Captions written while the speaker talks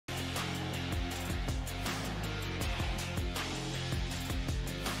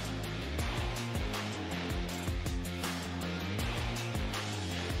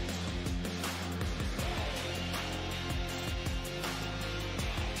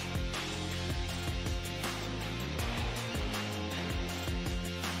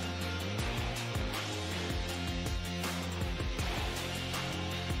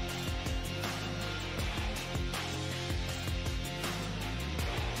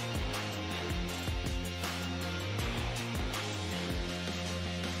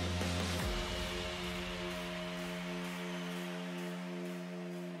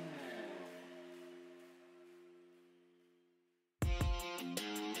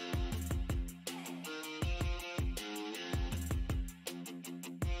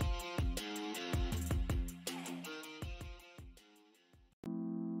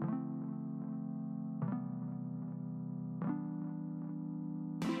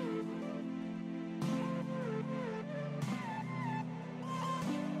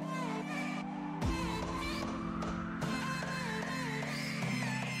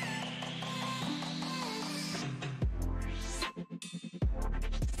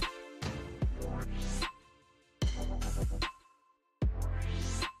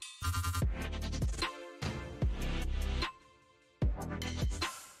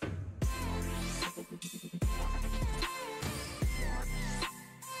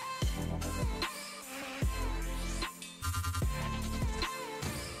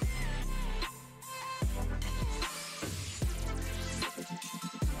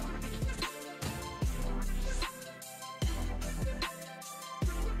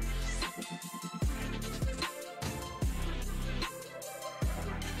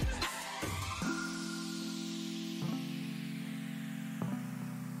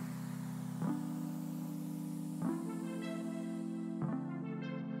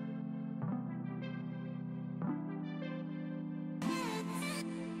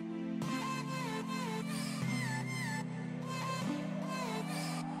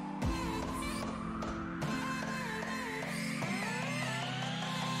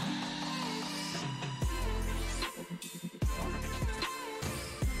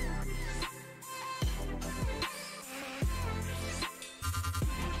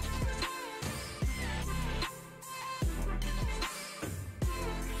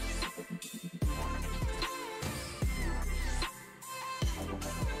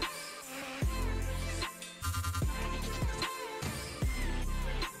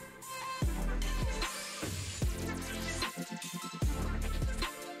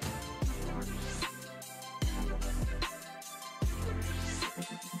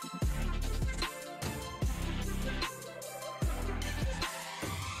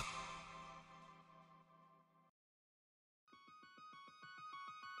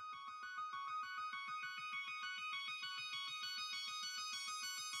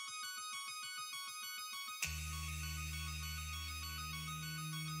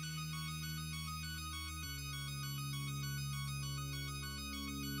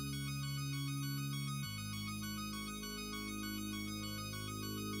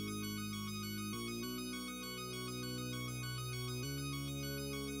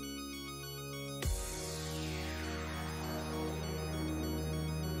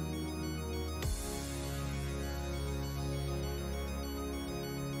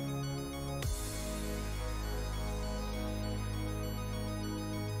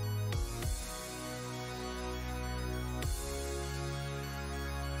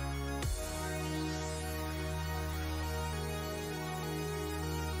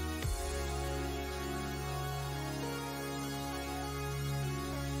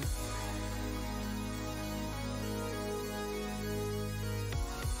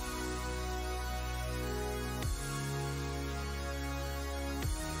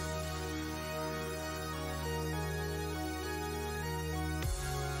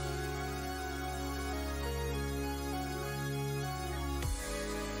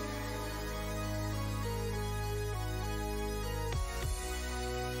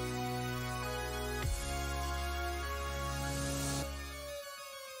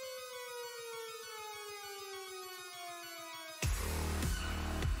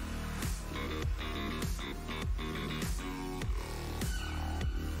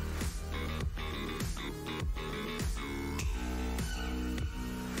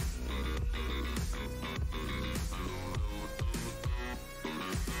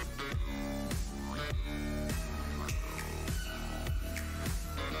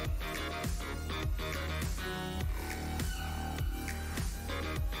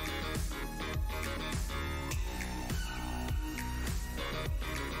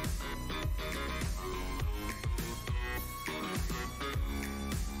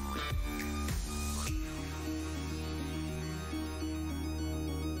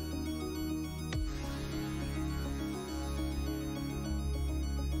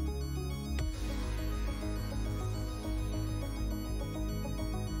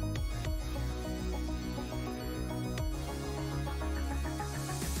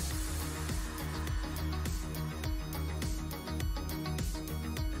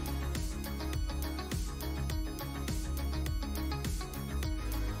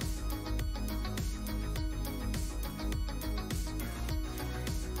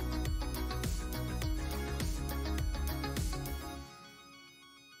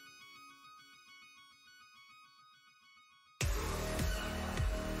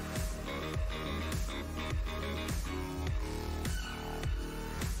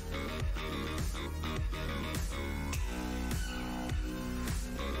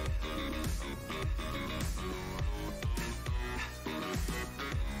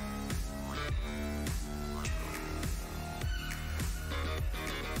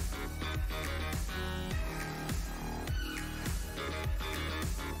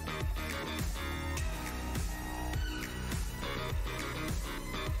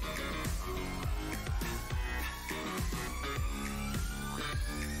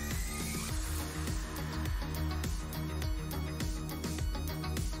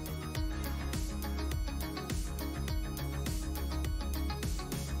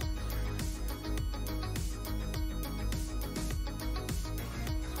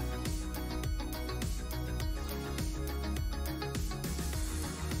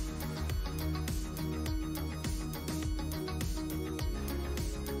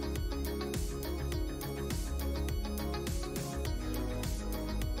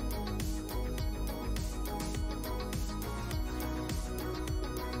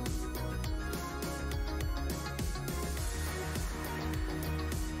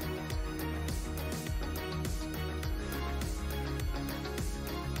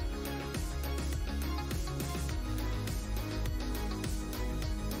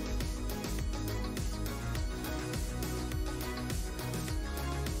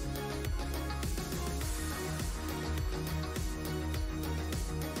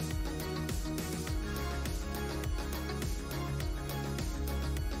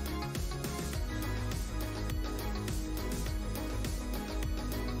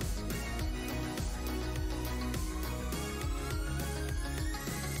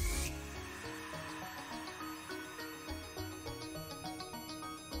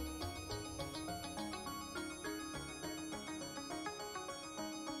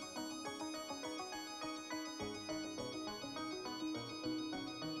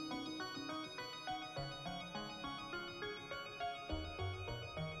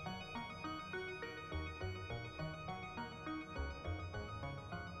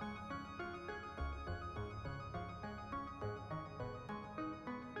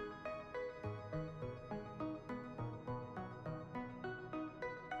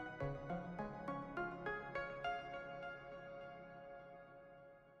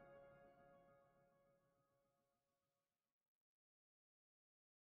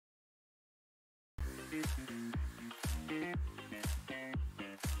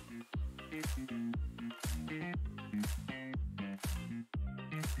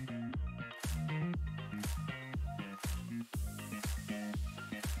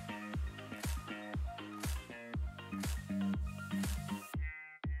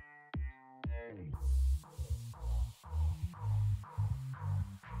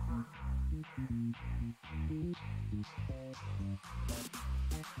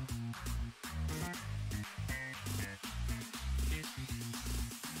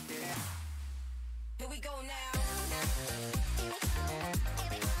Here we go now.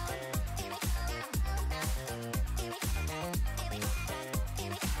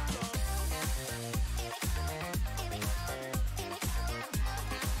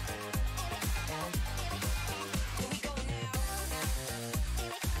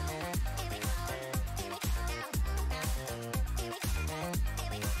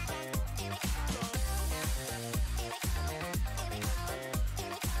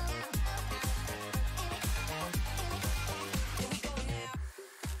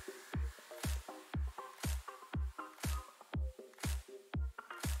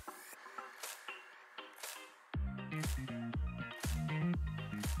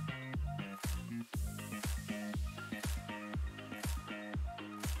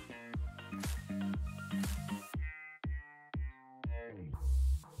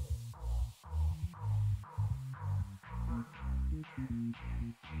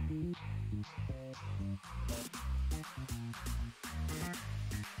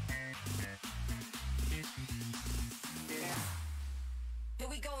 Here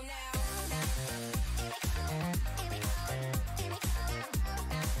we go now.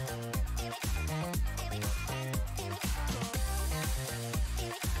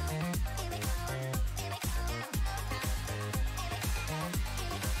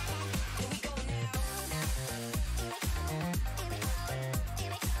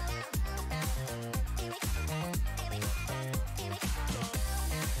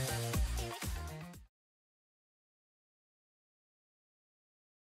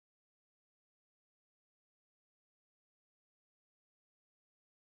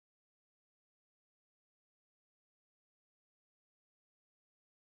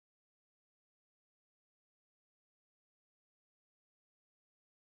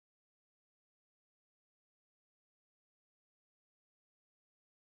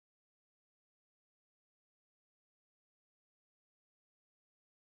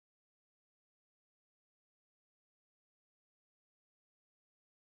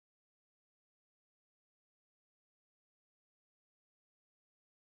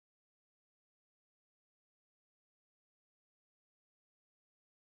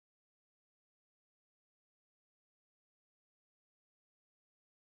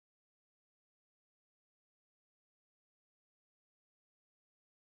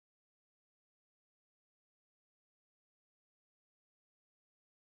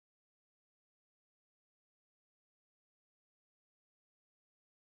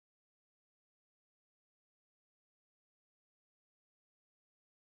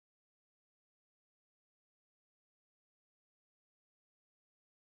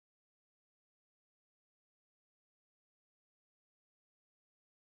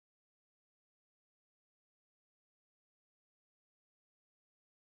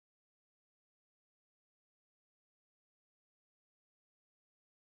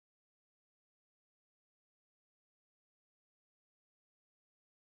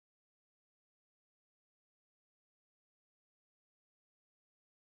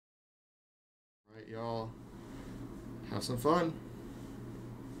 Alright, y'all. Have some fun.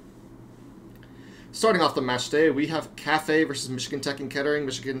 Starting off the match today, we have Cafe versus Michigan Tech and Kettering.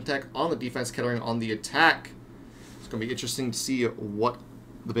 Michigan Tech on the defense, Kettering on the attack. It's going to be interesting to see what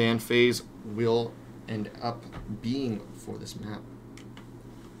the band phase will end up being for this map.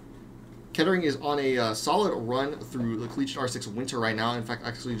 Kettering is on a solid run through the Collegiate R6 winter right now. In fact,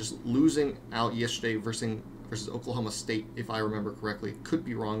 actually just losing out yesterday versus Oklahoma State, if I remember correctly. Could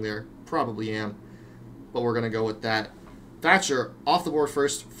be wrong there. Probably am. But we're going to go with that. Thatcher off the board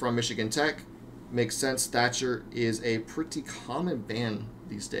first from Michigan Tech. Makes sense. Thatcher is a pretty common ban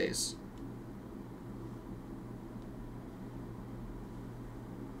these days.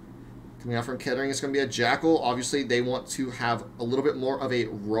 Coming out from Kettering, it's going to be a Jackal. Obviously, they want to have a little bit more of a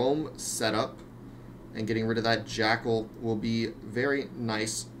roam setup. And getting rid of that Jackal will be very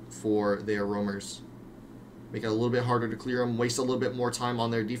nice for their roamers. Make it a little bit harder to clear them. Waste a little bit more time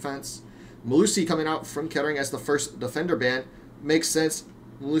on their defense. Malusi coming out from Kettering as the first defender ban. Makes sense.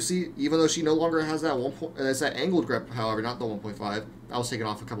 Malusi, even though she no longer has that that angled grip, however, not the 1.5. That was taken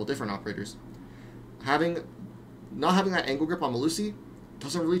off a couple different operators. not having that angle grip on Melusi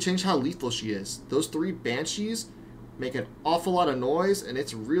doesn't really change how lethal she is. Those 3 Banshees make an awful lot of noise, and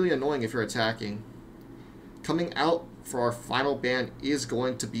it's really annoying if you're attacking. Coming out for our final ban is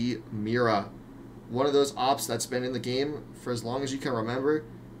going to be Mira. One of those ops that's been in the game for as long as you can remember,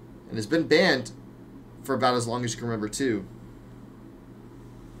 and has been banned for about as long as you can remember too.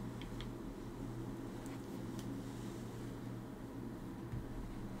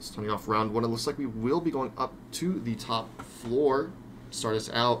 Starting off round 1, it looks like we will be going up to the top floor. Start us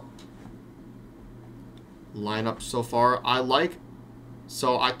out. Lineup so far, I'm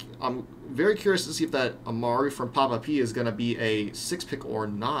very curious to see if that Amari from Papa P is going to be a 6-pick or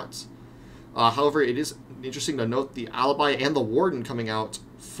not. However, it is interesting to note the Alibi and the Warden coming out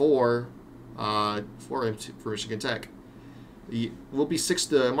for Michigan Tech. Amari will be 6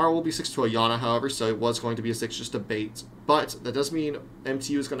 to Ayana, however, so it was going to be a 6 just a bait. But that does mean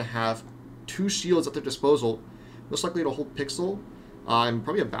MTU is going to have 2 shields at their disposal, most likely to hold Pixel, and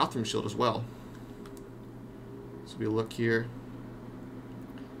probably a bathroom shield as well. So we look here.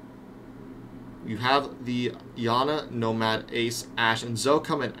 You have the Yana, Nomad, Ace, Ash, and Zoe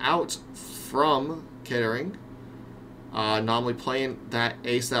coming out from Kettering. Normally playing that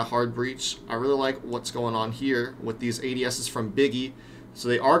Ace, that hard breach. I really like what's going on here with these ADSs from Biggie. So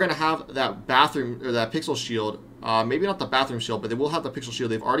they are going to have that bathroom or that pixel shield. Maybe not the bathroom shield, but they will have the pixel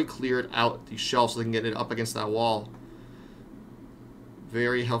shield. They've already cleared out the shelf so they can get it up against that wall.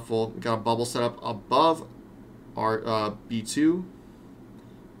 Very helpful. We got a bubble set up above our B2.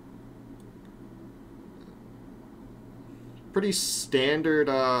 Pretty standard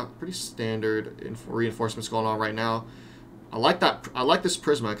reinforcements going on right now. I like that. I like this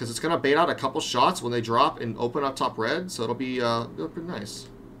Prisma because it's gonna bait out a couple shots when they drop and open up top red, so it'll be pretty nice.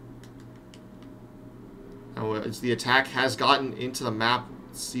 Now, as the attack has gotten into the map,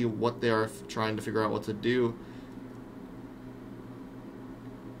 let's see what they are trying to figure out what to do.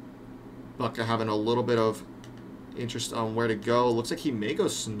 Bucka having a little bit of interest on where to go. Looks like he may go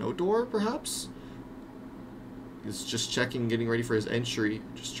Snow Door, perhaps. He's just checking, getting ready for his entry,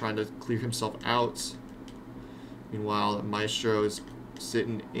 just trying to clear himself out. Meanwhile, Maestro is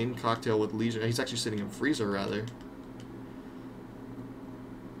sitting in Cocktail with Legion. He's actually sitting in Freezer, rather.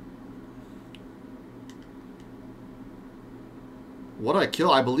 What a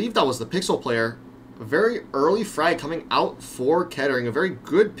kill. I believe that was the Pixel player. A very early frag coming out for Kettering. A very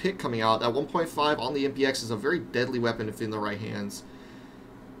good pick coming out. That 1.5 on the MPX is a very deadly weapon if in the right hands.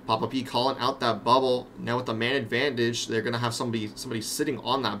 Papa P calling out that bubble. Now with the man advantage, they're going to have somebody sitting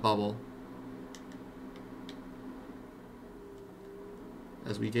on that bubble.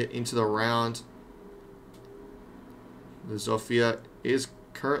 As we get into the round, the Zofia is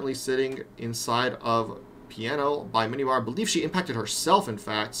currently sitting inside of Piano by Minibar. I believe she impacted herself, in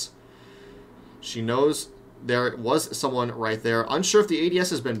fact. She knows there was someone right there. Unsure if the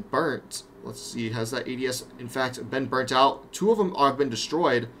ADS has been burnt. Let's see, has that ADS in fact been burnt out? 2 of them have been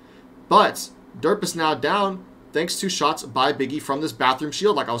destroyed, but Derp is now down thanks to shots by Biggie from this bathroom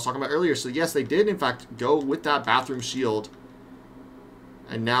shield like I was talking about earlier. So yes, they did in fact go with that bathroom shield.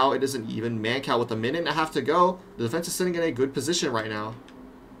 And now it is an even man count with a minute and a half to go. The defense is sitting in a good position right now.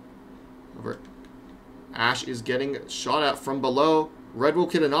 Over. Ash is getting shot at from below. Red will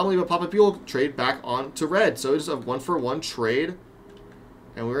kid anomaly, but Papa P will trade back on to red. So it is a 1-for-1 trade.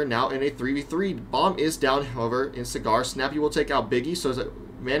 And we're now in a 3v3. Bomb is down, however, in Cigar. Snappy will take out Biggie, so it's a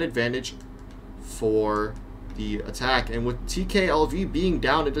man advantage for the attack. And with TKLV being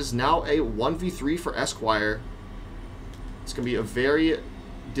down, it is now a 1v3 for Esquire. It's going to be a very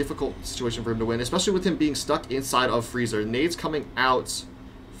difficult situation for him to win, especially with him being stuck inside of Freezer. Nades coming out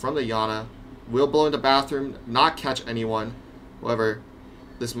from the Yana. Will blow into bathroom, not catch anyone. However,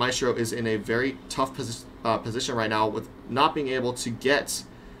 this Maestro is in a very tough position right now with not being able to get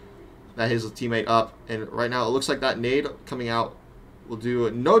his teammate up. And right now, it looks like that nade coming out will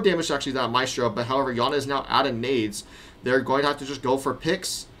do no damage to actually that Maestro. But however, Yana is now out of nades. They're going to have to just go for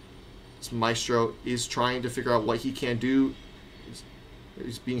picks. This Maestro is trying to figure out what he can do.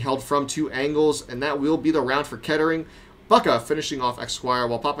 He's being held from 2 angles, and that will be the round for Kettering. Bucka finishing off Esquire,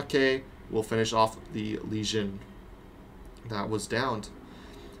 while Papa K will finish off the Legion. That was downed.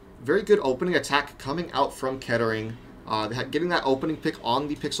 Very good opening attack coming out from Kettering. Getting that opening pick on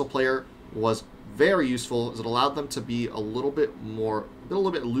the Pixel player was very useful, as it allowed them to be a little bit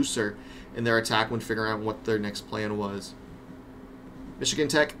looser in their attack when figuring out what their next plan was. Michigan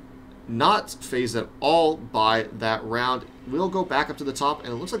Tech not phased at all by that round. We'll go back up to the top, and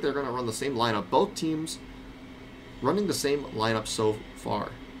it looks like they're going to run the same lineup. Both teams running the same lineup so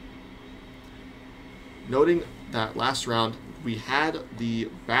far. Noting that last round, we had the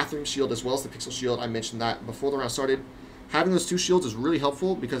bathroom shield as well as the pixel shield. I mentioned that before the round started. Having those two shields is really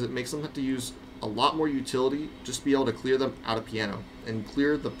helpful because it makes them have to use a lot more utility just to be able to clear them out of piano and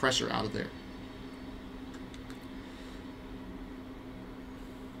clear the pressure out of there.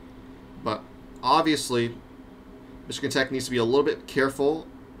 But obviously, Michigan Tech needs to be a little bit careful,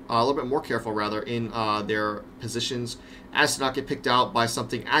 a little bit more careful rather, in their positions as to not get picked out by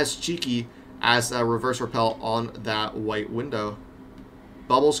something as cheeky as a reverse repel on that white window.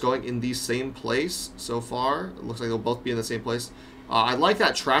 Bubbles going in the same place so far. It looks like they'll both be in the same place. I like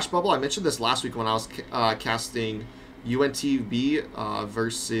that trash bubble. I mentioned this last week when I was casting UNTB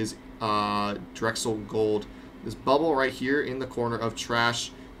versus Drexel Gold. This bubble right here in the corner of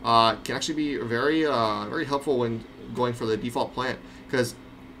trash can actually be very very helpful when going for the default plant, because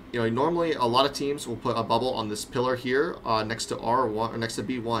normally a lot of teams will put a bubble on this pillar here next to R1 or next to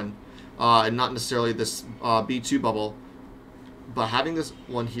B1, and not necessarily this B2 bubble. But having this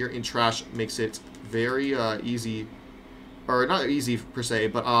one here in trash makes it very easy, or not easy per se,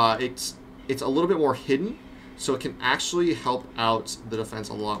 but it's a little bit more hidden, so it can actually help out the defense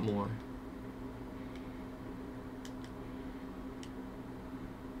a lot more.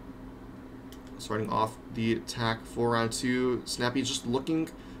 Starting off the attack for round 2, Snappy just looking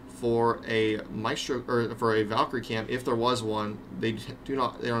for a Maestro, or for a Valkyrie cam if there was one. They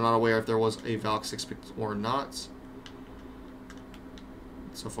are not aware if there was a Valk 6 pick or not.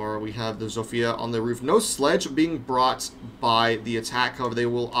 So far we have the Zofia on the roof. No sledge being brought by the attack, however they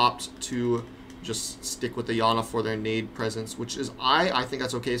will opt to just stick with the Yana for their nade presence, which is I think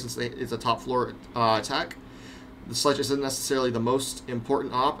that's okay since it's a top floor attack. The sledge isn't necessarily the most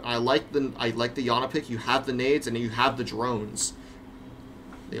important op. I like the Yana pick. You have the nades and you have the drones.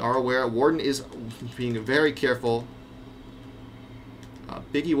 They are aware. Warden is being very careful.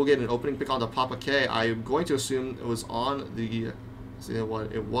 Biggie will get an opening pick onto Papa K. I'm going to assume it was on the... See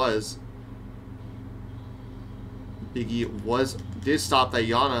what it was. Biggie did stop that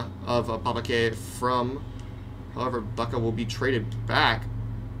Yana of Papa K from. However, Bucka will be traded back.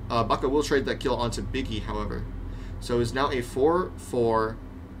 Bucka will trade that kill onto Biggie, however. So it's now a 4-4.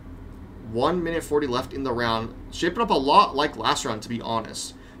 1 minute 40 left in the round. Shaping up a lot like last round, to be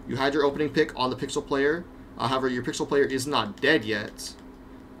honest. You had your opening pick on the Pixel player. However, your Pixel player is not dead yet.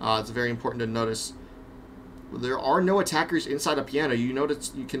 It's very important to notice. There are no attackers inside a piano. You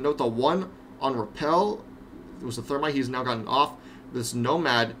can note the one on Repel. It was a Thermite. He's now gotten off. This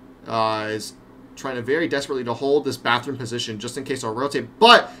Nomad is trying to very desperately to hold this bathroom position just in case I'll rotate.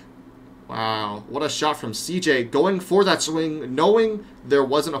 But, wow, what a shot from CJ. Going for that swing, knowing there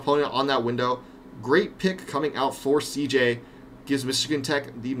was an opponent on that window. Great pick coming out for CJ. Gives Michigan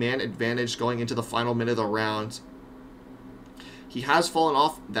Tech the man advantage going into the final minute of the round. He has fallen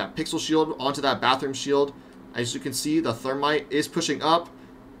off that Pixel shield onto that bathroom shield. As you can see, the Thermite is pushing up.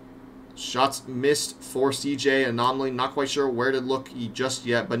 Shots missed for CJ. Anomaly, not quite sure where to look just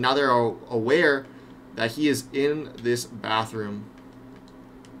yet, but now they're aware that he is in this bathroom.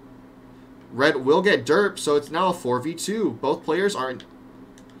 Red will get derp, so it's now a 4v2. Both players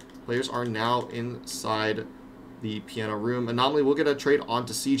are now inside the piano room. Anomaly will get a trade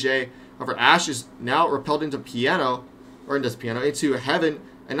onto CJ. However, Ash is now repelled into into heaven.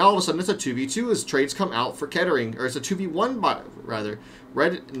 And now all of a sudden it's a 2v2 as trades come out for Kettering. Or it's a 2v1 rather.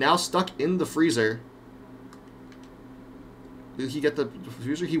 Red now stuck in the freezer. Did he get the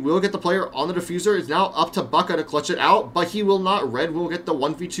diffuser? He will get the player on the diffuser. It's now up to Bucka to clutch it out. But he will not. Red will get the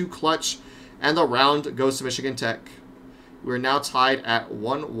 1v2 clutch. And the round goes to Michigan Tech. We're now tied at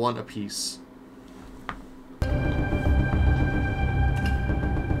 1-1 apiece.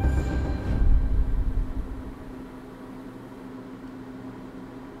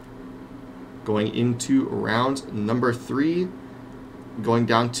 Going into round number 3, going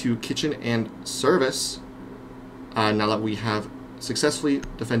down to kitchen and service. Now that we have successfully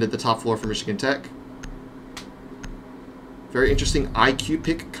defended the top floor for Michigan Tech. Very interesting IQ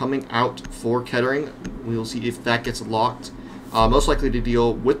pick coming out for Kettering. We will see if that gets locked. Most likely to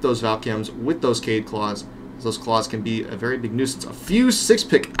deal with those Valcams, with those Cade Claws. Those claws can be a very big nuisance. A Fuse 6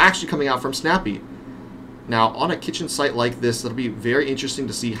 pick actually coming out from Snappy. Now, on a kitchen site like this, it'll be very interesting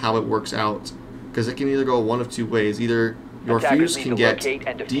to see how it works out. Because it can either go one of two ways. Either your Fuse can get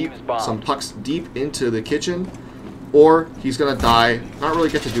deep, some pucks deep into the kitchen, or he's going to die, not really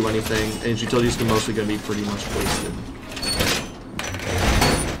get to do anything, and his utilities are mostly going to be pretty much wasted.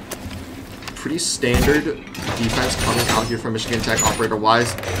 Pretty standard defense coming out here from Michigan Tech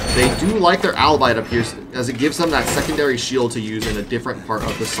operator-wise. They do like their alibi, it appears, as it gives them that secondary shield to use in a different part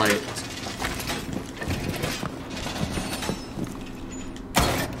of the site.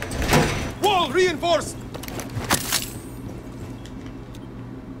 Wall reinforced!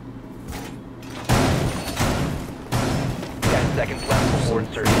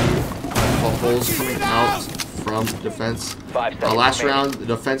 some holes coming out from defense. Last round, the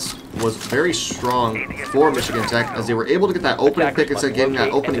defense was very strong for Michigan Tech as they were able to get that opening pick instead of getting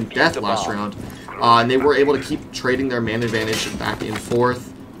that opening death last round. And they were able to keep trading their man advantage back and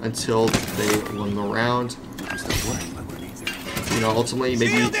forth until they won the round. You know, ultimately,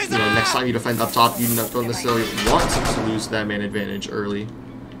 maybe next time you defend up top, you don't necessarily want to lose that man advantage early.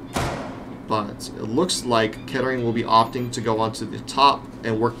 But it looks like Kettering will be opting to go onto the top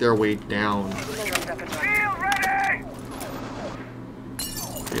and work their way down.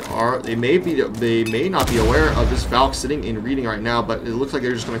 They may not be aware of this Valk sitting in reading right now, but it looks like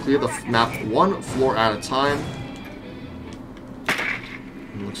they're just going to clear the map one floor at a time.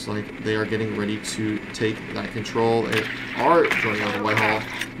 It looks like they are getting ready to take that control. They are joining out the Whitehall.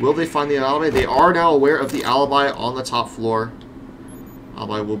 Will they find the alibi? They are now aware of the alibi on the top floor.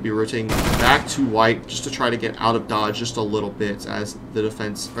 Alibi will be rotating back to white just to try to get out of dodge just a little bit as the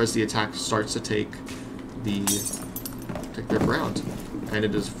defense, or as the attack starts to take their ground. And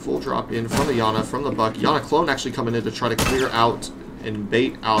it is full drop in from the Yana, from the Buck. Yana Clone actually coming in to try to clear out and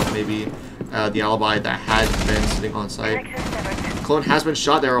bait out maybe the alibi that had been sitting on site. Clone has been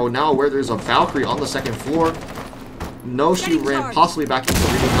shot there. Now aware there's a Valkyrie on the second floor. No, she ran possibly back into the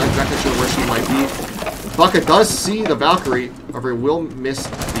reading. Not exactly sure where she might be. Bucka does see the Valkyrie, however will miss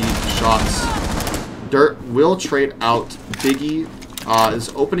the shots. Dirt will trade out Biggie. His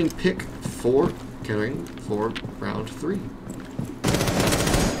opening pick for Kettering for round 3.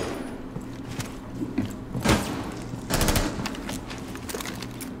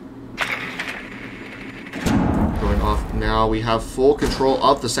 Now we have full control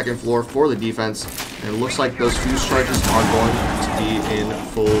of the second floor for the defense, and it looks like those fuse charges are going to be in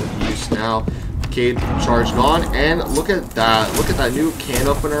full use now. Cade charge gone, and look at that! Look at that new can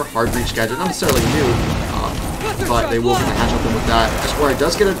opener hard breach gadget. Not necessarily new, but they will get the hatch open with that. Esquire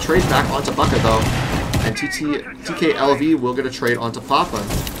does get a trade back onto Bucka though, and TKLV will get a trade onto Papa.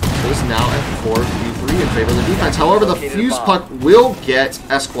 It is now at 4v3 in favor of the defense. However, the fuse puck will get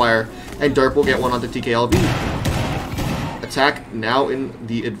Esquire, and Derp will get one onto TKLV. Attack now in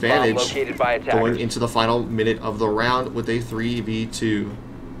the advantage going into the final minute of the round with a 3v2.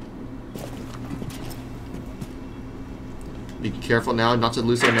 Be careful now not to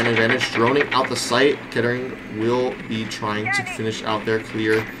lose their man advantage. Droning out the site. Kettering will be trying to finish out their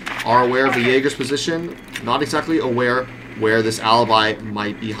clear. Are aware of the Jaeger's position. Not exactly aware where this alibi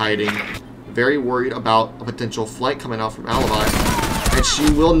might be hiding. Very worried about a potential flight coming out from alibi. And she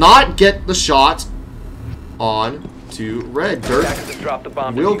will not get the shot on to red. Dirt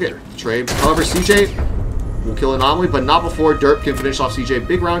will get the trade. However, CJ will kill Anomaly, but not before Dirt can finish off CJ.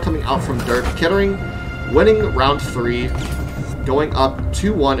 Big round coming out from Dirt. Kettering winning round 3, going up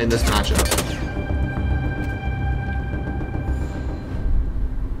 2-1 in this matchup.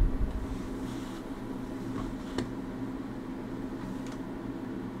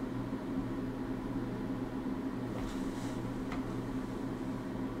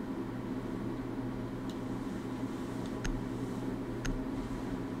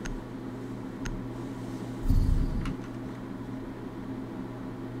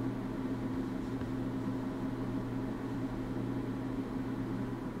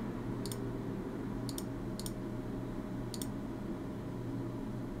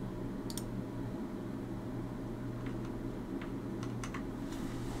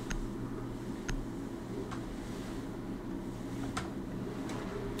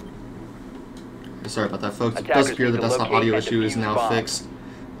 Sorry about that, folks. It does appear the desktop audio issue is now fixed.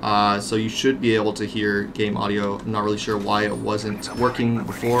 So you should be able to hear game audio. I'm not really sure why it wasn't working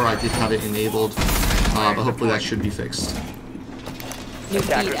before. I did have it enabled, but hopefully that should be fixed.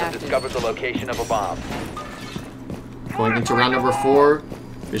 Attackers have discovered the location of a bomb. Going into round number 4,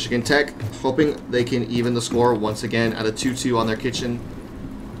 Michigan Tech hoping they can even the score once again at a 2-2 on their kitchen.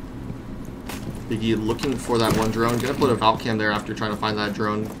 Biggie looking for that one drone. Gonna put a Valk cam there after trying to find that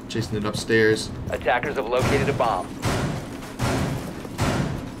drone, chasing it upstairs. Attackers have located a bomb.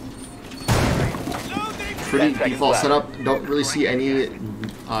 Pretty default setup. Don't really see any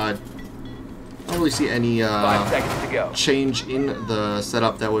change in the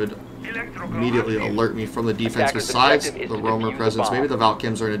setup that would immediately alert me from the defense besides the roamer presence. Maybe the Valk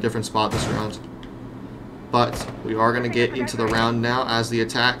cams are in a different spot this round. But we are going to get into the round now as the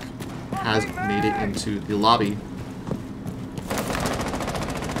attack has made it into the lobby.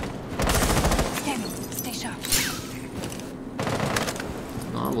 Stay sharp.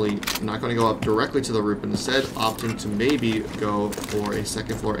 Normally not going to go up directly to the roof, but instead opting to maybe go for a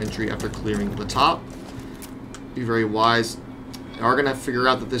second floor entry after clearing the top. Be very wise. They are going to figure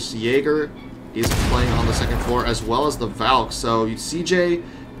out that this Jaeger is playing on the second floor, as well as the Valk. So CJ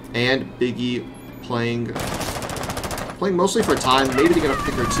and Biggie playing mostly for time, maybe to get a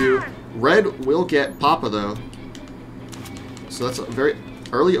pick or two. Red will get Papa though. So that's a very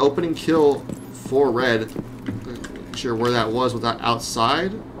early opening kill for Red. Not sure where that was that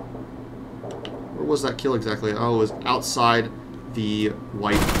outside? Where was that kill exactly? Oh, it was outside the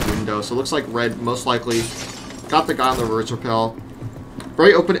white window. So it looks like Red most likely got the guy on the reverse rappel.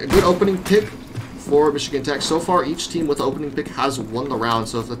 Very good opening pick for Michigan Tech. So far, each team with the opening pick has won the round.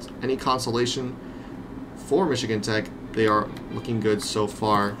 So if that's any consolation for Michigan Tech, they are looking good so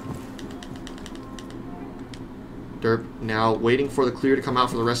far. Derp now waiting for the clear to come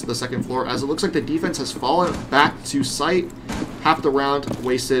out for the rest of the second floor, as it looks like the defense has fallen back to site. Half the round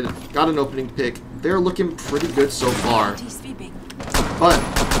wasted, got an opening pick. They're looking pretty good so far. But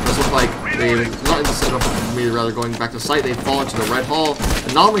it does look like they've not in the setup for me, rather going back to site. They've fallen to the red hall.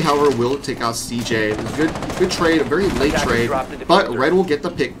 Anomaly, however, will take out CJ. Good trade, a very late trade, but Red will get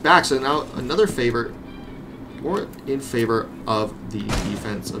the pick back. So now another favor, or in favor of the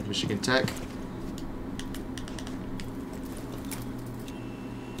defense of Michigan Tech.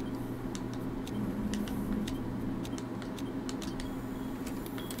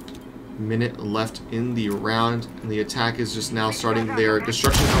 Minute left in the round, and the attack is just now starting their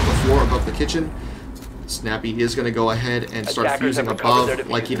destruction of the floor above the kitchen. Snappy is going to go ahead and start fusing above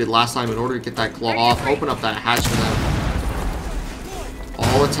like he did last time in order to get that claw off, open up that hatch for them.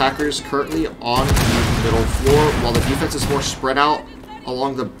 All attackers currently on the middle floor, while the defense is more spread out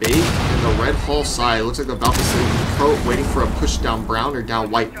along the bait and the red hall side. It looks like the Valkyrie sitting in the coat, waiting for a push down brown or down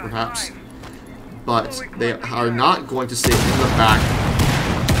white perhaps. But they are not going to sit in the back.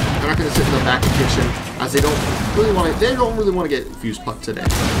 They're not going to sit in the back of the kitchen, as they don't really want to. They don't really want to get fuse pucked today.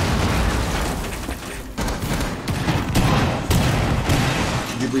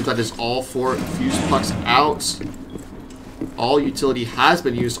 I do believe that is all 4 fuse pucks out. All utility has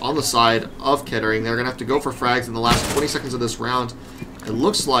been used on the side of Kettering. They're going to have to go for frags in the last 20 seconds of this round. It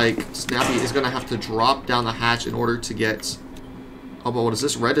looks like Snappy is going to have to drop down the hatch in order to get. Oh, but what is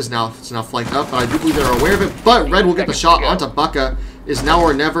this? Red is now flanked up, but I do believe they're aware of it. But Red will get the shot onto Bucka. Is now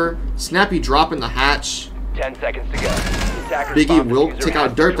or never. Snappy dropping the hatch. 10 seconds to go. Biggie will take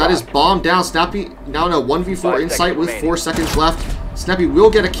out Derp. That is bombed down. Snappy now in a 1v4 insight with 4 seconds left. Snappy will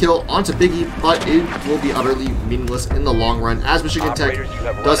get a kill onto Biggie, but it will be utterly meaningless in the long run, as Michigan Tech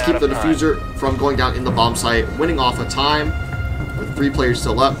does keep the diffuser from going down in the bomb site, winning off a time. With 3 players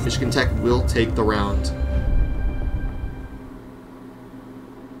still up, Michigan Tech will take the round.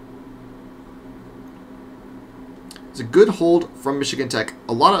 It's a good hold from Michigan Tech.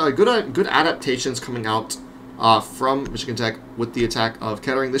 A lot of good adaptations coming out from Michigan Tech with the attack of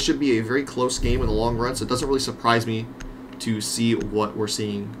Kettering. This should be a very close game in the long run, so it doesn't really surprise me to see what we're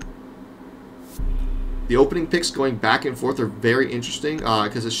seeing. The opening picks going back and forth are very interesting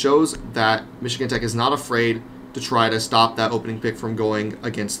because it shows that Michigan Tech is not afraid to try to stop that opening pick from going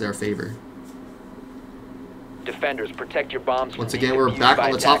against their favor. Defenders, protect your bombs. Once again, we're back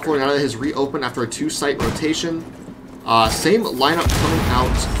on the top floor now that it has reopened after a 2-site rotation. Same lineup coming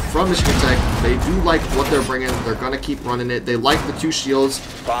out from Michigan Tech. They do like what they're bringing. They're going to keep running it. They like the 2 shields.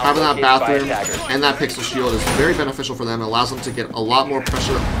 Having that bathroom and that pixel shield is very beneficial for them. It allows them to get a lot more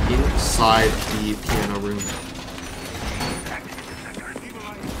pressure inside the piano room.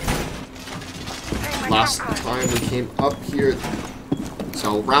 Last time we came up here,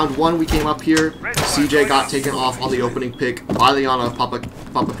 so round 1 we came up here. CJ got taken off on the opening pick by Liana Papa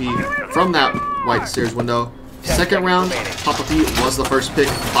P from that white stairs window. Second round, Papa P was the first pick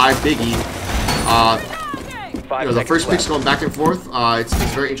by Biggie. The first pick's going back and forth. It's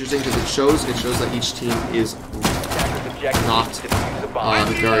very interesting because it shows that each team is not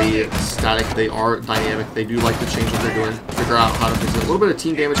very static. They are dynamic. They do like to change what they're doing, figure out how to fix it. A little bit of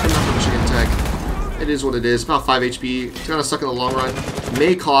team damage coming out from Michigan Tech. It is what it is. About 5 HP. It's gonna suck in the long run.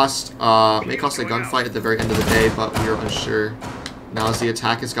 May cost a gunfight at the very end of the day, but we are unsure. Now as the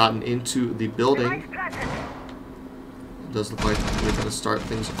attack has gotten into the building, it does look like we're going to start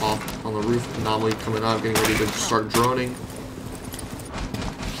things off on the roof. Anomaly coming up, getting ready to start droning.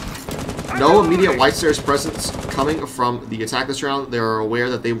 No immediate white stairs presence coming from the attack this round. They are aware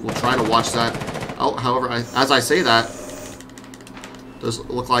that they will try to watch that. Oh, however, as I say that, it does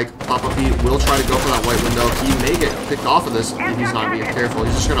look like Papa P will try to go for that white window. He may get picked off of this if he's not being careful.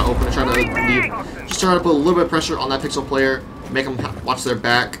 He's just going to open and try to leave. Just trying to put a little bit of pressure on that pixel player, make him watch their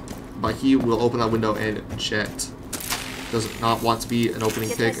back, but he will open that window and jet. Does not want to be an opening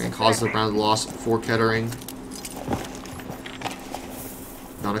pick and cause the round loss for Kettering.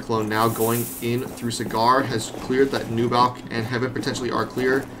 Not a clone now going in through Cigar has cleared that Nubalk and Heaven potentially are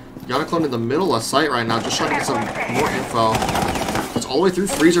clear. Yanaclone in the middle of site right now, just trying to get some more info. It's all the way through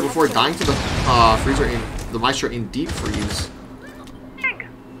Freezer before dying to the Freezer in the Maestro in deep freeze.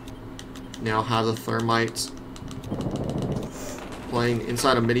 Now have the Thermite playing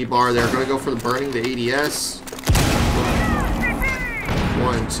inside a mini bar. They're going to go for the burning the ADS.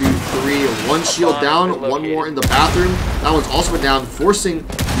 1, 2, 3. One shield down, one more in the bathroom. That one's also down, forcing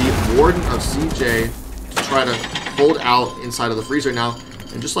the Warden of CJ to try to hold out inside of the Freezer now.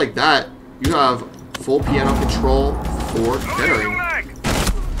 And just like that, you have full piano control for Kettering.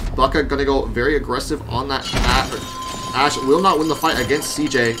 Bucka gonna go very aggressive on that. Ash will not win the fight against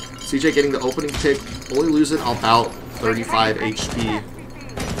CJ. CJ getting the opening pick, only losing about 35 HP.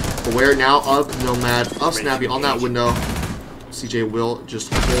 Aware now of Nomad, of Snappy on that window. CJ will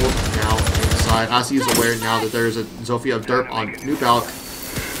just hold now inside, as he is aware now that there is a Zofia of Derp on New Balk.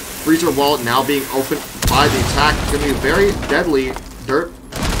 Freezer wall now being opened by the attack. It's going to be very deadly. Derp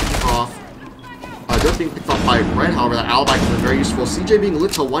off. Derp being picked up by Red, however, that alibi can be very useful. CJ being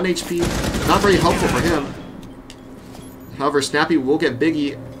lit to 1 HP, not very helpful for him. However, Snappy will get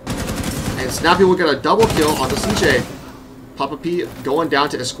Biggie, and Snappy will get a double kill on the CJ. Papa P going down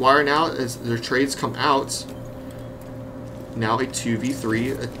to Esquire now as their trades come out. Now a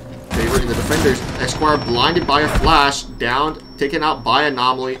 2v3, favoring the defenders. Esquire blinded by a flash, down, taken out by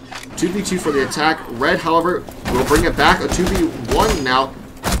Anomaly. 2v2 for the attack. Red, however, will bring it back. A 2v1 now.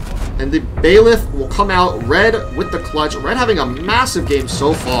 And the Bailiff will come out. Red with the clutch. Red having a massive game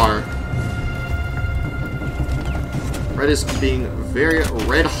so far. Red is being very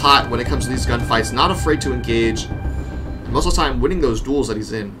red hot when it comes to these gunfights. Not afraid to engage. Most of the time winning those duels that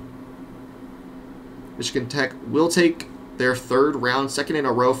he's in. Michigan Tech will take their third round, second in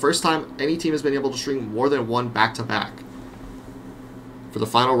a row. First time any team has been able to string more than one back-to-back. For the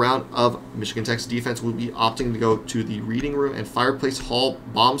final round of Michigan Tech's defense, we'll be opting to go to the Reading Room and Fireplace Hall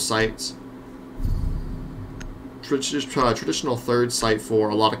bomb sites. Traditional third site for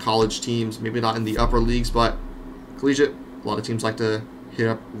a lot of college teams. Maybe not in the upper leagues, but collegiate. A lot of teams like to hit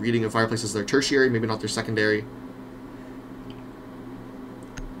up Reading and Fireplace as their tertiary, maybe not their secondary.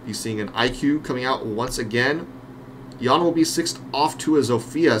 Be seeing an IQ coming out once again. Yana will be 6th off to a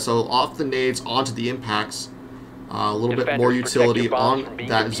Zofia, so off the nades, onto the impacts. A little bit more utility on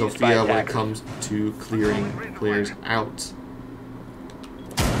that Zofia when it comes to clearing players out.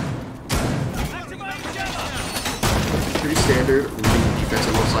 Pretty standard Reading defense,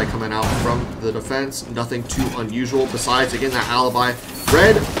 it looks like, coming out from the defense. Nothing too unusual besides, again, that alibi.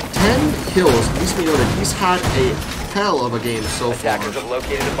 Red, 10 kills. Please be noted, he's had a hell of a game so far.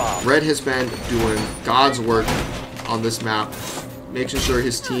 Red has been doing God's work on this map, making sure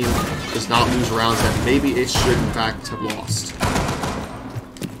his team does not lose rounds that maybe it should in fact have lost.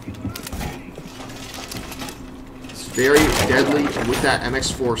 It's very deadly with that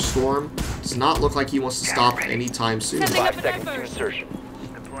MX4 Storm. Does not look like he wants to stop anytime soon. 5 seconds to insertion.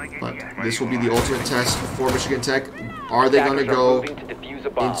 But this will be the ultimate test for Michigan Tech. Are they going to go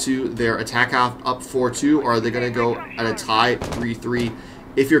into their attack half up 4-2, or are they going to go at a tie 3-3?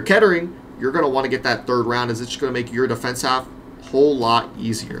 If you're Kettering, you're going to want to get that third round, as it's going to make your defense half a whole lot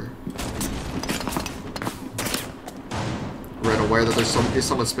easier. Red aware that there's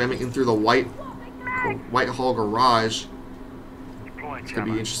someone spamming in through the Whitehall garage. It's going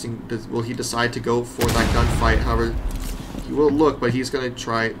to be interesting. Will he decide to go for that gunfight? However, he will look, but he's going to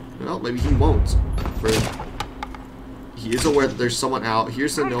try. Well, maybe he won't. He is aware that there's someone out.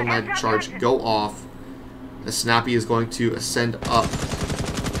 Here's the Nomad charge go off. The Snappy is going to ascend up.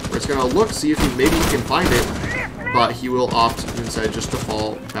 It's going to look, see if maybe he can find it, but he will opt instead just to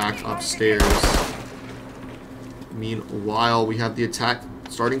fall back upstairs. Meanwhile, we have the attack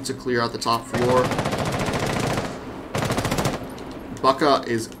starting to clear out the top floor. Bucka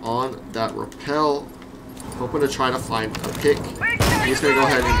is on that rappel, hoping to try to find a pick. He's going to go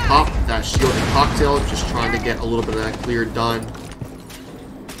ahead and pop that shield and cocktail, just trying to get a little bit of that clear done.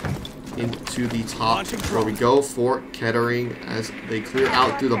 Into the top where we go for Kettering as they clear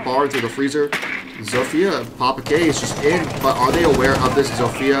out through the bar, through the freezer. Zofia, Papa K is just in, but are they aware of this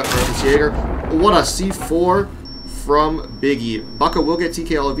Zofia or Jaeger? What a C4 from Biggie. Bucka will get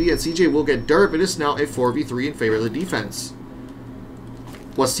TKLV and CJ will get Derp. It is now a 4v3 in favor of the defense.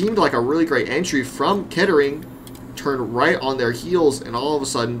 What seemed like a really great entry from Kettering turned right on their heels, and all of a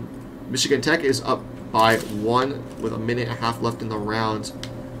sudden Michigan Tech is up by 1 with a minute and a half left in the round.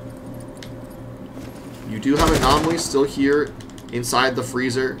 You do have Anomaly still here inside the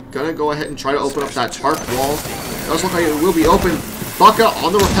freezer. Gonna go ahead and try to open up that tarp wall. It does look like it will be open. Bucka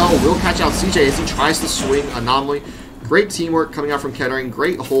on the rappel will catch out CJ as he tries to swing Anomaly. Great teamwork coming out from Kettering.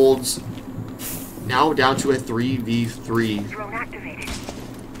 Great holds. Now down to a 3v3.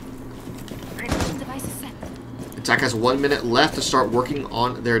 Attack has 1 minute left to start working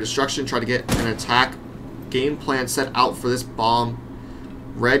on their destruction. Try to get an attack game plan set out for this bomb.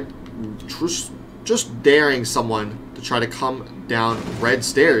 Red just daring someone to try to come down red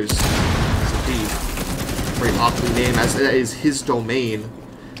stairs. Very awfully named, as that is his domain.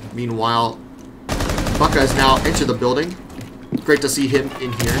 Meanwhile, Bucka has now entered the building. Great to see him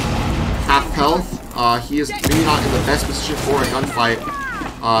in here. Half health. He is maybe not in the best position for a gunfight,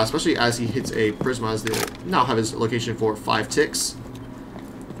 especially as he hits a Prisma, as they now have his location for 5 ticks.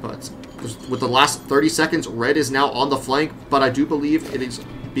 But with the last 30 seconds, Red is now on the flank, but I do believe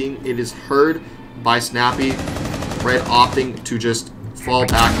it is heard by Snappy. Red opting to just fall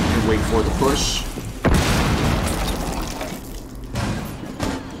back and wait for the push.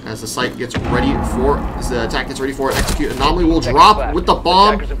 As the site gets ready for, as the attack gets ready for it, execute. Anomaly will drop with the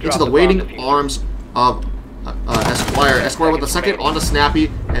bomb into the waiting arms of Esquire. Esquire with the second onto Snappy,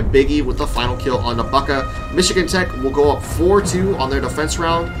 and Biggie with the final kill onto Bucka. Michigan Tech will go up 4-2 on their defense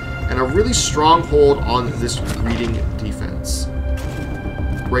round, and a really strong hold on this reading defense.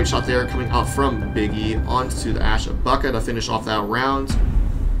 Great shot there coming out from Biggie onto the Ash of Bucka to finish off that round.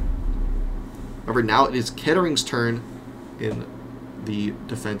 However, now it is Kettering's turn in the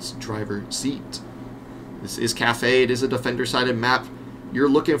defense driver seat. This is Cafe. It is a defender-sided map. You're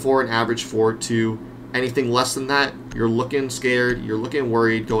looking for an average 4-2. Anything less than that, you're looking scared. You're looking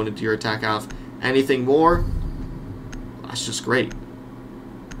worried going into your attack half. Anything more, that's just great.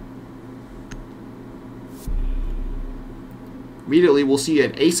 Immediately, we'll see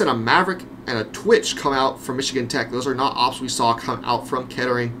an Ace and a Maverick and a Twitch come out from Michigan Tech. Those are not ops we saw come out from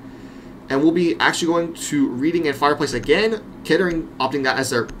Kettering. And we'll be actually going to Reading and Fireplace again. Kettering opting that as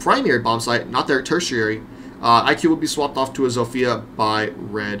their primary bomb site, not their tertiary. IQ will be swapped off to a Zofia by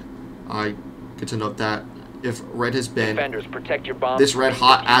Red. I get to note that if Red has been this red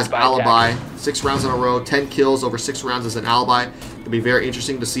hot as Alibi, 6 rounds in a row, 10 kills over 6 rounds as an Alibi. It'll be very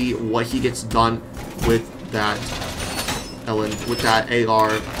interesting to see what he gets done with that with that AR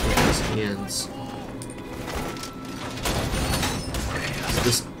in his hands. So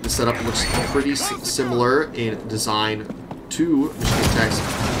this setup looks pretty similar in design to Michigan Tech's.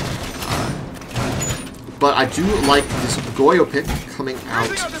 But I do like this Goyo pick coming out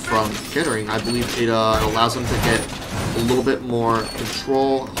from Kettering. I believe it allows them to get a little bit more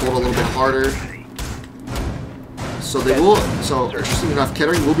control, hold a little bit harder. So they will. So interesting enough,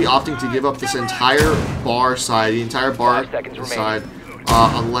 Kettering will be opting to give up this entire bar side, the entire bar side,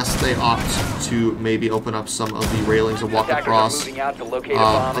 unless they opt to maybe open up some of the railings and walk across.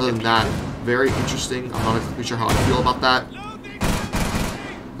 Other than that, very interesting. I'm not exactly sure how I feel about that.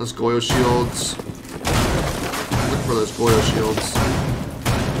 Those Goyo shields. Look for those Goyo shields.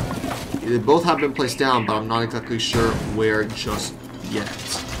 They both have been placed down, but I'm not exactly sure where just yet.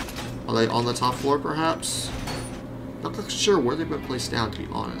 Are they on the top floor, perhaps? Not sure where they've been placed down, to be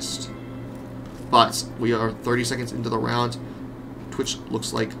honest. But we are 30 seconds into the round. Twitch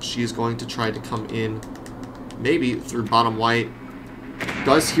looks like she's going to try to come in, maybe through bottom white.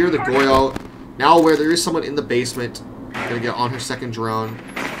 Does hear the Goyo. Now where there is someone in the basement, gonna get on her second drone.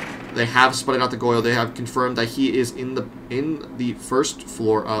 They have spotted out the Goyo. They have confirmed that he is in the first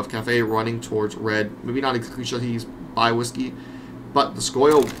floor of Cafe, running towards Red. Maybe not exactly sure he's by Whiskey, but the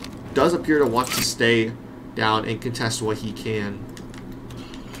Goyo does appear to want to stay down and contest what he can.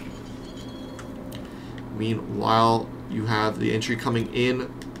 Meanwhile, you have the entry coming in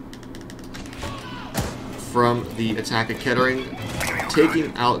from the attack at Kettering,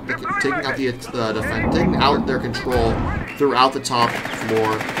 taking out their control throughout the top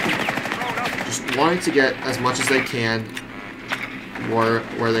floor, just wanting to get as much as they can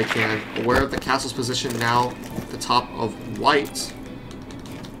where they can. Aware of the castle's position now at the top of white.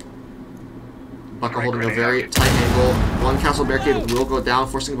 Bucka holding a very tight angle. One castle barricade will go down,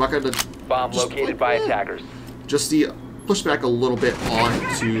 forcing Bucka to bomb located by attackers. Just the push back a little bit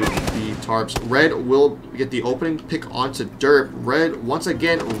onto the tarps. Red will get the opening pick onto Derp. Red, once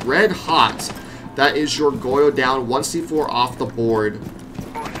again, red hot. That is your Goyo down. 1C4 off the board.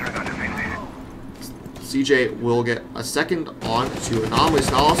 CJ will get a second onto Anomalous.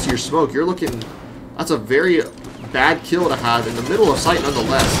 Now also your smoke. You're looking... That's a very bad kill to have in the middle of sight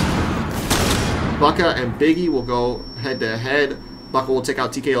nonetheless. Bucka and Biggie will go head-to-head. Bucka will take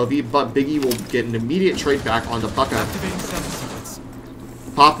out TKLV, but Biggie will get an immediate trade back onto Bucka.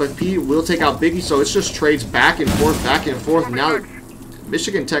 Papa P will take out Biggie, so it's just trades back and forth, back and forth. Now,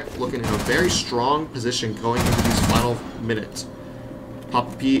 Michigan Tech looking in a very strong position going into these final minutes.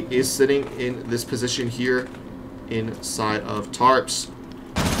 Papa P is sitting in this position here inside of tarps.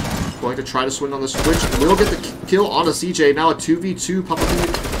 Going to try to swing on the switch. Will get the kill onto CJ. Now a 2v2. Papa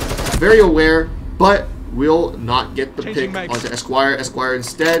P very aware, but will not get the Changing pick mags. onto Esquire. Esquire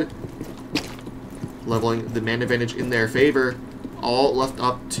instead leveling the man advantage in their favor. All left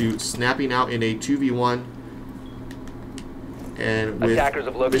up to Snappy now in a 2v1. And with Attackers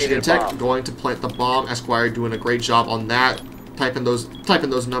have located Michigan a Tech bomb. going to plant the bomb. Esquire doing a great job on that. Typing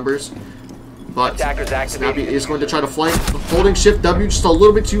those numbers. But Attackers activated. Snappy is going to try to flank. Holding Shift W just a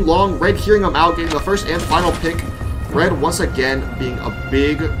little bit too long. Red hearing him out, getting the first and final pick. Red once again being a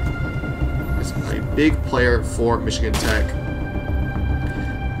big player for Michigan Tech.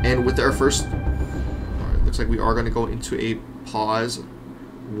 And with their first, alright, looks like we are going to go into a pause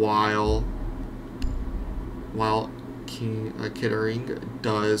while Kettering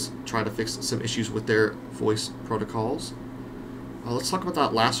does try to fix some issues with their voice protocols. Let's talk about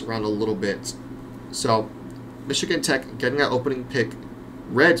that last round a little bit. So, Michigan Tech getting that opening pick,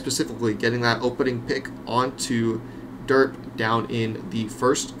 Red specifically getting that opening pick onto Derp down in the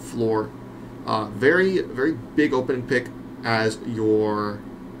first floor. Very big opening pick as your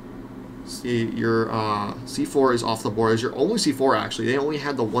C4 is off the board. As your only C4 actually. They only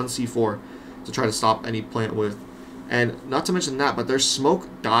had the one C4 to try to stop any plant with. And not to mention that, but their smoke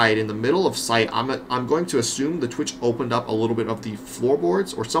died in the middle of site. I'm going to assume the Twitch opened up a little bit of the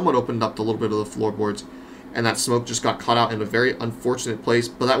floorboards, or someone opened up a little bit of the floorboards, and that smoke just got caught out in a very unfortunate place.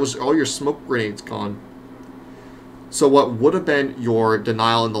 But that was all your smoke grenades gone. So what would have been your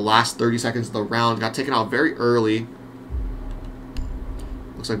denial in the last 30 seconds of the round got taken out very early.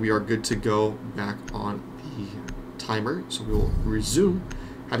 Looks like we are good to go back on the timer, so we will resume.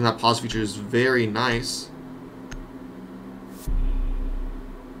 Having that pause feature is very nice.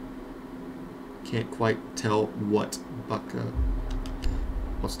 Can't quite tell what Bucka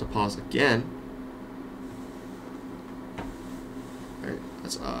wants to pause again. Alright,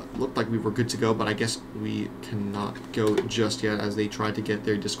 that's looked like we were good to go, but I guess we cannot go just yet as they try to get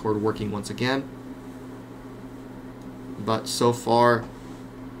their Discord working once again. But so far,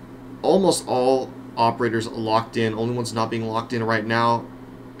 almost all operators locked in. Only one's not being locked in right now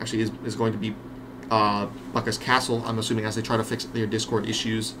actually is going to be Bucka's Castle, I'm assuming, as they try to fix their Discord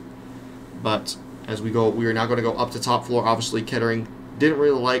issues. But as we go, we are now going to go up to top floor. Obviously, Kettering didn't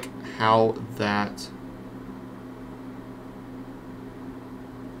really like how that...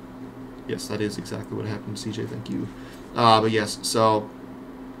 Yes, that is exactly what happened, CJ, thank you. But yes, so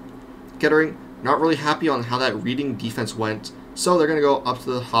Kettering not really happy on how that reading defense went. So they're going to go up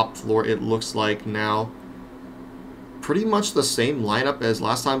to the top floor, it looks like now. Pretty much the same lineup as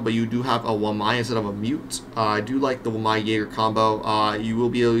last time, but you do have a Wamai instead of a Mute. I do like the Wamai Jaeger combo. You will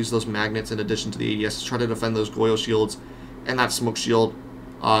be able to use those magnets in addition to the ADS to try to defend those Goyle shields and that smoke shield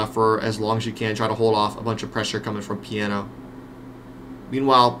for as long as you can. Try to hold off a bunch of pressure coming from Piano.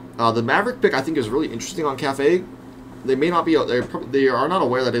 Meanwhile, the Maverick pick I think is really interesting on Cafe. They may not be, they are not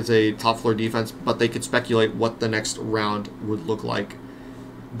aware that it's a top floor defense, but they could speculate what the next round would look like.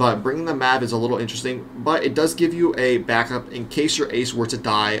 But bringing the Mav is a little interesting, but it does give you a backup in case your ace were to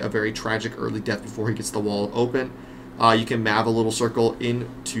die a very tragic early death before he gets the wall open. You can Mav a little circle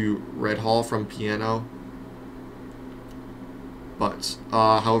into Red Hall from Piano. But,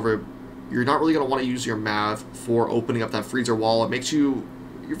 however, you're not really going to want to use your Mav for opening up that freezer wall. It makes you,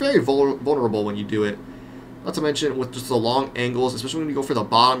 you're very vulnerable when you do it. Not to mention with just the long angles, especially when you go for the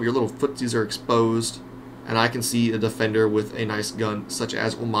bottom, your little footsies are exposed. And I can see a defender with a nice gun, such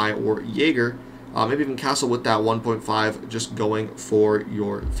as Omai or Jaeger. Maybe even Castle with that 1.5, just going for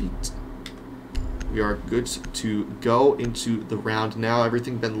your feet. We are good to go into the round now.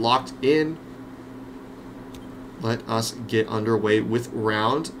 Everything been locked in. Let us get underway with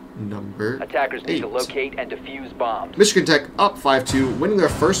round number 8. Attackers need to locate and defuse bombs. Michigan Tech up 5-2, winning their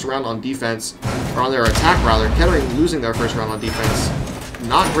first round on defense, or on their attack rather. Kettering losing their first round on defense.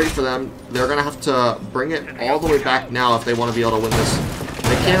 Not great for them. They're going to have to bring it all the way back now if they want to be able to win this.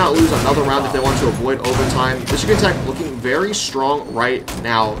 They cannot lose another round if they want to avoid overtime. Michigan Tech looking very strong right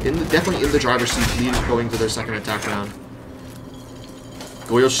now. Definitely in the driver's seat, leading going to their second attack round.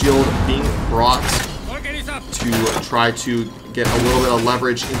 Goyle Shield being brought to try to get a little bit of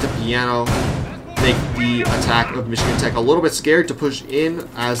leverage into Piano. Make the attack of Michigan Tech a little bit scared to push in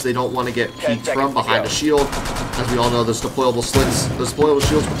as they don't want to get peeked from behind a shield. As we all know, those deployable slits, those deployable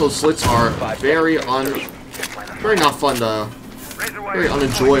shields with those slits are very not fun to, very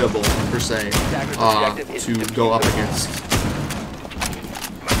unenjoyable per se to go up against.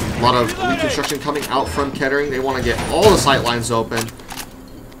 A lot of reconstruction coming out from Kettering. They want to get all the sight lines open.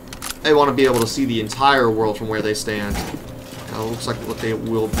 They want to be able to see the entire world from where they stand. Now, it looks like what they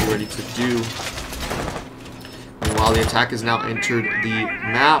will be ready to do. Meanwhile, the attack has now entered the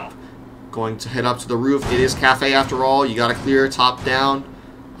map. Going to head up to the roof. It is Cafe after all. You got to clear top down.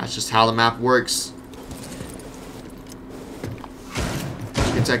 That's just how the map works.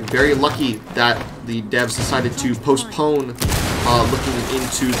 Michigan Tech very lucky that the devs decided to postpone looking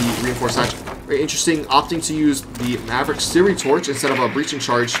into the reinforced hatch. Very interesting, opting to use the Maverick Siri Torch instead of a breaching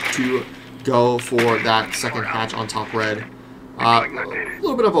charge to go for that second hatch on top red. A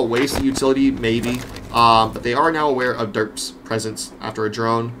little bit of a waste of utility, maybe, but they are now aware of Derp's presence after a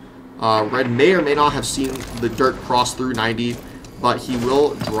drone. Red may or may not have seen the Derp cross through 90, but he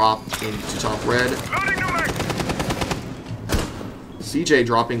will drop into top red. CJ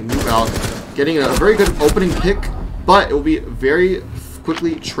dropping move out, getting a very good opening pick, but it will be very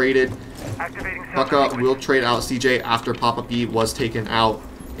quickly traded. Bucka will trade out CJ after Papa P was taken out.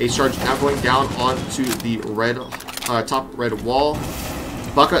 Ace charge now going down onto the red, top red wall.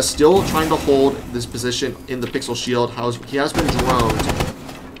 Bucka still trying to hold this position in the pixel shield. He has been droned.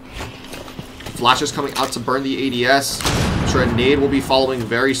 Flashes coming out to burn the ADS. I'm sure a nade will be following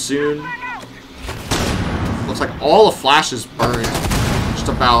very soon. Looks like all the flashes burned just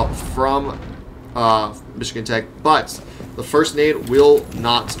about from Michigan Tech, but the first nade will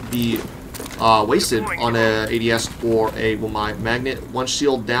not be wasted on a ADS or a Womai Magnet. One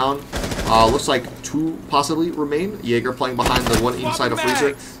shield down. Looks like two possibly remain. Jaeger playing behind the one inside of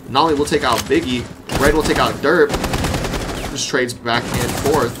Freezer. Not only will take out Biggie, Red will take out Derp. Just trades back and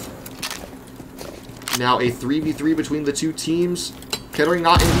forth. Now a 3v3 between the two teams. Kettering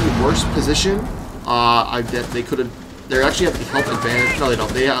not in the worst position. I bet they could have. They actually have the health advantage. No, they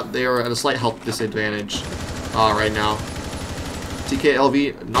don't. They are at a slight health disadvantage right now.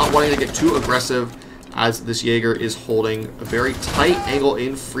 TKLV not wanting to get too aggressive as this Jaeger is holding a very tight angle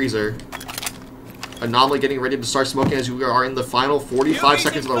in Freezer. Anomaly getting ready to start smoking as we are in the final 45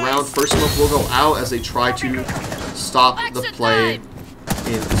 seconds of the round. First smoke will go out as they try to stop the play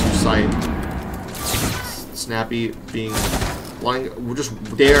into sight. Snappy being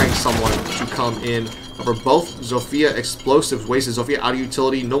just daring someone to come in. For both Zofia explosives wasted. Zofia out of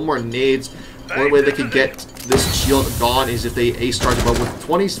utility, no more nades. The only way they could get this shield gone is if they ace charge, but with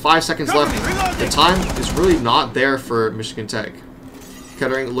 25 seconds left, the time is really not there for Michigan Tech.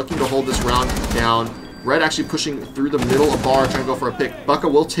 Kettering looking to hold this round down. Red actually pushing through the middle of bar, trying to go for a pick.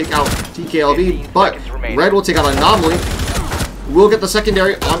 Bucka will take out TKLV, but Red will take out Anomaly. We'll get the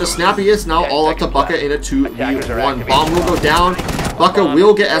secondary onto Snappy. It's now all up to Bucka in a 2v1. Bomb will go down. Bucka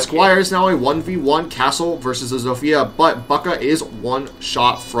will get Esquires. Now a 1v1 Castle versus a Zofia, but Bucka is one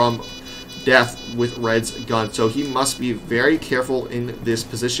shot from death with Red's gun, so he must be very careful in this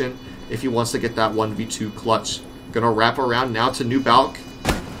position if he wants to get that 1v2 clutch. Gonna wrap around now to New Balk.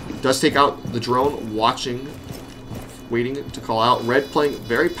 Does take out the drone, watching, waiting to call out. Red playing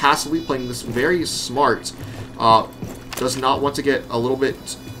very passively, playing this very smart. Does not want to get a little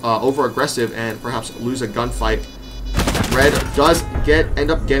bit over aggressive and perhaps lose a gunfight. Red does end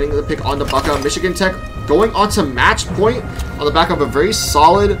up getting the pick on the Bucka. Michigan Tech going on to match point on the back of a very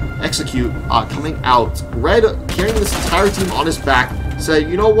solid execute coming out. Red carrying this entire team on his back said,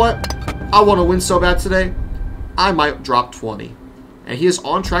 you know what? I want to win so bad today. I might drop 20. And he is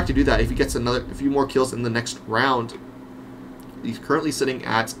on track to do that if he gets a few more kills in the next round. He's currently sitting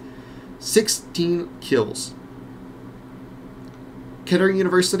at 16 kills. Kettering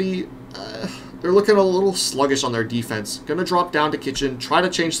University, they're looking a little sluggish on their defense. Gonna drop down to kitchen, try to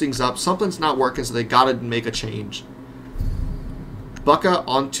change things up. Something's not working, so they gotta make a change. Bucka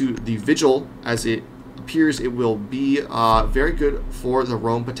onto the Vigil, as it appears it will be very good for the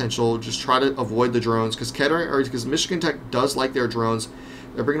roam potential. Just try to avoid the drones, because Michigan Tech does like their drones.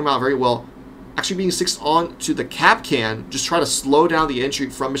 They're bringing them out very well. Actually being 6 on to the cap can, just try to slow down the entry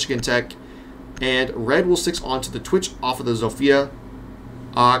from Michigan Tech. And Red will 6 on to the Twitch off of the Zofia.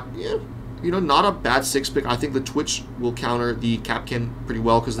 Yeah, you know, not a bad 6 pick. I think the Twitch will counter the Capcan pretty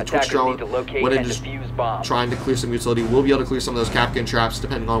well, because the Twitch drone, when it is trying to clear some utility, will be able to clear some of those Capcan traps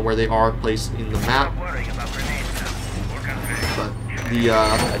depending on where they are placed in the map. But the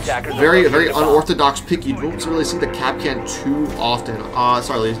very unorthodox pick, you don't really see the Capcan too often.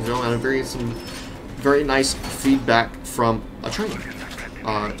 Sorry, ladies and gentlemen, some very nice feedback from a train.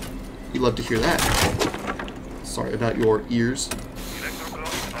 You'd love to hear that. Sorry about your ears.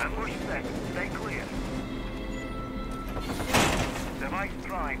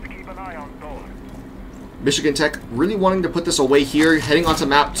 Michigan Tech really wanting to put this away here, heading onto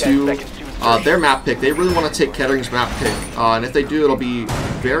map 2, their map pick. They really want to take Kettering's map pick, and if they do, it'll be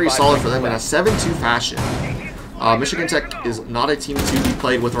very solid for them in a 7-2 fashion. Michigan Tech is not a team to be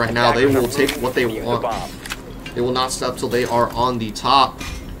played with right now. They will take what they want. They will not stop till they are on the top.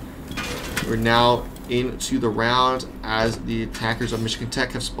 We're now into the round as the attackers of Michigan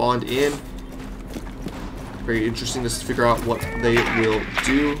Tech have spawned in. Very interesting to figure out what they will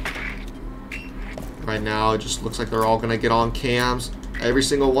do. Right now, it just looks like they're all going to get on cams. Every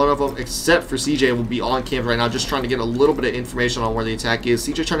single one of them, except for CJ, will be on campus right now, just trying to get a little bit of information on where the attack is.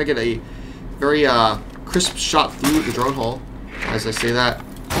 CJ trying to get a very crisp shot through the drone hole. As I say that,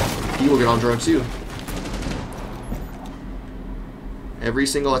 he will get on drone too. Every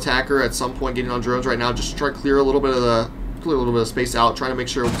single attacker at some point getting on drones right now, just try to clear a little bit of space out, trying to make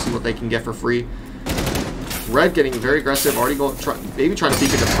sure see what they can get for free. Red getting very aggressive, already going, maybe trying to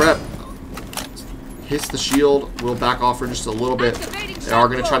peek into prep. Hits the shield, will back off for just a little bit. They are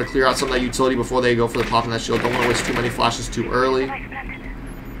going to try to clear out some of that utility before they go for the pop in that shield. Don't want to waste too many flashes too early.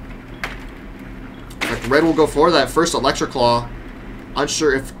 Like Red will go for that first Electric Claw.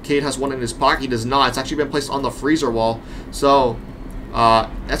 Unsure if Cade has one in his pocket. He does not. It's actually been placed on the freezer wall. So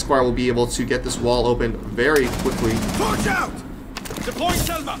Esquire will be able to get this wall open very quickly. Torch out! Deploying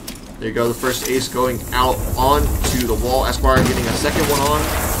Selma! There you go, the first ace going out onto the wall. Esquire getting a second one on.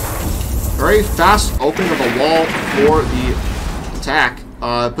 Very fast opening of a wall for the attack,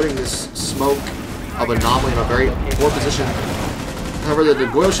 putting this smoke of Anomaly in a very poor position. However, the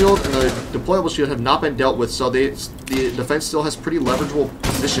deployable shield and the deployable shield have not been dealt with, so the defense still has pretty leverageable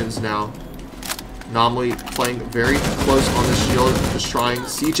positions now. Anomaly playing very close on this shield, just trying.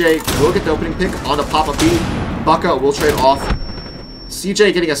 CJ will get the opening pick on the Papa P. Bucka will trade off.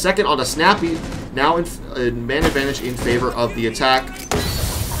 CJ getting a second on a Snappy, now in man advantage in favor of the attack.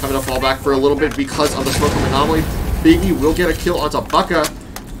 Having to fall back for a little bit because of the smoke from Anomaly. Biggie will get a kill onto Bucka.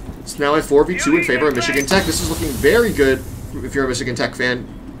 It's now a 4v2 in favor of Michigan Tech. This is looking very good if you're a Michigan Tech fan.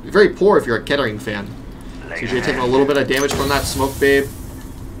 Very poor if you're a Kettering fan. CJ taking a little bit of damage from that smoke babe.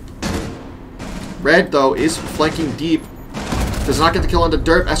 Red, though, is flanking deep. Does not get the kill onto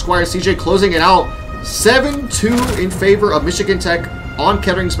Derp. Esquire CJ closing it out. 7-2 in favor of Michigan Tech on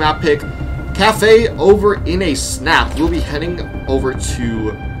Kettering's map pick. Cafe over in a snap. We'll be heading over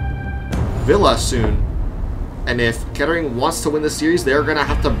to Villa soon. And if Kettering wants to win the series, they're going to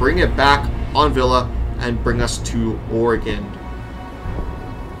have to bring it back on Villa and bring us to Oregon.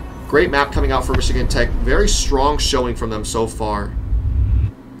 Great map coming out for Michigan Tech. Very strong showing from them so far.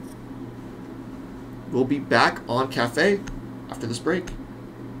 We'll be back on Cafe after this break.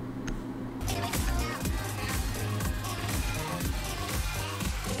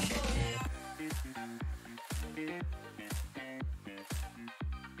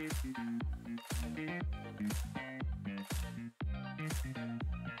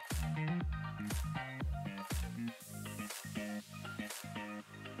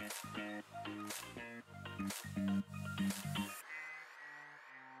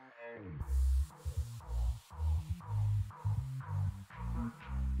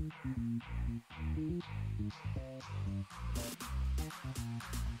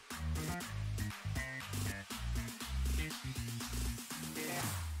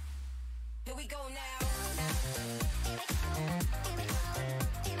 Here we go now.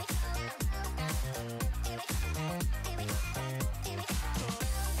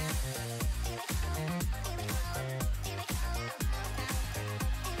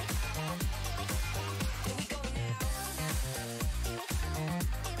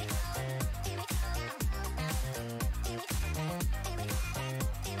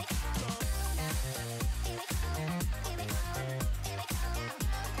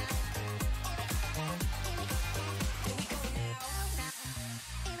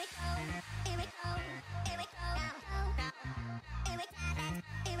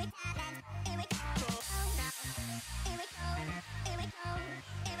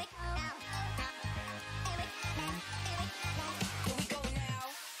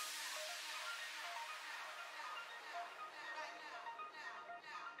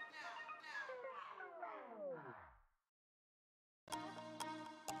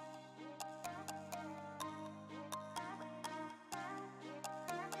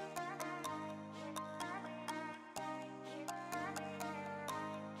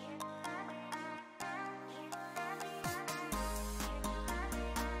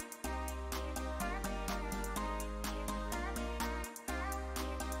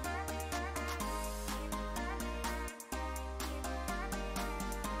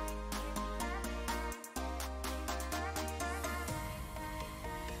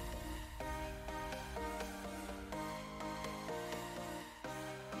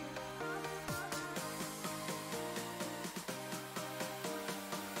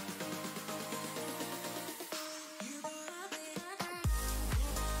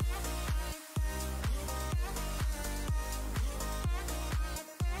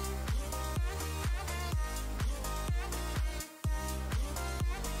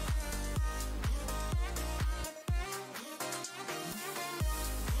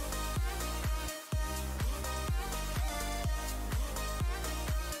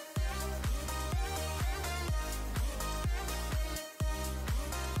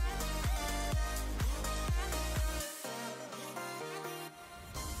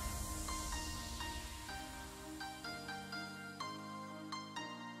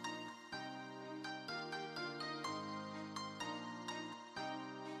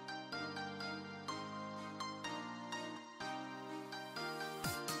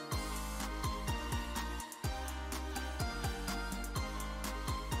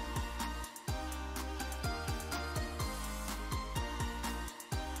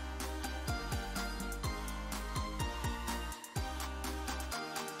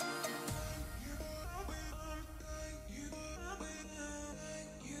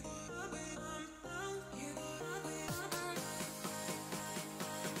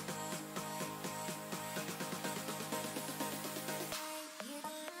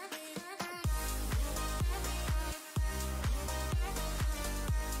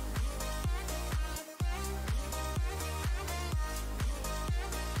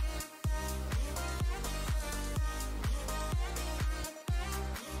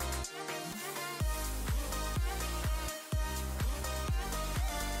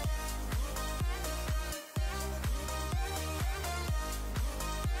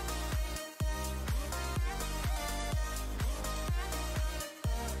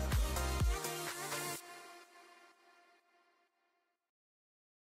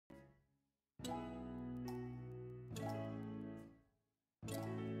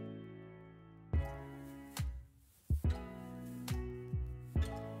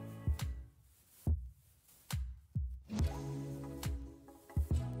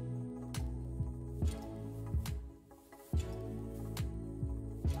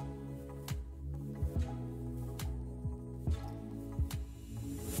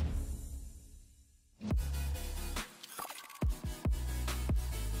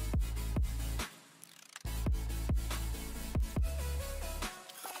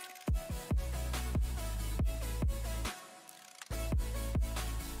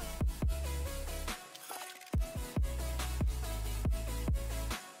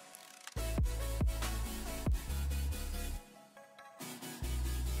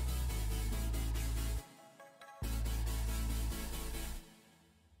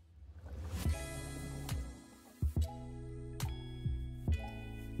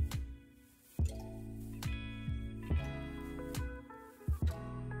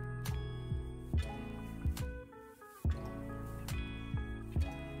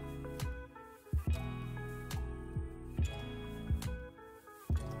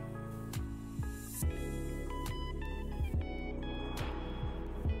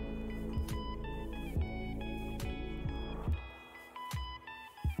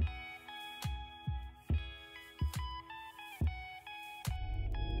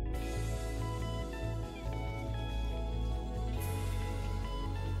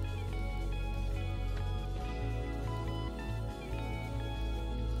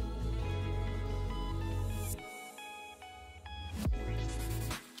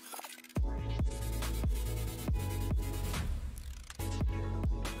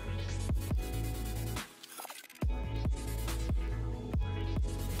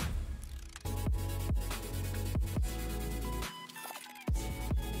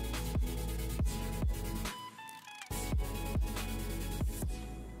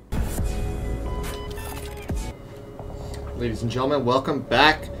 Ladies and gentlemen, welcome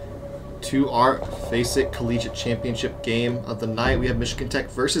back to our Faceit Collegiate Championship game of the night. We have Michigan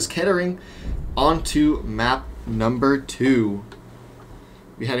Tech versus Kettering on to map number 2.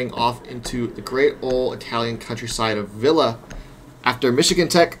 We're heading off into the great old Italian countryside of Villa after Michigan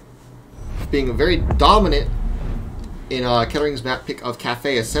Tech being very dominant in Kettering's map pick of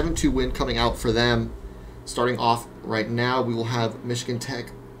Cafe. A 7-2 win coming out for them. Starting off right now, we will have Michigan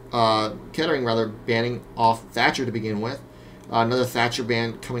Tech, Kettering rather, banning off Thatcher to begin with. Another Thatcher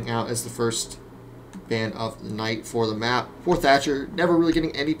ban coming out as the first ban of the night for the map. Poor Thatcher, never really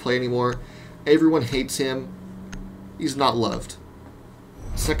getting any play anymore. Everyone hates him. He's not loved.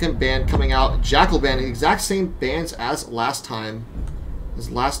 Second ban coming out, Jackal ban, the exact same bans as last time,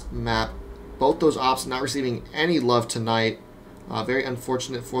 as last map. Both those ops not receiving any love tonight. Very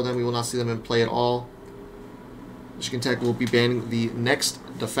unfortunate for them. We will not see them in play at all. Michigan Tech will be banning the next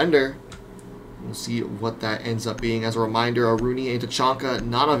defender. We'll see what that ends up being. As a reminder, Aruni and Tachanka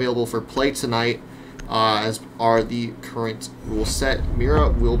not available for play tonight, as are the current rule set. Mira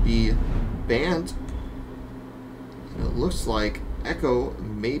will be banned. And it looks like Echo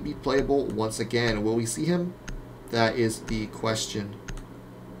may be playable once again. Will we see him? That is the question.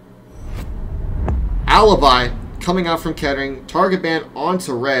 Alibi coming out from Kettering. Target ban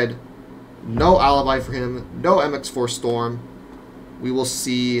onto Red. No alibi for him. No MX4 Storm. We will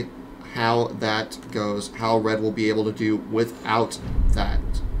see how that goes. How Red will be able to do without that.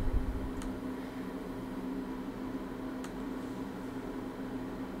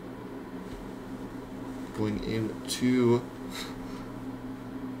 Going into...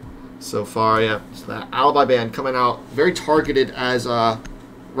 So far, yeah. So that alibi ban coming out. Very targeted as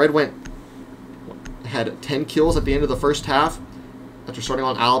Red had 10 kills at the end of the first half after starting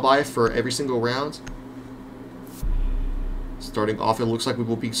on alibi for every single round. Starting off, it looks like we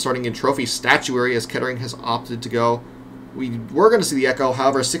will be starting in Trophy Statuary as Kettering has opted to go. We were going to see the Echo,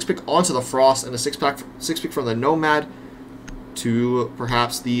 however, a 6-pick onto the Frost and a 6-pick from the Nomad to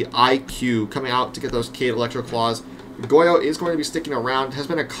perhaps the IQ coming out to get those Cade Electro Claws. Goyo is going to be sticking around. It has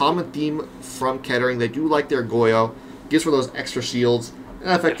been a common theme from Kettering. They do like their Goyo. Gives for those extra shields. And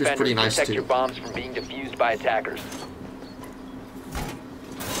that effect is pretty nice protect too. your bombs from being defused by attackers.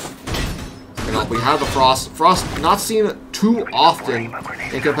 You know, we have the Frost. Frost not seen too often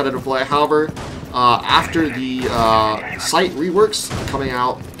in competitive play. However, after the site reworks coming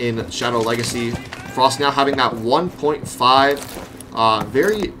out in Shadow Legacy, Frost now having that 1.5,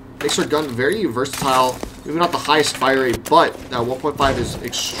 very makes her gun very versatile. Maybe not the highest fire rate, but that 1.5 is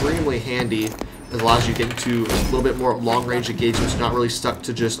extremely handy. It allows you to get into a little bit more long-range engagements, not really stuck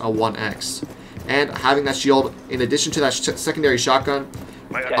to just a 1x. And having that shield, in addition to that secondary shotgun,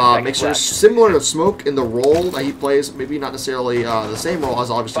 makes her similar to Smoke in the role that he plays. Maybe not necessarily the same role, as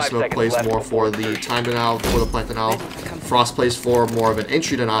obviously Smoke plays more for the time denial, for the plant denial. Frost plays for more of an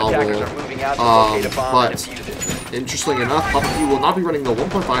entry denial role. But interestingly enough, Papa P will not be running the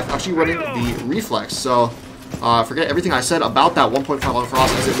 1.5, actually running the Reflex. So forget everything I said about that 1.5 on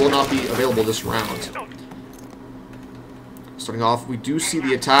Frost, as it will not be available this round. Starting off, we do see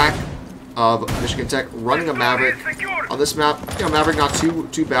the attack of Michigan Tech running a Maverick on this map. You know, Maverick not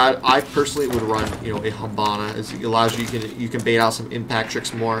too bad. I personally would run, you know, a Hambana, as it allows you can bait out some impact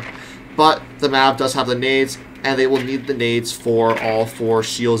tricks more. But the map does have the nades, and they will need the nades for all 4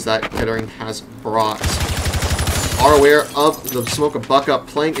 shields that Kettering has brought. Are aware of the Smoke of Buck Up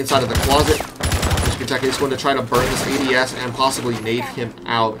playing inside of the closet. Michigan Tech is going to try to burn this ADS and possibly nade him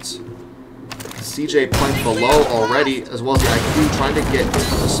out. CJ playing below already, as well as the IQ trying to get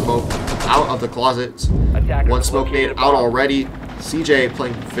the Smoke out of the closet. One Smoke nade out already. CJ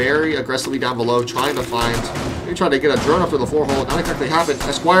playing very aggressively down below, trying to find, maybe trying to get a drone up to the 4-hole. Not exactly happened.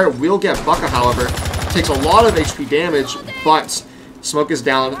 Esquire will get Bucka, however. Takes a lot of HP damage, but Smoke is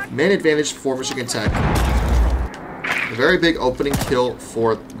down. Man advantage for Michigan Tech. A very big opening kill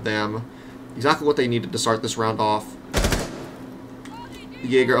for them. Exactly what they needed to start this round off.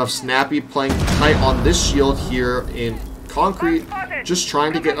 Jaeger of Snappy playing tight on this shield here in Concrete, just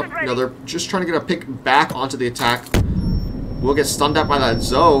trying to get a pick back onto the attack. Will get stunned out by that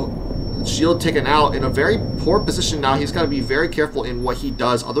Zoe. Shield taken out in a very poor position now. He's got to be very careful in what he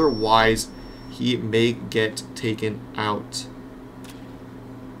does, otherwise he may get taken out.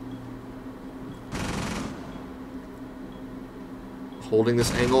 Holding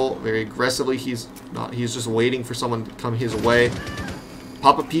this angle very aggressively. He's just waiting for someone to come his way.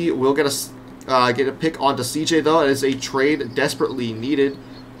 Papa P will get a pick onto CJ, though. It is a trade desperately needed.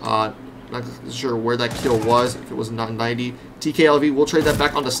 Not sure where that kill was, if it was not 90. TKLV will trade that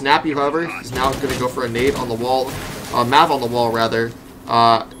back onto Snappy, however. He's now going to go for a nade on the wall. Mav on the wall, rather.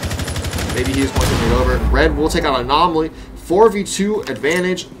 Maybe he's going to nade over. Red will take out Anomaly. 4v2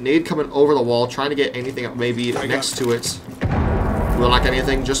 advantage. Nade coming over the wall, trying to get anything up maybe next to it. Will not get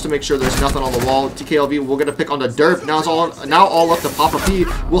anything, just to make sure there's nothing on the wall. TKLV will get a pick on the Derp. Now it's all up to Papa P.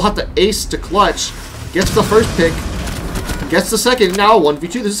 We'll have to ace to clutch. Gets the first pick. Gets the second. Now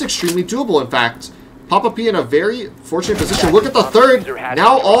 1v2. This is extremely doable, in fact. Papa P in a very fortunate position. Look at the third.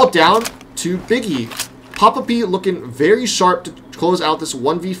 Now all down to Biggie. Papa P looking very sharp to close out this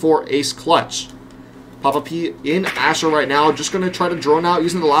 1v4 ace clutch. Papa P in Asher right now, just going to try to drone out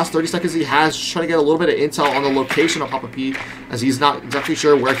using the last 30 seconds he has, just trying to get a little bit of intel on the location of Papa P, as he's not exactly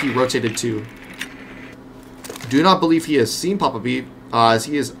sure where he rotated to. Do not believe he has seen Papa P, as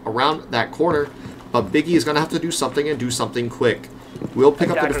he is around that corner, but Biggie is going to have to do something and do something quick. We'll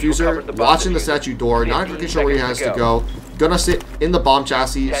pick up the diffuser, watching the statue door, not exactly sure where he has to go. Gonna sit in the bomb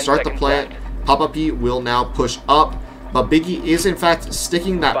chassis, start the plant. Papa P will now push up, but Biggie is in fact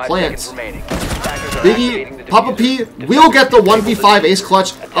sticking that plant. Biggie, Papa P will get the 1v5 ace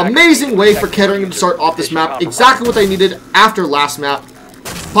clutch. Amazing way for Kettering to start off this map. Exactly what they needed after last map.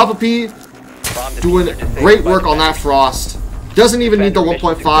 Papa P doing great work on that Frost. Doesn't even need the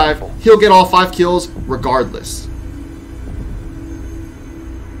 1.5. He'll get all 5 kills regardless.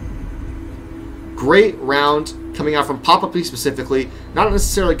 Great round coming out from Papa P specifically. Not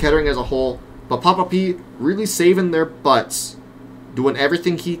necessarily Kettering as a whole, but Papa P really saving their butts. Doing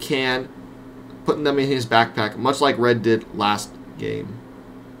everything he can. Putting them in his backpack, much like Red did last game.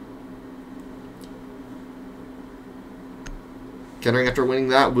 Kettering, after winning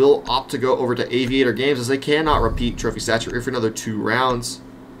that, will opt to go over to Aviator Games, as they cannot repeat Trophy Statue for another 2 rounds.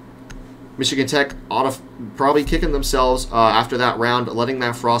 Michigan Tech ought to probably kicking themselves after that round, letting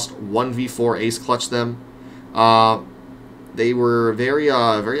that Frost 1v4 ace clutch them. They were very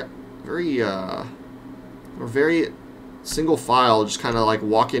single file, just kind of like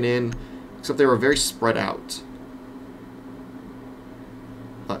walking in. Except they were very spread out.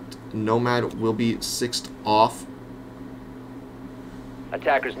 But Nomad will be 6th off.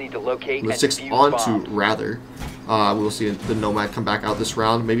 Attackers need to locate The and 6th defuse onto, bombs. rather. We'll see the Nomad come back out this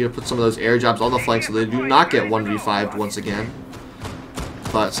round. Maybe to put some of those air jabs on the flank so they do not get 1v5'd once again.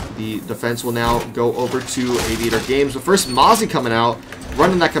 But the defense will now go over to Aviator Games. The first Mozzie coming out,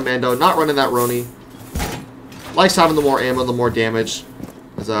 running that Commando, not running that Roni. Likes having the more ammo, the more damage.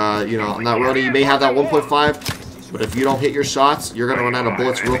 As, you know, on that Roni, you may have that 1.5, but if you don't hit your shots, you're going to run out of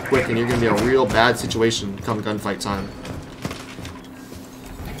bullets real quick, and you're going to be in a real bad situation come gunfight time.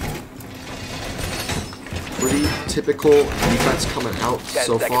 Pretty typical defense coming out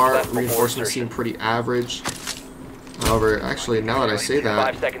so far. Reinforcements seem pretty average. However, actually, now that I say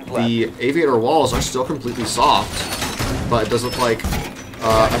that, the Aviator walls are still completely soft, but it does look like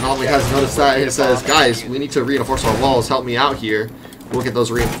Anomaly has noticed that, and it says, guys, we need to reinforce our walls, help me out here. We'll get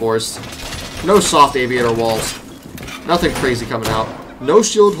those reinforced. No soft Aviator walls. Nothing crazy coming out. No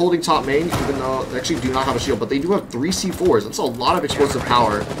shield holding top main, even though they actually do not have a shield, but they do have 3 C4s. That's a lot of explosive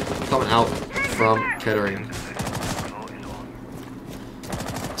power coming out from Kettering.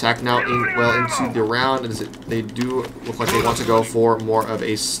 Attack now into the round, as they do look like they want to go for more of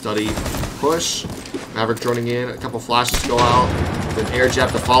a steady push. Maverick droning in, a couple flashes go out, an air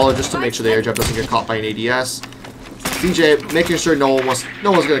jab to follow just to make sure the air jab doesn't get caught by an ADS. DJ making sure no one's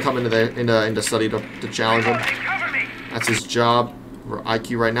going to come into study to challenge him. That's his job. We're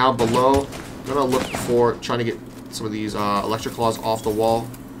IQ right now below. I'm gonna look for trying to get some of these electric claws off the wall.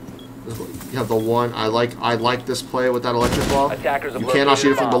 You have the one. I like this play with that electric claw. You cannot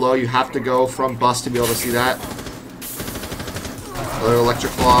shoot it from below. You have to go from bust to be able to see that. Another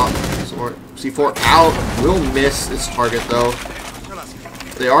electric claw. Some more C4 out. Will miss its target though.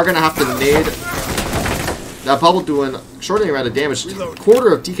 They are gonna have to nade. That bubble doing extraordinary amount of damage.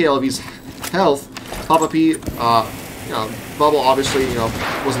 Quarter of TKLV's health. Papa P, you know, bubble obviously, you know,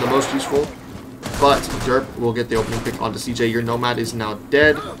 wasn't the most useful. But Derp will get the opening pick onto CJ. Your Nomad is now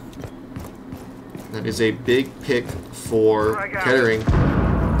dead. That is a big pick for Kettering.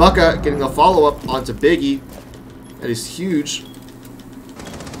 Bucka getting a follow-up onto Biggie. That is huge.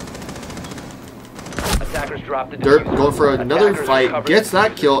 Derp going for another fight. Gets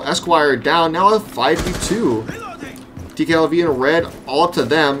that kill. Esquire down. Now a 5v2. TKLV in red. All up to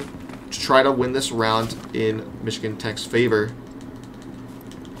them to try to win this round in Michigan Tech's favor.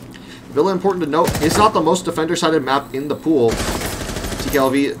 Really important to note, it's not the most defender-sided map in the pool.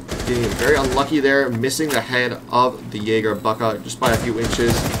 TKLV getting very unlucky there, missing the head of the Jaeger Bucka just by a few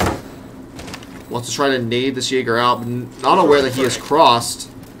inches. Wants to try to nade this Jaeger out, but not aware that he has crossed.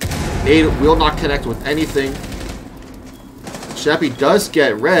 Nade will not connect with anything. Shappy does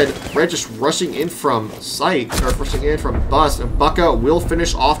get red. Red just rushing in from sight, or rushing in from bust, and Bucka will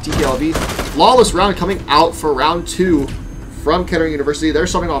finish off TKLV. Flawless round coming out for round 2. from Kettering University. They're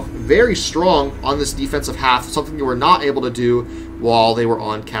starting off very strong on this defensive half, something they were not able to do while they were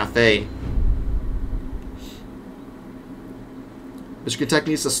on Cafe. Michigan Tech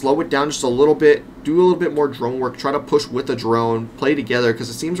needs to slow it down just a little bit, do a little bit more drone work, try to push with the drone, play together, because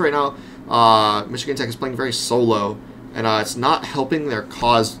it seems right now Michigan Tech is playing very solo, and it's not helping their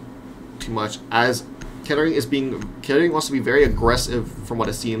cause too much, as Kettering wants to be very aggressive from what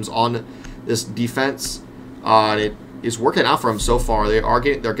it seems on this defense. It is working out for them so far.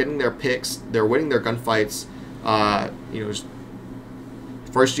 They're getting their picks, they're winning their gunfights. You know,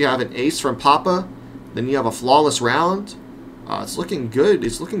 first you have an ace from Papa, then you have a flawless round. It's looking good.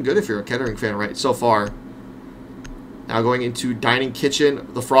 It's looking good if you're a Kettering fan, right, so far. Now going into Dining Kitchen,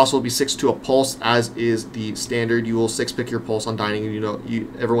 the Frost will be 6 to a pulse, as is the standard. You will 6-pick your pulse on Dining, and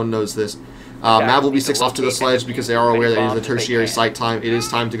everyone knows this. Mav will be 6 off to the sledge because they are aware that it is the tertiary site time. It is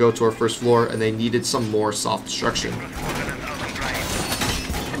time to go to our first floor, and they needed some more soft destruction.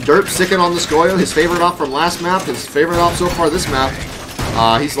 Derp sicking on this Goyo, his favorite op from last map, his favorite op so far this map.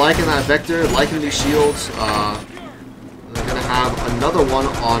 He's liking that vector, liking these shields. They're going to have another one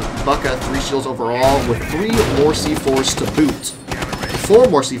on Bucka, 3 shields overall, with 3 more C4s to boot. 4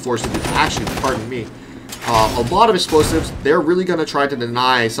 more C4s to boot, actually, pardon me. A lot of explosives. They're really going to try to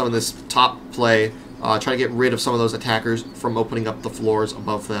deny some of this top play, try to get rid of some of those attackers from opening up the floors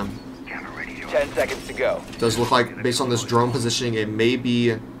above them. 10 seconds to go. Does look like, based on this drone positioning, it may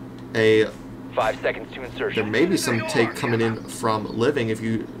be a... 5 seconds to insertion. There may be some take coming in from Living if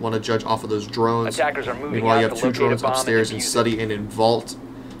you want to judge off of those drones. Attackers are moving. Meanwhile, you have 2 drones upstairs in Study and in Vault.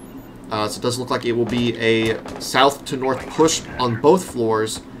 So it does look like it will be a south to north push on both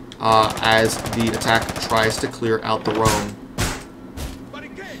floors as the attack tries to clear out the roam.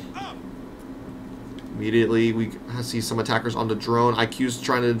 Immediately, we see some attackers on the drone. IQ's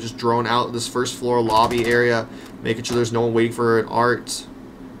trying to just drone out this first floor lobby area, making sure there's no one waiting for an art.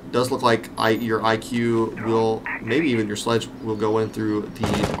 Does look like your IQ will, maybe even your sledge will go in through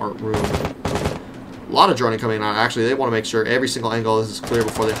the art room. A lot of droning coming out. Actually, they want to make sure every single angle is clear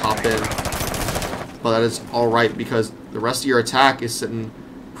before they hop in. But that is alright, because the rest of your attack is sitting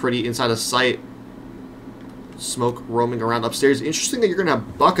pretty inside of sight. Smoke roaming around upstairs. Interesting that you're going to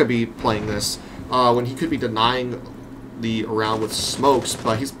have Bucka be playing this when he could be denying the round with smokes,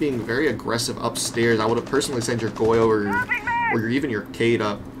 but he's being very aggressive upstairs. I would have personally sent your Goyo or even your Kate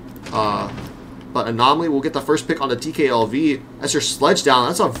up. But Anomaly will get the first pick on the TKLV. That's your sledge down.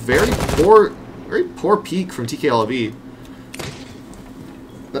 That's a very poor peak from TKLV.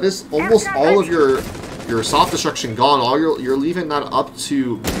 That is almost all of your soft destruction gone. You're leaving that up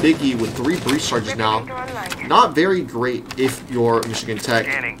to Biggie with 3 breach charges now. Not very great if you're Michigan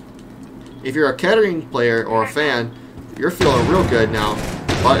Tech. If you're a Kettering player or a fan, you're feeling real good now.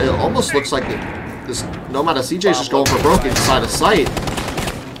 But it almost looks like this Nomad of CJ is just going for broke inside of sight.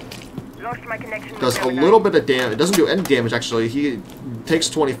 Does a little bit of damage. It doesn't do any damage, actually. He takes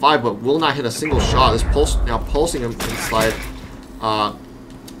 25, but will not hit a single shot. This pulse now pulsing him inside.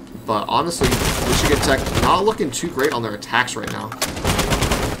 But honestly, Michigan Tech not looking too great on their attacks right now.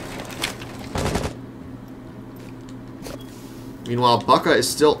 Meanwhile, Bucka is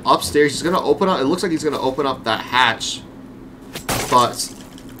still upstairs. He's going to open up. It looks like he's going to open up that hatch. But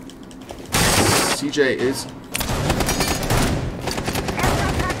CJ is...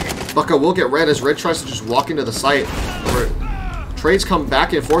 Bucka will get red as Red tries to just walk into the site. Trades come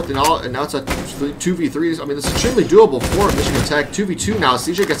back and forth, and now it's a 2v3. I mean, it's extremely doable for Michigan Tech. 2v2 now.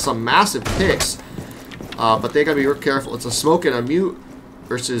 CJ gets some massive picks. But they got to be real careful. It's a smoke and a mute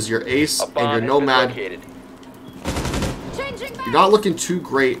versus your ace and your nomad. You're not looking too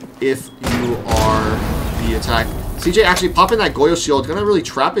great if you are the attack. CJ actually popping that Goyo shield. Gonna really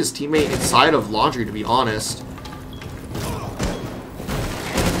trap his teammate inside of Laundry, to be honest.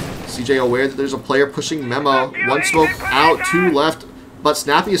 CJ aware that there's a player pushing Memo. 1 smoke out, 2 left. But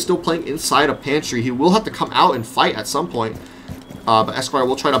Snappy is still playing inside a pantry. He will have to come out and fight at some point. But Esquire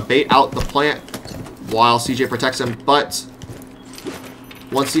will try to bait out the plant while CJ protects him. But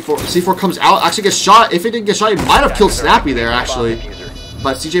once C4 comes out, actually gets shot. If it didn't get shot, he might have killed Snappy there, actually.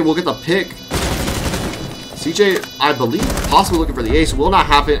 But CJ will get the pick. CJ, I believe, possibly looking for the ace. Will not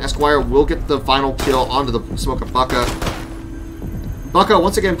happen. Esquire will get the final kill onto the smoke of Bucka. Bucka,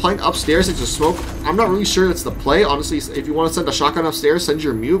 once again, playing upstairs into smoke. I'm not really sure it's the play. Honestly, if you want to send a shotgun upstairs, send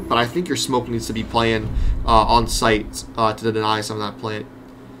your mute. But I think your smoke needs to be playing on site to deny some of that play.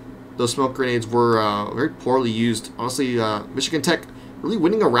 Those smoke grenades were very poorly used. Honestly, Michigan Tech really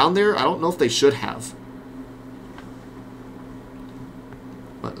winning around there. I don't know if they should have.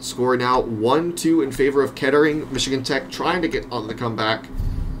 But the score now 1-2 in favor of Kettering. Michigan Tech trying to get on the comeback.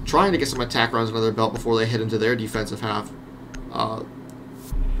 Trying to get some attack rounds under their belt before they head into their defensive half.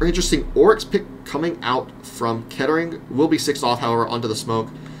 Very interesting Oryx pick coming out from Kettering. Will be 6 off, however, onto the smoke.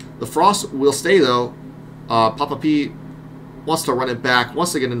 The Frost will stay, though. Papa P wants to run it back,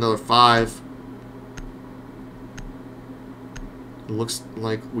 wants to get another 5. It looks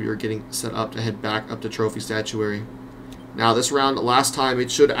like we are getting set up to head back up to Trophy Statuary. Now, this round, last time, it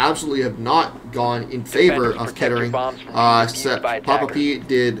should absolutely have not gone in favor of Kettering. Except Papa P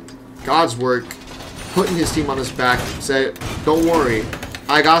did God's work, putting his team on his back, said, don't worry,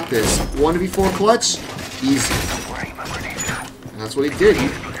 I got this. 1v4 clutch, easy. And that's what he did. He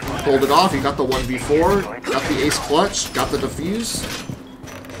pulled it off. He got the 1v4, got the ace clutch, got the defuse.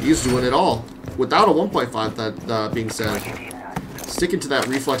 He's doing it all. Without a 1.5, that being said. Sticking to that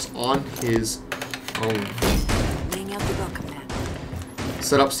reflex on his own.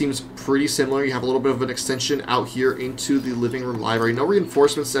 Setup seems pretty similar. You have a little bit of an extension out here into the living room library. No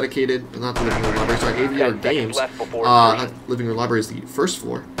reinforcements dedicated. Not the living room library, sorry, AVR games. Living room library is the first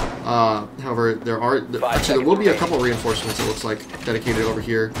floor. However, there will be a couple reinforcements, it looks like, dedicated over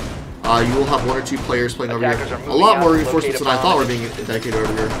here. You will have 1 or 2 players playing over here. A lot more reinforcements than I thought were being dedicated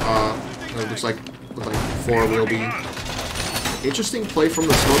over here. It looks like 4 will be. Interesting play from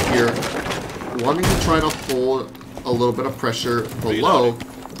the smoke here. Wanting to try to hold a little bit of pressure below,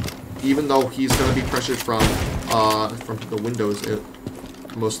 even though he's going to be pressured from the windows,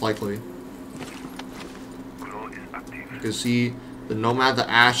 most likely. You can see the Nomad, the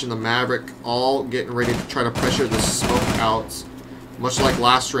Ash, and the Maverick all getting ready to try to pressure the smoke out, much like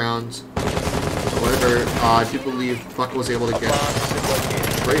last round. However, I do believe Bucka was able to get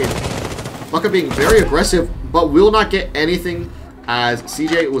a trade. Bucka being very aggressive, but will not get anything as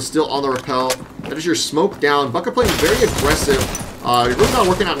CJ was still on the rappel. That is your smoke down. Bucka playing very aggressive. Really not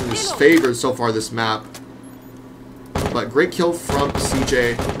working out in his favor so far this map. But great kill from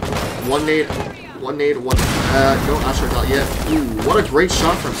CJ. One nade. No, Asher not yet. Ooh, what a great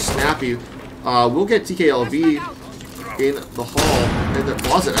shot from Snappy. We'll get TKLV in the hall, in the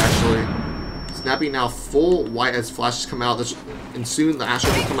closet actually. Snappy now full white as flashes come out. And soon the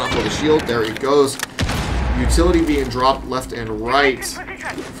Asher will come out for the shield. There it goes. Utility being dropped left and right,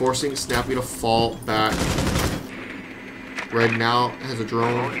 forcing Snappy to fall back. Red now has a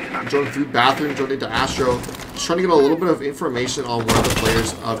drone through bathroom, drone into Astro. Just trying to get a little bit of information on where the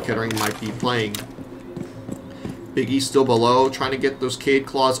players of Kettering might be playing. Big E still below, trying to get those Cade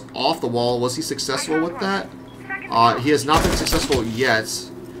Claws off the wall. Was he successful with that? He has not been successful yet,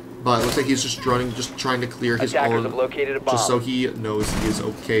 but it looks like he's just droning, just trying to clear his own, just so he knows he is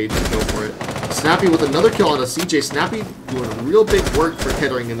okay to go for it. Snappy with another kill on a CJ. Snappy doing real big work for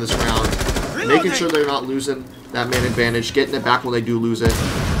Kettering in this round, making sure they're not losing that man advantage, getting it back when they do lose it.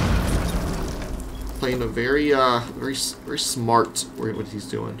 Playing a very smart what he's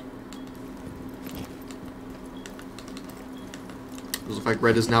doing. Looks like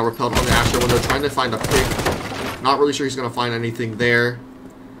Red is now repelled on the Asher when they're trying to find a pick. Not really sure he's going to find anything there.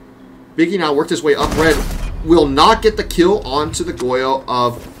 Biggie now worked his way up. Red will not get the kill onto the Goyo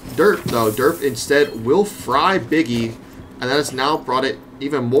of Derp, though. Derp instead will fry Biggie, and that has now brought it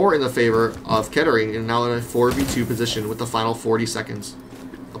even more in the favor of Kettering, and now in a 4v2 position with the final 40 seconds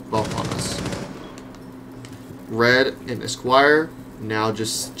above on us. Red and Esquire now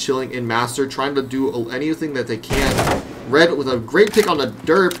just chilling in Master, trying to do anything that they can. Red with a great pick on the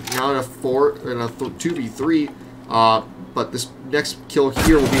Derp, now in a 2v3. But this next kill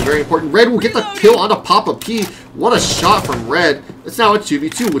here will be very important. Red will get the kill onto Papa P. What a shot from Red. It's now a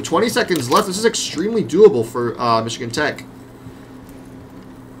 2v2 with 20 seconds left. This is extremely doable for Michigan Tech.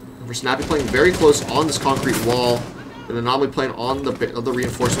 And for Snappy playing very close on this concrete wall. And Anomaly playing on the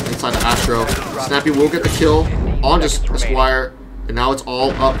reinforcement inside the Astro. Snappy will get the kill on just Esquire. And now it's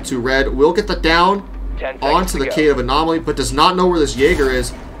all up to Red. Will get the down onto the Cade of Anomaly, but does not know where this Jaeger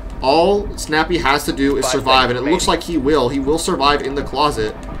is. All Snappy has to do is survive, and it looks like he will. He will survive in the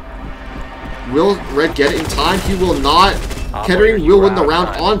closet. Will Red get it in time? He will not. Kettering will win the round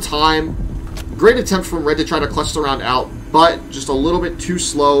on time. Great attempt from Red to try to clutch the round out, but just a little bit too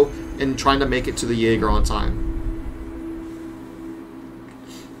slow in trying to make it to the Jaeger on time.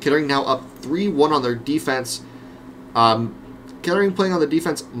 Kettering now up 3-1 on their defense. Kettering playing on the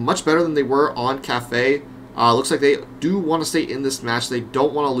defense much better than they were on Cafe. Looks like they do want to stay in this match. They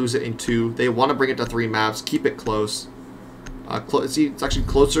don't want to lose it in 2. They want to bring it to 3 maps, keep it close. See, it's actually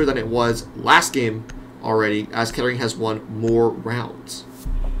closer than it was last game already, as Kettering has won more rounds.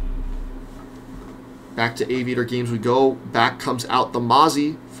 Back to Aviator games we go. Back comes out the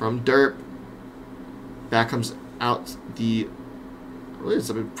Mozzie from Derp. Back comes out the... Really, it's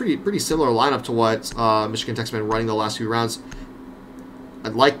a pretty similar lineup to what Michigan Tech's been running the last few rounds. I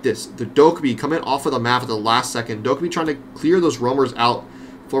like this. The Dokkaebi coming off of the map at the last second. Dokkaebi trying to clear those roamers out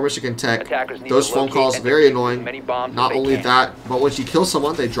for Michigan Tech. Those phone calls, very annoying. Not only that, but when you kill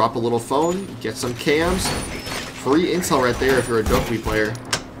someone, they drop a little phone, get some cams. Free intel right there if you're a Dokkaebi player.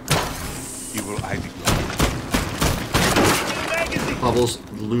 Bubbles,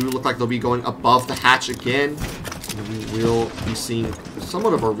 Blue look like they'll be going above the hatch again. And we will be seeing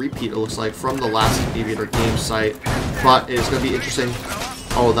somewhat of a repeat, it looks like, from the last Aviator game site. But it's going to be interesting.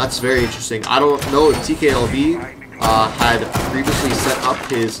 Oh, that's very interesting. I don't know if TKLV had previously set up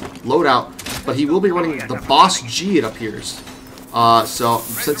his loadout, but he will be running the Boss G, it appears. So,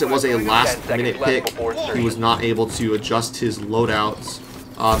 since it was a last-minute pick, he was not able to adjust his loadouts.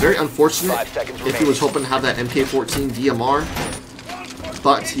 Very unfortunate if he was hoping to have that MK14 DMR.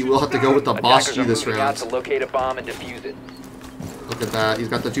 But he will have to go with the Boss G this round. Look at that. He's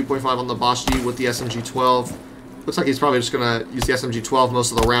got the 2.5 on the Boss G with the SMG-12. Looks like he's probably just going to use the SMG-12 most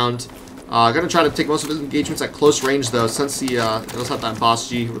of the round. Going to try to take most of his engagements at close range, though, since he does have that Boss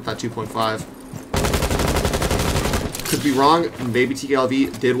G with that 2.5. Could be wrong. Maybe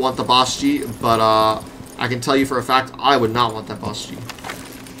TKLV did want the Boss G, but I can tell you for a fact I would not want that Boss G.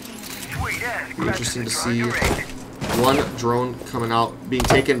 Be interesting to see. One drone coming out, being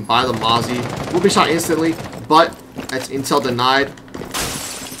taken by the Mozzie. Will be shot instantly, but that's intel denied.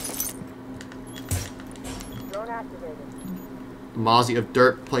 Mozzie of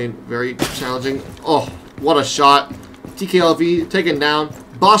Dirt playing very challenging. Oh, what a shot. TKLV taken down.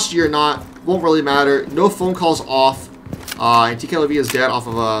 Boss G or not, won't really matter. No phone calls off. And TKLV is dead off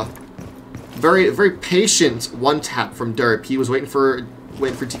of a very, very patient one tap from Derp. He was waiting for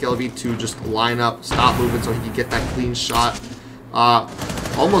TKLV to just line up, stop moving so he could get that clean shot.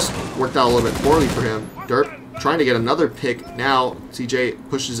 Almost worked out a little bit poorly for him. Derp trying to get another pick. Now CJ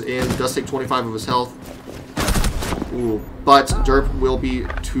pushes in, does take 25 of his health. Ooh, but Derp will be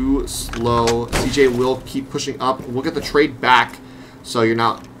too slow. CJ will keep pushing up. We'll get the trade back. So you're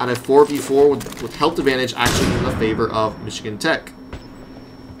now at a 4v4 with health advantage actually in the favor of Michigan Tech.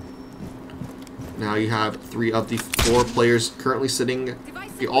 Now you have 3 of the 4 players currently sitting,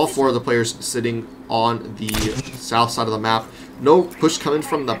 all 4 of the players sitting on the south side of the map. No push coming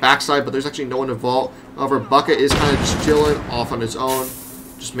from the backside, but there's actually no one involved. However, Bucka is kind of just chilling off on his own,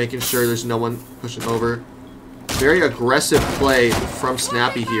 just making sure there's no one pushing over. Very aggressive play from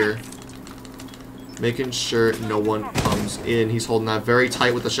Snappy here, making sure no one comes in. He's holding that very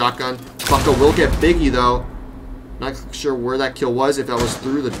tight with the shotgun. Bucka will get Biggie though. Not sure where that kill was, if that was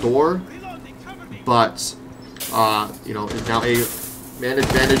through the door. But, you know, is now a man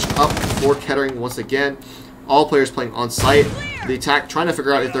advantage up for Kettering once again. All players playing on site. The attack trying to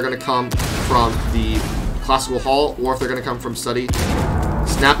figure out if they're going to come from the classical hall or if they're going to come from study.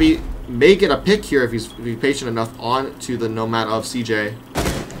 Snappy may get a pick here if he's patient enough on to the Nomad of CJ.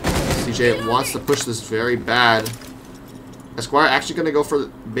 CJ wants to push this very bad. Esquire actually going to go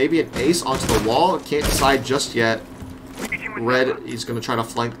for maybe an ace onto the wall. Can't decide just yet. Red is going to try to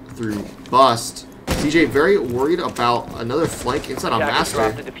flank through Bust. CJ very worried about another flank inside on Master.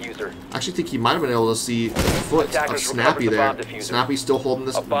 I actually think he might have been able to see the foot of Snappy there. Snappy still holding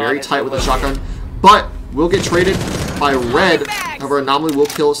this very tight with a shotgun, but will get traded by Red. However, Anomaly will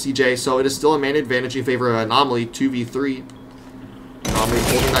kill CJ, so it is still a man advantage in favor of Anomaly, 2v3. Anomaly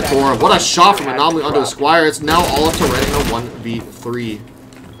holding that door. What a shot from Anomaly onto Esquire. It's now all up to Red in a 1v3.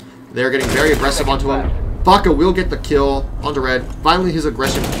 They're getting very aggressive onto him. Bucka will get the kill onto Red. Finally, his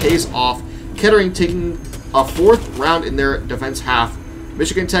aggression pays off. Kettering taking a 4th round in their defense half.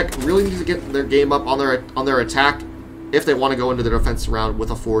 Michigan Tech really needs to get their game up on their attack if they want to go into the defense round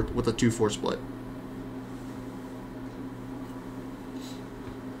with a 2-4 split.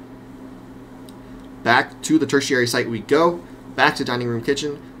 Back to the tertiary site we go. Back to dining room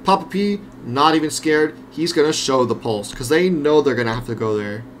kitchen. Papa P, not even scared. He's going to show the pulse because they know they're going to have to go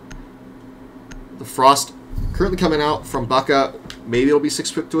there. The Frost currently coming out from Bucka. Maybe it'll be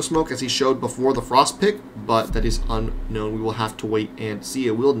 6 pick to a smoke as he showed before the Frost pick, but that is unknown. We will have to wait and see.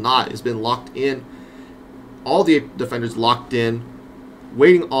 It will not. It's been locked in. All the defenders locked in,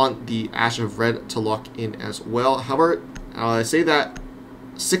 waiting on the Ash of Red to lock in as well. However, I say that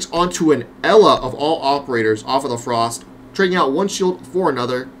 6 onto an Ella of all operators off of the Frost, trading out 1 shield for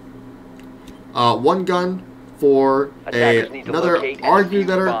another. 1 gun for another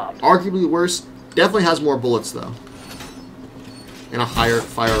arguably worse. Definitely has more bullets though. And a higher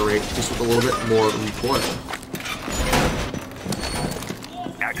fire rate, just with a little bit more recoil.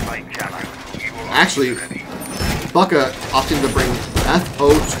 Actually, Bucka opting to bring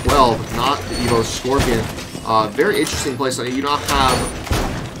FO12, not the Evo Scorpion. Very interesting place. So you not have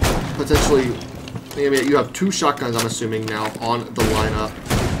potentially You have 2 shotguns, I'm assuming, now on the lineup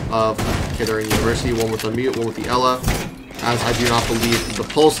of Kettering University. One with the Mute, one with the Ella. As I do not believe the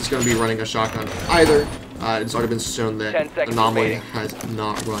Pulse is going to be running a shotgun either. It's already been shown that Anomaly has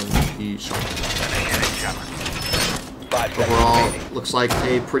not run the shotgun. Overall, looks like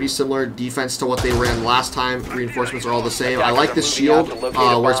a pretty similar defense to what they ran last time. Reinforcements are all the same. I like this shield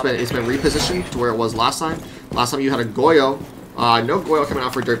where it's been repositioned to where it was last time. Last time you had a Goyo. No Goyo coming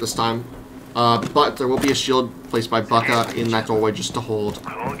out for dirt this time. But there will be a shield placed by Bucka in that doorway just to hold.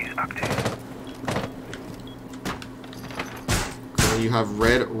 You have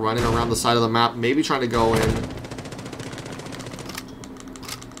Red running around the side of the map, maybe trying to go in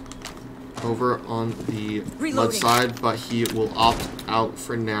over on the mud side, but he will opt out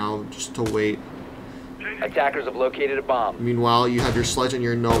for now just to wait. Attackers have located a bomb. Meanwhile, you have your Sledge and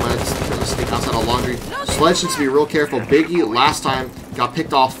your Nomads trying to sneak outside of Laundry. Sledge needs to be real careful. Biggie last time got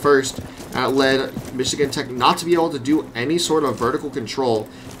picked off first, and it led Michigan Tech not to be able to do any sort of vertical control,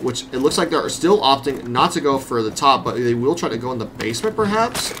 which it looks like they're still opting not to go for the top, but they will try to go in the basement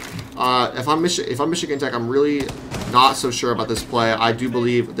perhaps. If I'm Michigan Tech, I'm really not so sure about this play. I do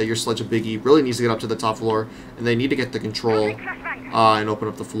believe that your Sledge and Biggie really needs to get up to the top floor, and they need to get the control and open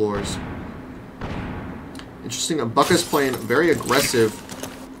up the floors. Interesting. Bucka's playing very aggressive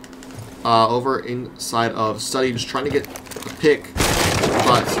over inside of Study, just trying to get the pick,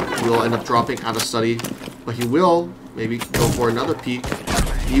 but will end up dropping out of Study. But he will maybe go for another peek.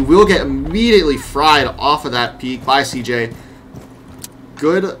 He will get immediately fried off of that peek by CJ.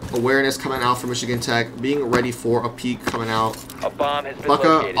 Good awareness coming out from Michigan Tech, being ready for a peek coming out. A bomb has been Bucka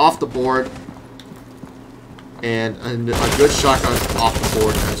located. off the board, and a good shotgun off the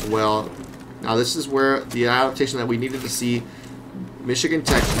board as well. Now this is where the adaptation that we needed to see. Michigan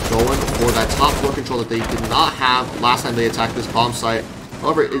Tech going for that top floor control that they did not have last time they attacked this bomb site.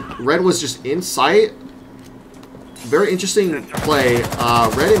 However, Red was just in sight. Very interesting play.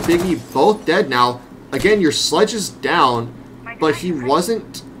 Red and Biggie both dead now. Again, your Sledge is down, but he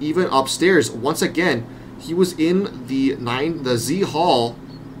wasn't even upstairs. Once again, he was in the Z Hall,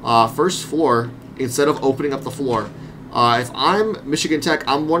 first floor, instead of opening up the floor. If I'm Michigan Tech,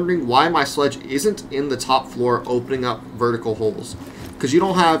 I'm wondering why my Sledge isn't in the top floor opening up vertical holes. Because you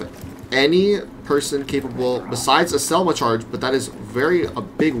don't have any person capable, besides a Selma charge, but that is a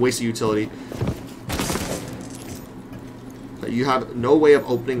big waste of utility. You have no way of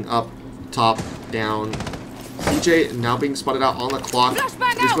opening up top, down. CJ now being spotted out on the clock.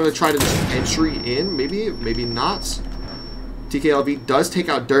 He's going to try to just entry in, maybe not. TKLV does take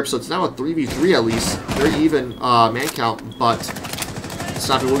out Derp, so it's now a 3v3 at least. Very even man count, but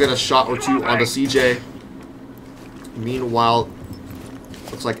Snappy will get a shot or two onto CJ. Meanwhile,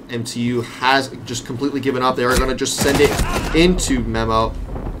 looks like MTU has just completely given up. They are going to just send it into Memo.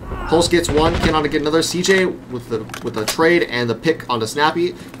 Pulse gets one, cannot get another. CJ with the trade and the pick onto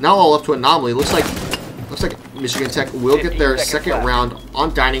Snappy. Now all up to Anomaly. Looks like Michigan Tech will get their second round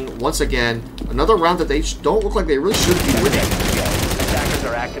on Dining once again. Another round that they don't look like they really should be winning. Attackers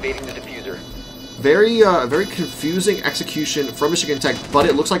are activating the diffuser. Very confusing execution from Michigan Tech, but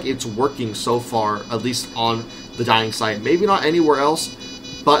it looks like it's working so far, at least on the Dining site. Maybe not anywhere else,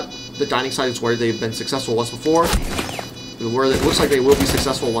 but the Dining site is where they've been successful once before. Where it looks like they will be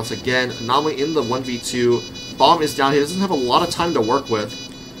successful once again. Anomaly in the 1v2. Bomb is down. He doesn't have a lot of time to work with.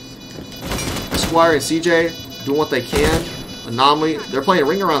 Esquire and CJ doing what they can. Anomaly, they're playing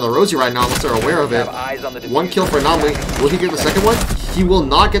Ring Around the Rosie right now unless they're aware of it. One kill for Anomaly. Will he get the second one? He will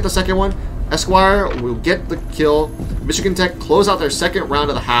not get the second one. Esquire will get the kill. Michigan Tech close out their second round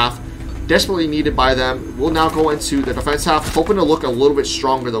of the half. Desperately needed by them. Will now go into the defense half, hoping to look a little bit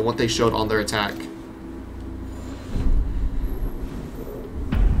stronger than what they showed on their attack.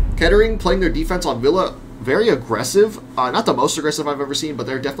 Kettering playing their defense on Villa, very aggressive. Not the most aggressive I've ever seen, but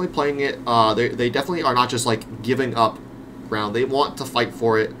they're definitely playing it. They definitely are not just like giving up ground. They want to fight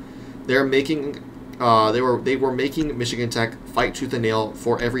for it. They're making they were making Michigan Tech fight tooth and nail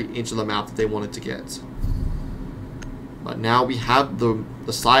for every inch of the map that they wanted to get. But now we have the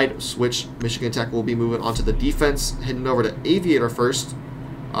side switch. Michigan Tech will be moving onto the defense, heading over to Aviator first,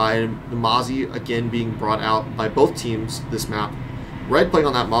 and Mozzie again being brought out by both teams this map. Red playing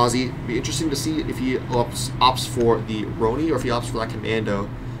on that Mozzie. Be interesting to see if he opts for the Roni or if he opts for that Commando.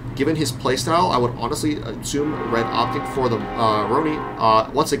 Given his playstyle, I would honestly assume Red opting for the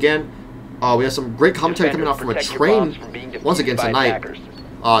Roni. Once again, we have some great commentary coming out from a train once again tonight.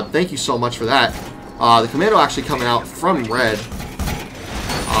 Thank you so much for that. The Commando actually coming out from Red.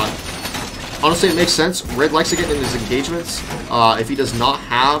 Honestly, it makes sense. Red likes to get in his engagements. If he does not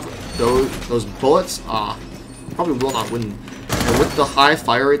have those bullets, probably will not win And with the high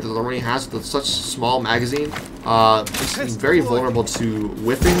fire rate that it already has with such small magazine, it's very vulnerable to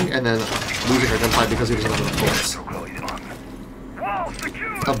whiffing and then losing our gunfight because he doesn't have enough bullets.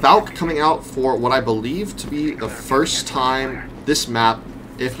 A Valk coming out for what I believe to be the first time this map,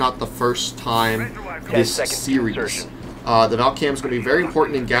 if not the first time this series. The Valk cam is going to be very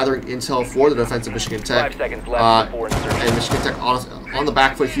important in gathering intel for the defense of Michigan Tech. And Michigan Tech on the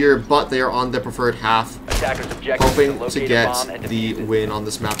back foot here, but they are on the preferred half, hoping to get the win on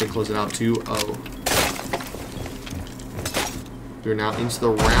this map and close it out 2-0. We're now into the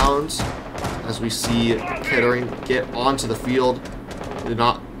rounds as we see Kettering get onto the field.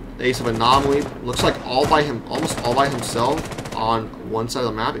 The Ace of Anomaly looks like almost all by himself on one side of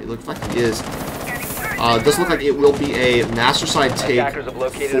the map. It looks like he is. It does look like it will be a master side take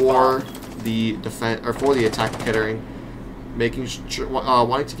for the defense or for the attack of Kettering, making sure,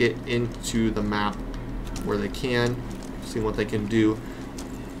 wanting to get into the map where they can, seeing what they can do.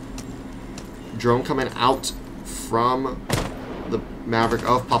 Drone coming out from the Maverick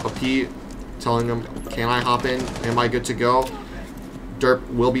of Papa P, telling him, "Can I hop in? Am I good to go?" Derp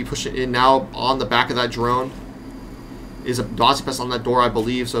will be pushing in now on the back of that drone. Is a Mozzie Pest on that door, I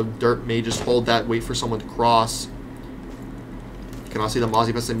believe, so Derp may just hold that, wait for someone to cross. You cannot see the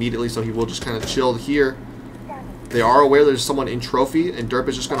Mozzie Pest immediately, so he will just kind of chill here. They are aware there's someone in trophy, and Derp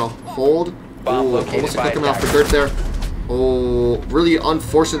is just going to hold. Ooh, almost a click him out for Derp there. Oh, really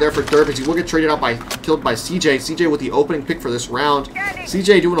unfortunate there for Derp, as he will get traded out killed by CJ. CJ with the opening pick for this round.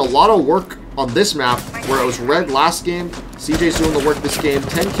 CJ doing a lot of work on this map, where it was red last game. CJ's doing the work this game.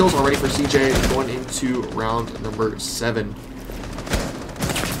 10 kills already for CJ going into round number 7.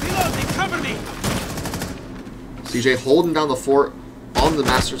 CJ holding down the fort on the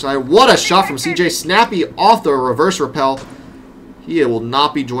master side. What a shot from CJ. Snappy off the reverse rappel. He will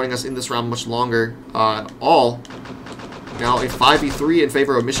not be joining us in this round much longer at all. Now a 5v3 in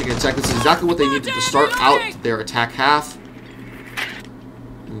favor of Michigan Tech. This is exactly what they needed to start out their attack half.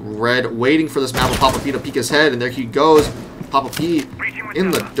 Red waiting for this map of Papa P to peek his head, and there he goes. Papa P in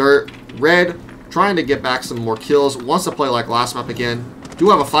the dirt. Red trying to get back some more kills. Wants to play like last map again.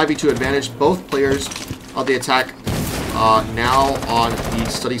 Do have a 5v2 advantage. Both players of the attack now on the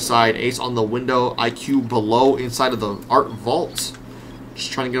study side. Ace on the window. IQ below inside of the art vault.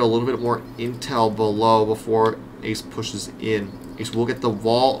 Just trying to get a little bit more intel below before Ace pushes in. Ace will get the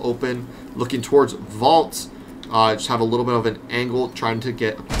wall open, looking towards vault. Just have a little bit of an angle, trying to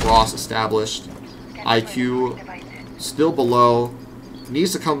get across established. IQ still below.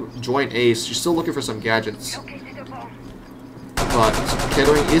 Needs to come join Ace. She's still looking for some gadgets. But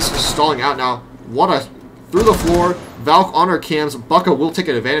Kettering is stalling out now. What a through the floor. Valk on her cams. Bucka will take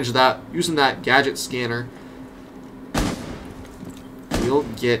advantage of that, using that gadget scanner. We'll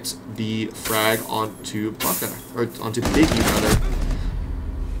get the frag onto Bucka, or onto Biggie rather.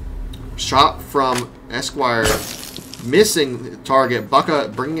 Shot from Esquire, missing the target.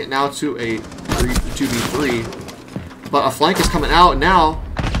 Bucka bringing it now to a 2v3. But a flank is coming out now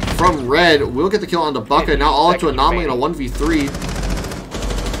from Red. We'll get the kill onto Bucka. Now all up to Anomaly in a 1v3.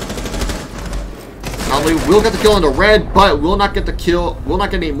 Anomaly will get the kill onto Red, but will not get the kill. Will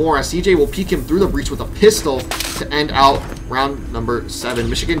not get any more, as CJ will peek him through the breach with a pistol to end out round number 7.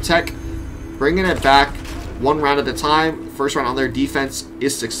 Michigan Tech bringing it back one round at a time. First round on their defense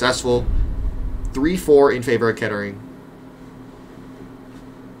is successful. 3-4 in favor of Kettering.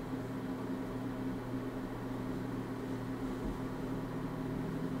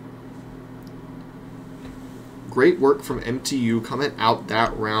 Great work from MTU coming out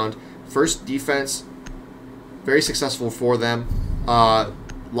that round. First defense, very successful for them. A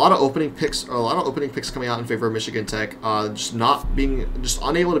lot of opening picks coming out in favor of Michigan Tech. Just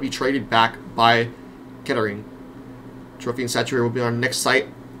unable to be traded back by Kettering. Trophy and Saturator will be on our next site.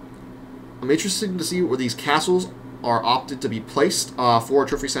 I'm interested to see where these castles are opted to be placed for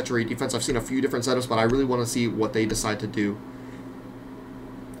Trophy Saturated defense. I've seen a few different setups, but I really want to see what they decide to do.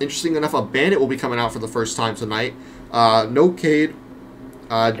 Interesting enough, a Bandit will be coming out for the first time tonight. No Cade.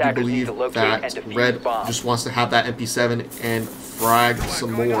 I do believe that Red just wants to have that MP7 and frag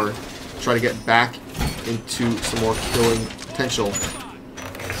some more. Try to get back into some more killing potential.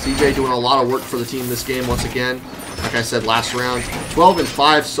 CJ doing a lot of work for the team this game once again. Like I said last round,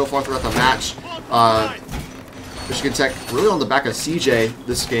 12-5 so far throughout the match. Michigan Tech really on the back of CJ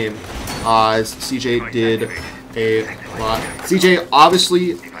this game, as CJ did a lot. CJ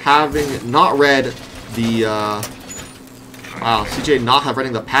obviously having not read the CJ not have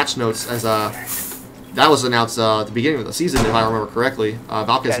reading the patch notes, as that was announced at the beginning of the season, if I remember correctly.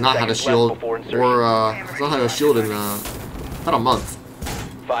 Valk has not had a shield, or has not had a shield in about a month.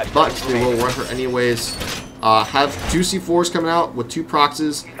 But they will run her anyways. have 2 C4s coming out with 2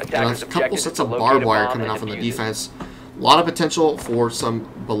 proxies and a couple sets of barbed wire coming out from the defense. A lot of potential for some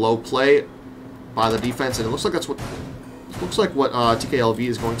below play by the defense, and it looks like that's what TKLV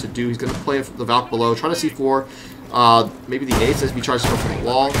is going to do. He's going to play the Valk below, try to C4 maybe the ace as he tries to go from the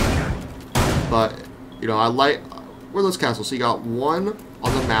wall. But you know, I like where those castles. So you got one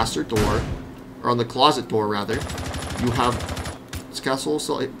on the master door, or on the closet door rather. You have this castle.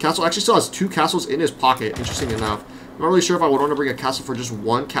 So castle actually still has 2 castles in his pocket. Interesting enough. I'm not really sure if I would want to bring a castle for just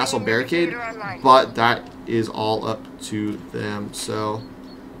 1 castle barricade, but that is all up to them. So,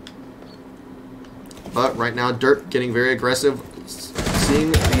 but right now, Dirt getting very aggressive.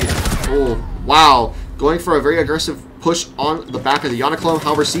 Seeing the, oh wow, going for a very aggressive push on the back of the Yanaclone.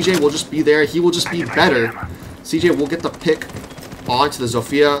 However, CJ will just be there. He will just be better. CJ will get the pick onto the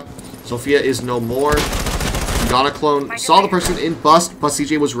Zofia. Zofia is no more. Yanaclone saw the person in bust, but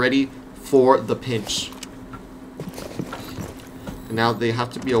CJ was ready for the pinch. And now they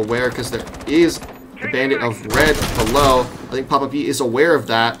have to be aware because there is the Bandit of Red below. I think Papa B is aware of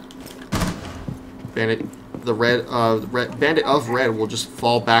that. Bandit of Red will just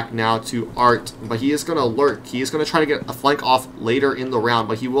fall back now to Art, but he is going to lurk. He is going to try to get a flank off later in the round,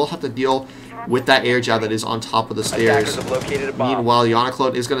 but he will have to deal with that air jab that is on top of the stairs. Meanwhile,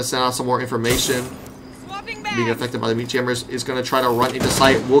 Yanaclone is going to send out some more information. Being affected by the meat jammers is going to try to run into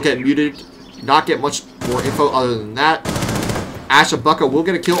sight. Will get muted. Not get much more info other than that. Ashabucka will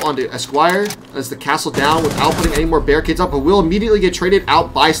get a kill onto Esquire as the castle down without putting any more barricades up, but will immediately get traded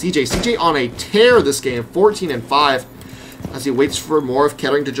out by CJ. CJ on a tear this game, 14-5, as he waits for more of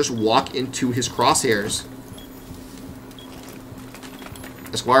Kettering to just walk into his crosshairs.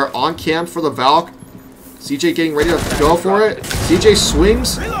 Esquire on cam for the Valk. CJ getting ready to go for it. CJ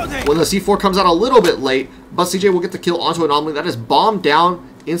swings when the C4 comes out a little bit late, but CJ will get the kill onto Anomaly. That is bombed down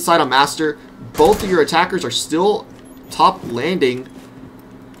inside a Master. Both of your attackers are still top landing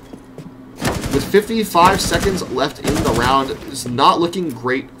with 55 seconds left in the round. It's not looking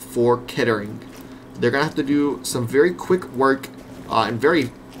great for Kettering. They're gonna have to do some very quick work and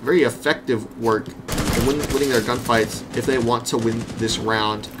very effective work in winning their gunfights if they want to win this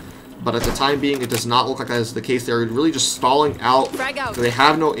round. But at the time being, it does not look like that is the case. They're really just stalling out. They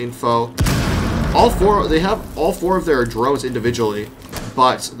have no info. They have all 4 of their drones individually,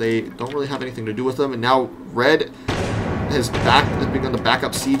 but they don't really have anything to do with them. And now Red has begun to back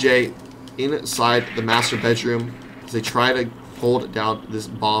up CJ inside the master bedroom as they try to hold down this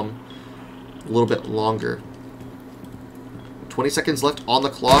bomb a little bit longer. 20 seconds left on the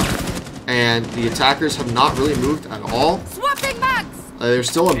clock, and the attackers have not really moved at all. They're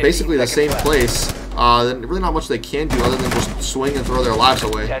still in basically the same place. There's really not much they can do other than just swing and throw their lives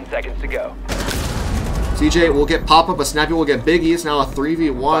away. 10 seconds to go. CJ will get Papa, but Snappy will get Biggie. It's now a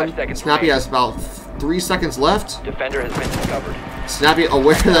 3v1. Snappy has about 3 seconds left. Defender has been discovered. Snappy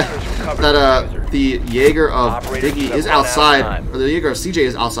aware that the Jaeger of Biggie is outside, or the Jaeger of CJ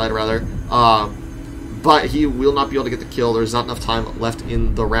is outside rather, but he will not be able to get the kill. There's not enough time left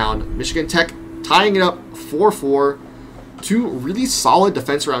in the round. Michigan Tech tying it up 4-4. 2 really solid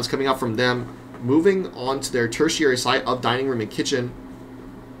defense rounds coming out from them. Moving on to their tertiary site of dining room and kitchen.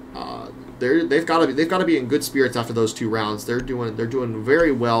 They've got to be in good spirits after those 2 rounds. They're doing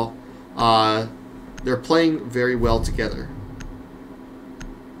very well. They're playing very well together.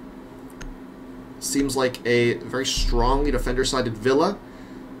 Seems like a very strongly defender-sided Villa.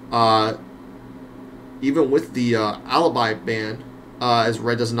 Even with the alibi ban, as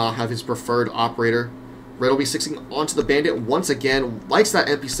Red does not have his preferred operator. Red will be 6ing onto the Bandit once again. Likes that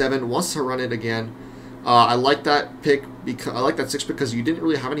MP7, wants to run it again. I like that pick because I like that 6 because you didn't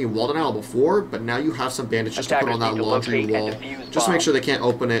really have any wall denial before, but now you have some bandits just to put on that laundry wall, just to make sure they can't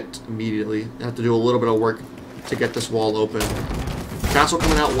open it immediately. They have to do a little bit of work to get this wall open. Castle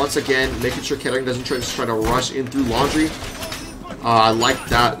coming out once again, making sure Kettering doesn't try to rush in through laundry. I like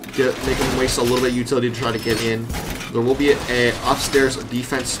that, making them waste a little bit of utility to try to get in. There will be a upstairs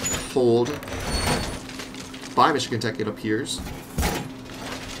defense hold by Michigan Tech, it appears.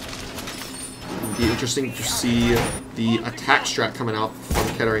 It'll be interesting to see the attack strat coming out from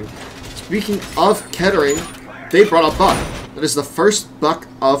Kettering. Speaking of Kettering, they brought a buck. That is the first buck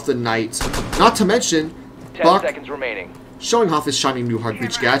of the night. Not to mention, 10 Buck seconds remaining. showing off his shiny new hard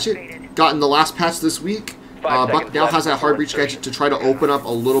breach gadget. Got in the last patch this week. Buck now has that hard breach gadget to try to open up a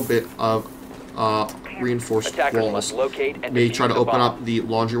little bit of reinforced walls. May try to open up the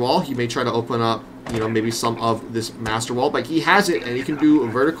laundry wall. He may try to open up, you know, maybe some of this master wall, but he has it, and he can do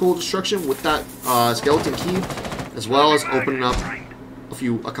vertical destruction with that skeleton key, as well as opening up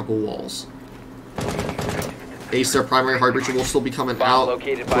a couple walls. Ace, their primary hard breacher, will still be coming Bomb out.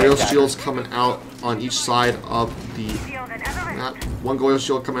 located by Goyo attackers. shields coming out on each side of the map. One Goyo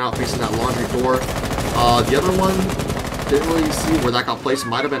shield coming out facing that laundry door. The other one, didn't really see where that got placed.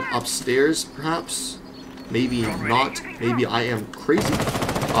 Might have been upstairs, perhaps. Maybe not. Maybe I am crazy.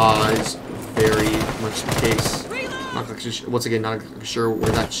 Is very much the case. Not once again, not sure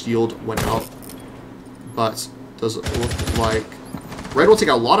where that shield went out, but does it look like Red will take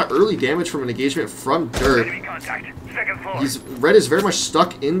a lot of early damage from an engagement from Derp. Red is very much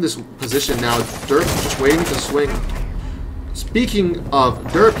stuck in this position now. Derp just waiting to swing. Speaking of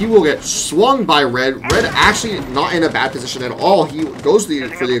Derp, he will get swung by Red. Red actually not in a bad position at all. He goes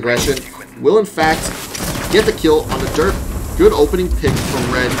for the aggression. Will in fact get the kill on the Derp. Good opening pick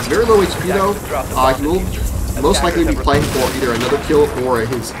from Red. He's very low HP though. He will most likely be playing for either another kill or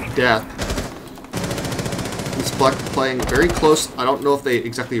his death. He's playing very close. I don't know if they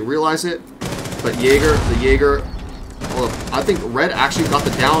exactly realize it, but the Jaeger, well, I think Red actually got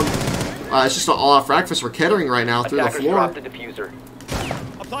the down. It's just an all-out frag fest for Kettering right now through the floor. The diffuser.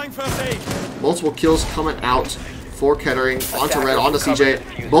 Applying first aid. Multiple kills coming out for Kettering. Onto Red, onto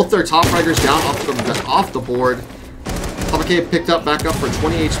CJ. Both their top fraggers down off the board. K picked up back up for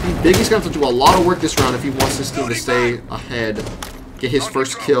 20 HP. Biggie's going to have to do a lot of work this round if he wants this team to stay ahead. Get his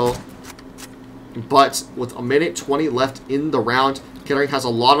first kill. But with a minute 20 left in the round, Kettering has a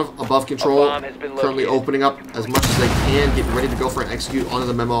lot of above control. Currently opening up as much as they can, getting ready to go for an execute onto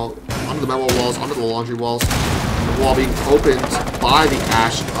the memo walls, onto the laundry walls. The wall being opened by the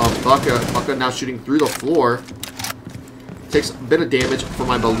Ash of Bucka. Bucka now shooting through the floor. Takes a bit of damage from,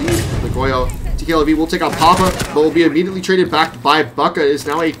 I believe, the Goyo. TKLV will take out Papa, but will be immediately traded back by Bucka. It is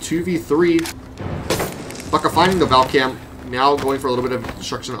now a 2v3. Bucka finding the Valcam, now going for a little bit of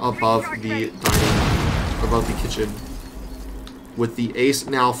destruction above the dining, above the kitchen. With the Ace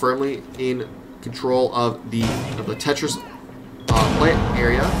now firmly in control of the Tetris plant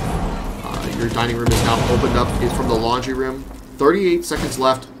area. Your dining room is now opened up from the laundry room. 38 seconds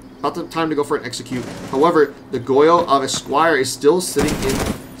left. About the time to go for an execute. However, the Goyo of Esquire is still sitting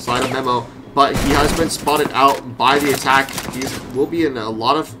inside of Memo, but he has been spotted out by the attack. He will be in a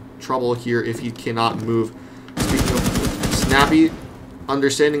lot of trouble here if he cannot move. Speaking of Snappy,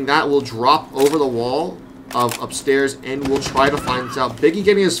 understanding that, will drop over the wall of upstairs and will try to find this out. Biggie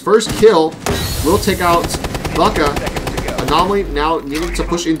getting his first kill will take out Bucka. Anomaly now needing to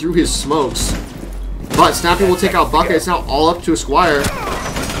push in through his smokes, but Snappy will take out Bucka. It's now all up to Esquire.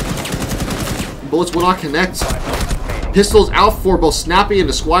 Bullets will not connect. Pistols out for both Snappy and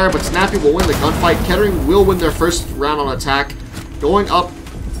Esquire, but Snappy will win the gunfight. Kettering will win their first round on attack, going up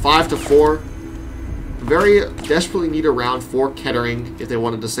 5-4. Very desperately need a round for Kettering if they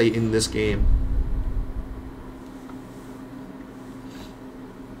wanted to stay in this game.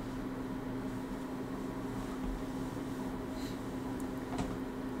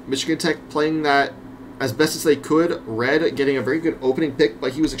 Michigan Tech playing that as best as they could. Red getting a very good opening pick,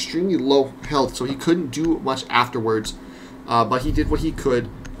 but he was extremely low health, so he couldn't do much afterwards. But he did what he could,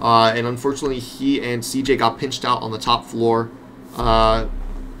 and unfortunately he and CJ got pinched out on the top floor.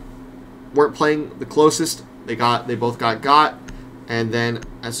 Weren't playing the closest. They both got, and then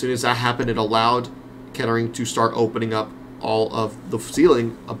as soon as that happened, it allowed Kettering to start opening up all of the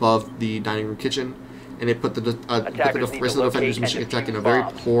ceiling above the dining room kitchen, and it put the rest of the defenders of Michigan Tech in a very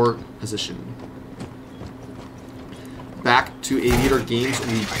poor position. Back to Aviator games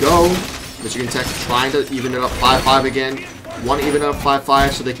we go. Michigan Tech trying to even it up 5-5 again. Want to even it up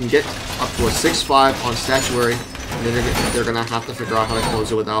 5-5 so they can get up to a 6-5 on statuary. And then they're going to have to figure out how to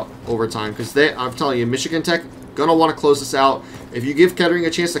close it without overtime. Because I'm telling you, Michigan Tech going to want to close this out. If you give Kettering a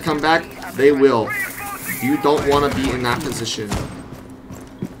chance to come back, they will. You don't want to be in that position.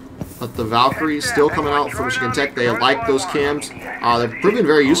 But the Valkyrie still coming out for Michigan Tech. They like those cams. They've proven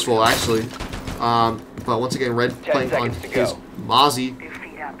very useful, actually. But once again, Red playing on his Mozzie.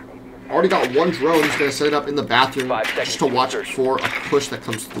 Already got one drone. He's going to set it up in the bathroom just to watch for a push that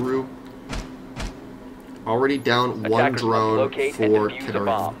comes through. Already down one drone for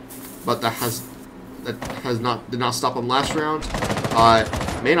Kettering. But did not stop him last round.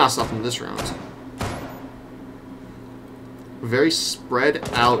 May not stop him this round. Very spread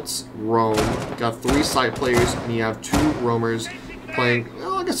out roam. Got 3 side players and you have 2 roamers playing.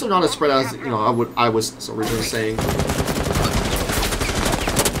 Well, I guess they're not as spread out as I was originally saying.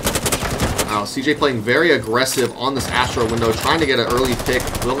 CJ playing very aggressive on this Astro window, trying to get an early pick.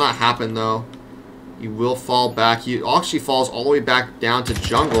 Will not happen though. He will fall back. He actually falls all the way back down to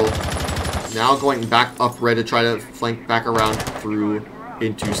jungle. Now going back up Red to try to flank back around through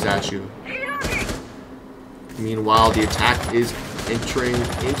into statue. Meanwhile, the attack is entering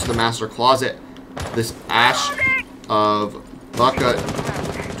into the master closet. This Ash of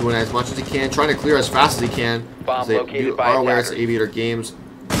Bucka doing as much as he can, trying to clear as fast as he can. They are aware it's Aviator Games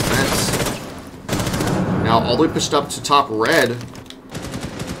defense. Now all the way pushed up to top red.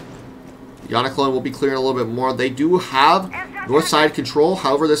 Yanniclone will be clearing a little bit more. They do have north side control.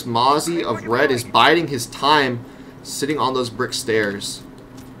 However, this Mozzie of red is biding his time, sitting on those brick stairs.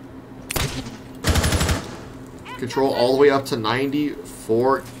 Control all the way up to 90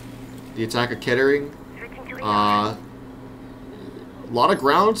 for the attack of Kettering. A lot of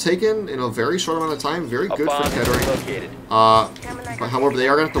ground taken in a very short amount of time. Very good for Kettering. But however, they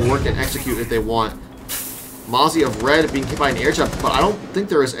are going to have to work and execute if they want. Mozzie of red being hit by an air jab, but I don't think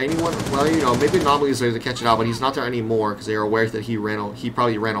there is anyone. Well, you know, maybe Anomaly is there to catch it out, but he's not there anymore because they are aware that he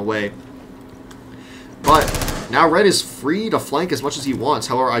probably ran away. But now red is free to flank as much as he wants.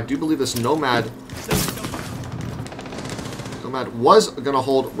 However, I do believe this Nomad was going to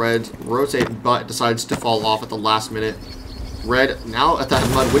hold red, rotate, but decides to fall off at the last minute. Red now at that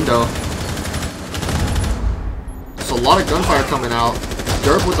mud window. There's a lot of gunfire coming out.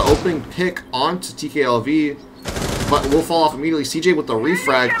 Derp with the opening pick onto TKLV, but will fall off immediately. CJ with the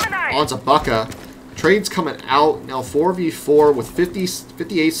refrag onto Bucka. Trades coming out. Now 4v4 with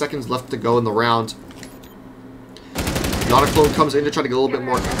 58 seconds left to go in the round. Yanniclone comes in to try to get a little bit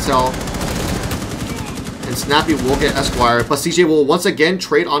more intel. And Snappy will get Esquire, but CJ will once again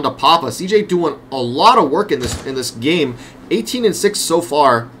trade onto Papa. CJ doing a lot of work in this game. 18 and 6 so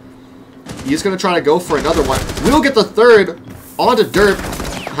far. He's going to try to go for another one. We'll get the third onto Derp.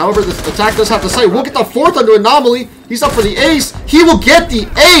 However, the attack does have to say. We'll get the fourth onto Anomaly. He's up for the ace. He will get the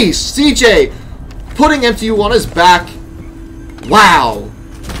ace. CJ putting MTU on his back. Wow.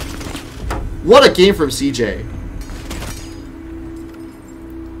 What a game from CJ.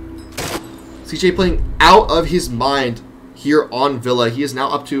 CJ playing out of his mind here on Villa. He is now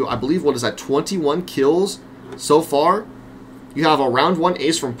up to, I believe, what is that, 21 kills so far. You have a round 1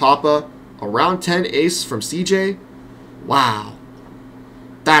 ace from Papa, a round 10 ace from CJ. Wow.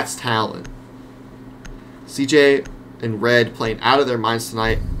 That's talent. CJ and Red playing out of their minds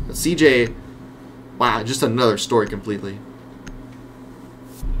tonight. But CJ, wow, just another story completely.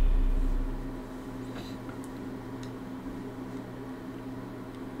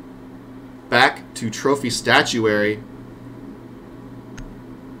 Back to trophy statuary.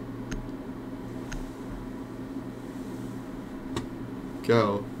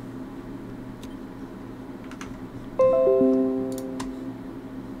 Go.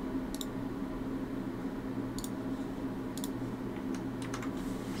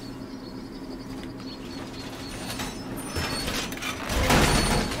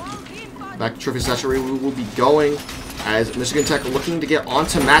 Back to trophy statuary we will be going as Michigan Tech looking to get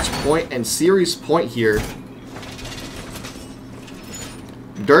onto match point and series point here.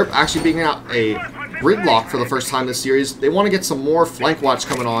 Derp actually being out a gridlock for the first time this series. They want to get some more flank watch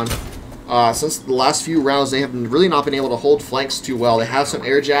coming on. Since the last few rounds, they have really not been able to hold flanks too well. They have some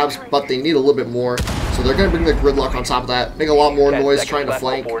air jabs, but they need a little bit more. So they're going to bring the gridlock on top of that. Make a lot more noise trying to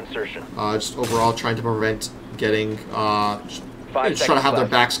flank. Just overall trying to prevent getting... just trying to have their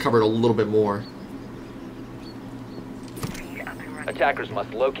backs covered a little bit more. Attackers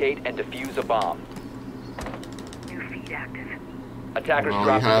must locate and defuse a bomb. Attackers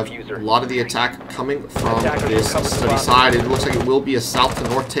drop the diffuser. A lot of the attack coming from this study side. It looks like it will be a south to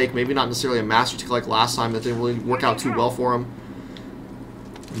north take. Maybe not necessarily a master take like last time. That didn't really work out too well for him.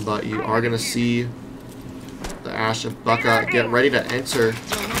 But you are going to see the Ash of Bucka get ready to enter.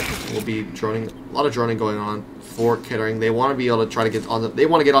 Will be droning. A lot of droning going on for Kettering. They want to be able to try to get on the. They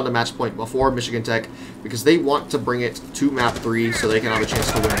want to get on the match point before Michigan Tech because they want to bring it to map 3 so they can have a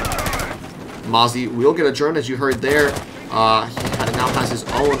chance to win. Mozzie will get a drone as you heard there. He now has his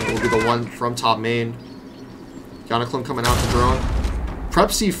own. It will be the one from top main. Yanniclone coming out to drone. Prep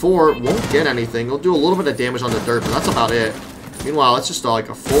C4 won't get anything. He'll do a little bit of damage on the dirt, but that's about it. Meanwhile, it's just like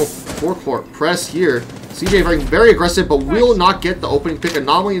a full four-court press here. CJ very, very aggressive, but will not get the opening pick.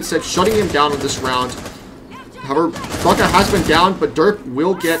 Anomaly instead shutting him down in this round. However, Bucka has been down, but Derp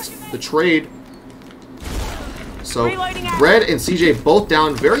will get the trade. So, Red and CJ both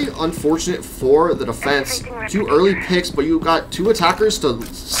down. Very unfortunate for the defense. 2 early picks, but you got 2 attackers to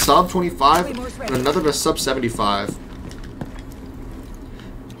sub 25 and another to sub 75.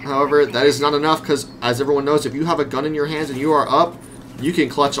 However, that is not enough because, as everyone knows, if you have a gun in your hands and you are up, you can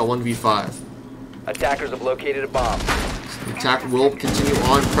clutch a 1v5. Attackers have located a bomb. The attack will continue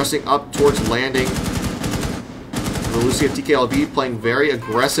on, pressing up towards landing. Lucy of TKLB playing very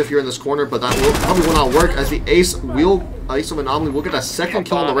aggressive here in this corner, but that probably will not work as the Ace of Anomaly will get a second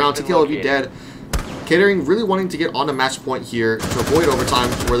kill on the round. TKLB dead. Kettering really wanting to get on a match point here to avoid overtime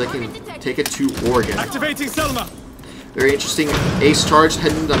where they can take it to Oregon. Activating Selma. Very interesting ace charge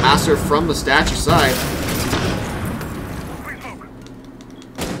heading to Master from the statue side.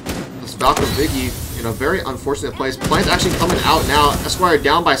 This Valkyrie Biggie in a very unfortunate place. Plan's actually coming out now. Esquire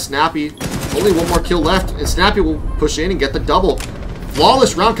down by Snappy. Only one more kill left, and Snappy will push in and get the double.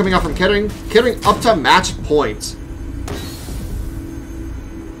 Flawless round coming out from Kettering. Kettering up to match point.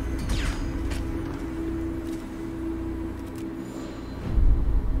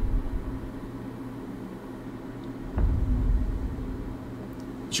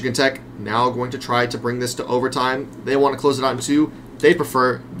 Michigan Tech now going to try to bring this to overtime. They want to close it out in 2. They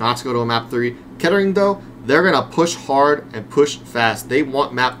prefer not to go to a map 3. Kettering, though, they're going to push hard and push fast. They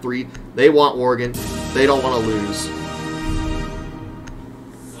want map 3. They want Oregon. They don't want to lose.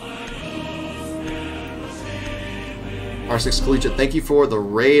 Faceit Collegiate, thank you for the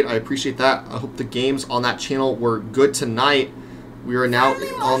raid. I appreciate that. I hope the games on that channel were good tonight. We are now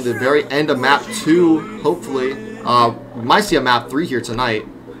on the very end of map 2, hopefully. We might see a map 3 here tonight.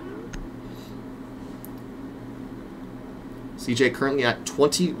 CJ currently at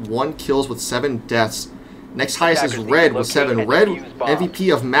 21 kills with 7 deaths. Next highest is Red with 7. Red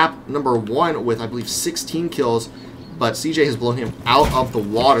MVP of map number 1 with, I believe, 16 kills. But CJ has blown him out of the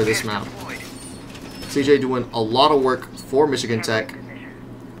water this map. CJ doing a lot of work for Michigan Tech.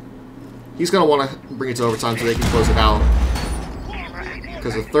 He's going to want to bring it to overtime so they can close it out.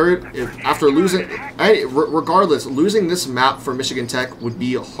 Because the third, after losing, regardless, losing this map for Michigan Tech would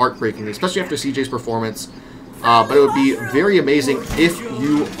be heartbreaking, especially after CJ's performance. But it would be very amazing if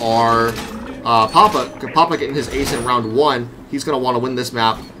you are Papa. Papa getting his ace in round 1, he's going to want to win this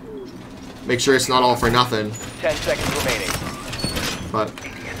map. Make sure it's not all for nothing. 10 seconds remaining. But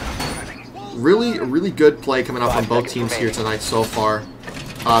really, really good play coming out from both teams here tonight so far.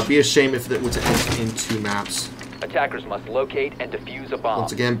 Be a shame if it were to end in 2 maps. Attackers must locate and defuse a bomb.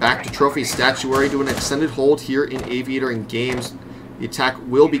 Once again, back to Trophy Statuary, doing an extended hold here in Aviator and Games. The attack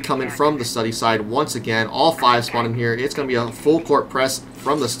will be coming from the study side once again. All 5 spawning here. It's going to be a full court press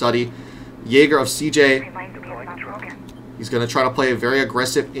from the study. Jaeger of CJ. He's going to try to play very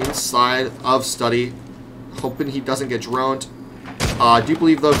aggressive inside of study, hoping he doesn't get droned. I do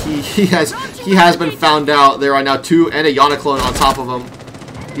believe though he has been found out. There are now 2 and a Yana clone on top of him.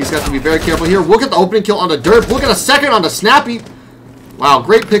 He's got to be very careful here. We'll get the opening kill on the Derp. We'll get a second on the Snappy. Wow,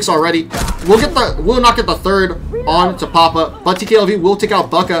 great picks already. We'll not get the third on to Papa, but TKLV will take out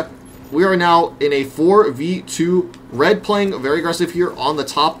Bucka. We are now in a 4v2. Red playing very aggressive here on the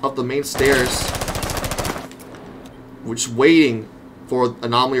top of the main stairs. We're just waiting for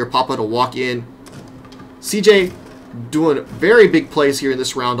Anomaly or Papa to walk in. CJ doing very big plays here in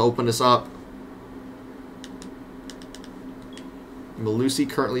this round to open this up. Malusi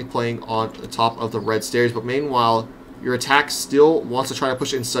currently playing on the top of the red stairs, but meanwhile, your attack still wants to try to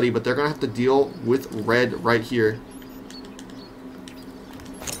push it in study, but they're going to have to deal with red right here.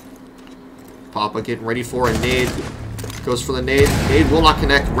 Papa getting ready for a nade. Goes for the nade. Nade will not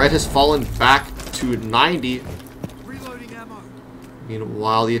connect. Red has fallen back to 90.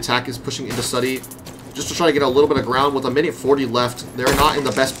 Meanwhile, the attack is pushing into study just to try to get a little bit of ground with a minute 40 left. They're not in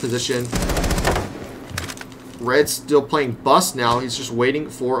the best position. Red's still playing bust now. He's just waiting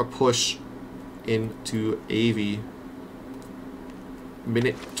for a push into AV.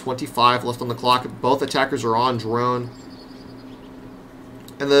 Minute 25 left on the clock. Both attackers are on drone.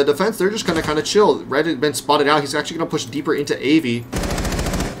 And the defense, they're just going to kind of chill. Red had been spotted out. He's actually going to push deeper into AV.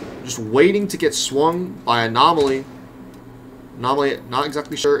 Just waiting to get swung by Anomaly. Anomaly, not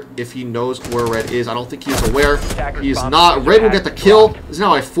exactly sure if he knows where Red is. I don't think he's aware. He is not. Red will get the kill. It's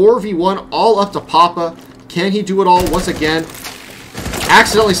now a 4v1 all up to Papa. Can he do it all once again?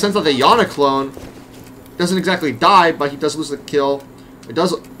 Accidentally sends out the Yana clone. Doesn't exactly die, but he does lose the kill. It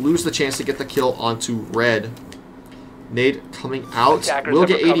does lose the chance to get the kill onto Red. Nade coming out. Will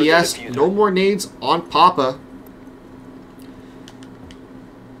get ADS. No more nades on Papa.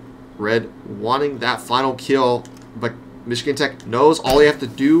 Red wanting that final kill, but Michigan Tech knows all they have to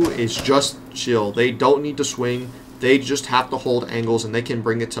do is just chill. They don't need to swing. They just have to hold angles, and they can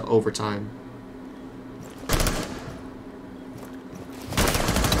bring it to overtime.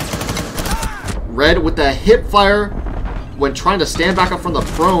 Red with the hip fire when trying to stand back up from the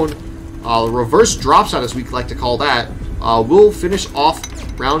prone. Reverse drop shot, as we like to call that. We'll finish off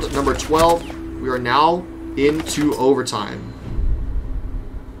round number 12. We are now into overtime.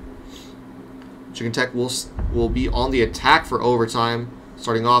 Michigan Tech will be on the attack for overtime.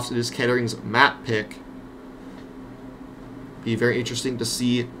 Starting off, it is Kettering's map pick. Be very interesting to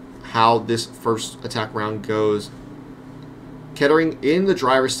see how this first attack round goes. Kettering in the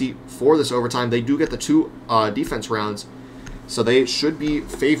driver's seat for this overtime. They do get the 2 defense rounds. So they should be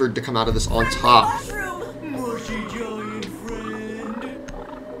favored to come out of this on top.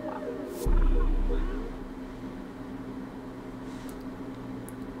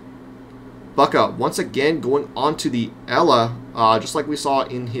 Bucka once again going on to the Ella, just like we saw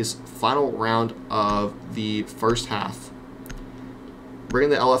in his final round of the first half.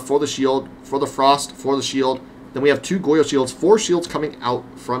 Bringing the Ella for the shield, for the Frost, for the shield. Then we have 2 Goyo shields, 4 shields coming out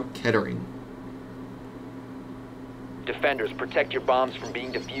from Kettering. Defenders, protect your bombs from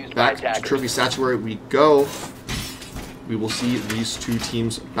being defused by Back attackers. to Trophy Sanctuary we go. We will see these 2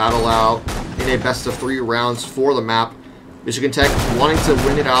 teams battle out in a best of 3 rounds for the map. Michigan Tech wanting to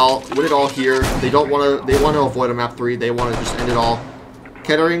win it all here. They want to avoid a map 3. They want to just end it all.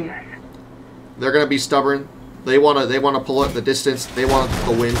 Kettering, they're going to be stubborn. They want to pull it the distance. They want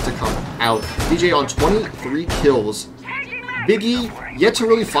the win to come out. DJ on 23 kills. Biggie yet to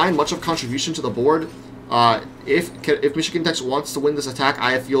really find much of contribution to the board. If Michigan Tech wants to win this attack,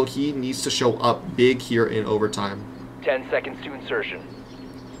 I feel he needs to show up big here in overtime. 10 seconds to insertion.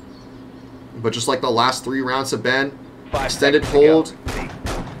 But just like the last 3 rounds have been, 5 extended seconds to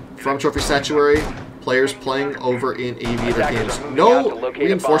hold from Trophy Sanctuary. Players playing over in Aviator games. No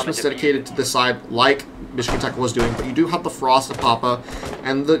reinforcements dedicated to this side like Michigan Tech was doing, but you do have the Frost of Papa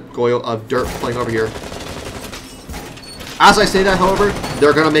and the Goyo of Dirt playing over here. As I say that, however,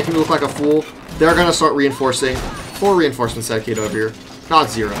 they're going to make me look like a fool. They're going to start reinforcing. 4 reinforcements dedicated over here, not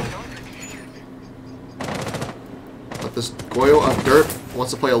 0. But this Goyo of Dirt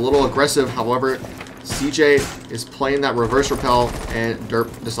wants to play a little aggressive, however, CJ is playing that reverse repel, and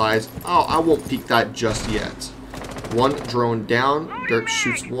Derp decides, oh, I won't peek that just yet. 1 drone down. Derp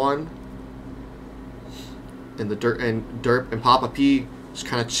shoots 1. And Derp and Papa P just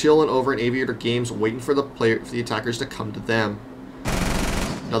kind of chilling over in Aviator games, waiting for the attackers to come to them.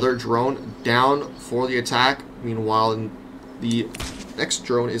 Another drone down for the attack. Meanwhile, the next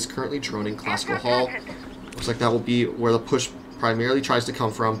drone is currently droning Classical Hall. Looks like that will be where the push primarily tries to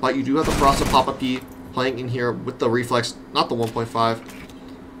come from, but you do have the Frost of Papa P playing in here with the reflex, not the 1.5.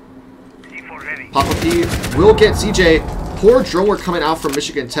 Papa P will get CJ. Poor drone work coming out from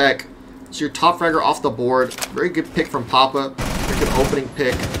Michigan Tech. So your top fragger off the board. Very good pick from Papa. Very good opening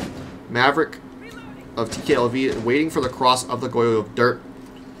pick. Maverick of TKLV waiting for the cross of the Goyo of Dirt.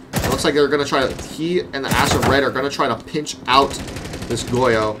 It looks like they're going to try to, he and the Ash of Red are going to try to pinch out this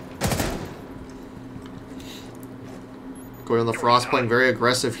Goyo. Goyo and the Frost playing very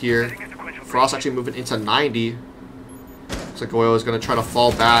aggressive here. Frost actually moving into 90. Looks like Goyo is going to try to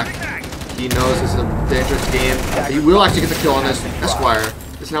fall back. He knows this is a dangerous game. He will actually get the kill on this. Esquire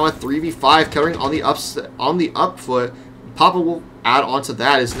is now at 3v5. Kettering on the up foot. Papa will add on to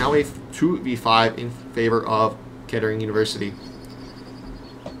that. Is now a 2v5 in favor of Kettering University.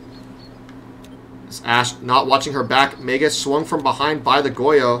 This Ash not watching her back. May get swung from behind by the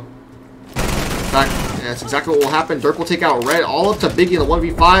Goyo. In fact, that's exactly what will happen. Dirk will take out Red all up to Biggie in the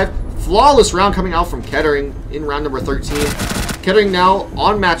 1v5. Flawless round coming out from Kettering in round number 13. Kettering now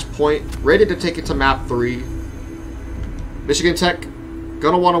on match point, ready to take it to map 3. Michigan Tech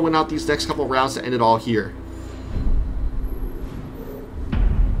gonna want to win out these next couple rounds to end it all here.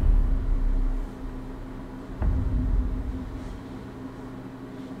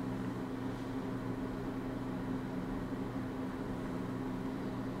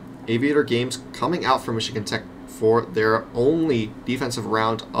 Aviator Games coming out for Michigan Tech for their only defensive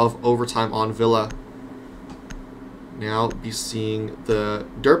round of overtime on Villa. Now be seeing the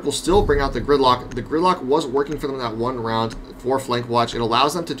Derp will still bring out the Gridlock. The Gridlock was working for them in that 1 round for flank watch. It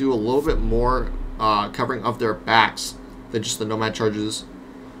allows them to do a little bit more covering of their backs than just the Nomad charges.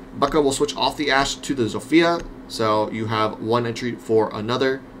 Bucka will switch off the Ash to the Zofia, so you have 1 entry for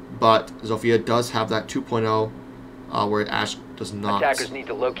another, but Zofia does have that 2.0 where Ash does not. Attackers need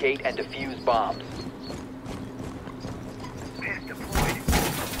to locate and defuse bombs.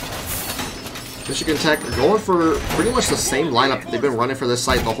 Michigan Tech going for pretty much the same lineup they've been running for this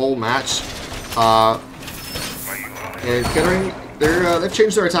site the whole match. And Kettering, they've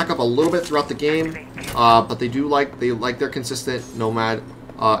changed their attack up a little bit throughout the game, but they like their consistent Nomad,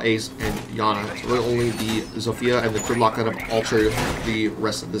 Ace, and Yana. It's really only the Zofia and the Gridlock that have altered the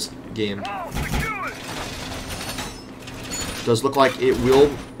rest of this game. Does look like it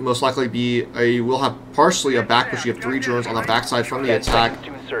will most likely be will have partially a back push. You have 3 drones on the backside from the attack.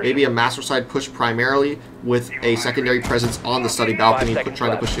 Maybe a master side push primarily with a secondary presence on the study balcony,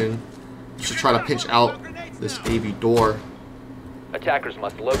 trying to push in to try to pinch out this AV door. Attackers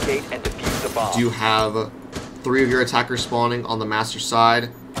must locate and defuse the bomb. Do you have 3 of your attackers spawning on the master side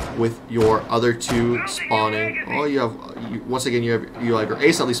with your other 2 spawning? Oh, you have once again you have your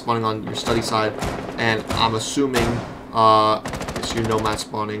ace at least spawning on your study side, and I'm assuming It's your Nomad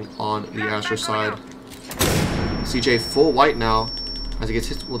spawning on the Astra side. CJ full white now as he gets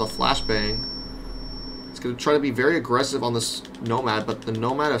hit with a flashbang. He's going to try to be very aggressive on this Nomad, but the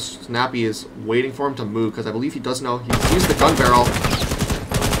Nomad of Snappy is waiting for him to move because I believe he does know. He sees the gun barrel,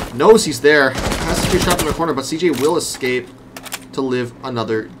 knows he's there, has to be trapped in the corner, but CJ will escape to live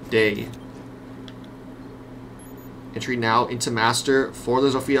another day. Entry now into Master for the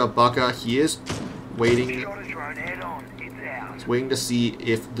Zofia Bucka. He is waiting. He's waiting to see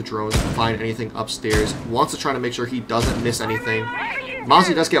if the drones find anything upstairs. Wants to try to make sure he doesn't miss anything.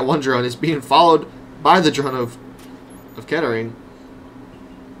 Mozzie does get one drone. It's being followed by the drone of Kettering.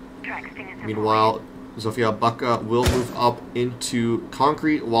 Meanwhile, Zofia Bucka will move up into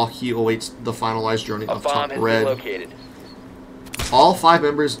concrete while he awaits the finalized droning of top red. All 5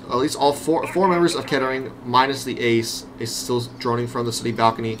 members, at least all four members of Kettering, minus the ace, is still droning from the city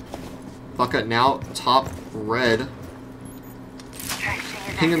balcony. Bucka now top red.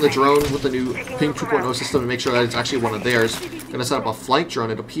 Pinging the drone with the new Ping 2.0 system to make sure that it's actually one of theirs. Gonna set up a flank drone,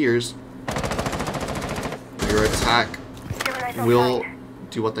 it appears. Your attack will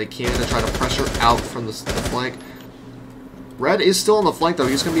do what they can to try to pressure out from the flank. Red is still on the flank, though.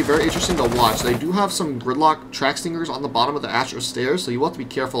 He's going to be very interesting to watch. They do have some gridlock track stingers on the bottom of the Astro stairs, so you want to be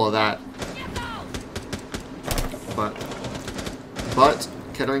careful of that. But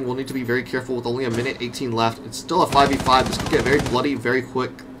Kettering will need to be very careful with only a minute 18 left. It's still a 5v5. This could get very bloody very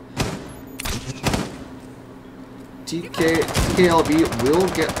quick. TKLB will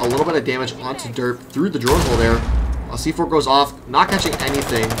get a little bit of damage onto Derp through the drone hole there. C4 goes off, not catching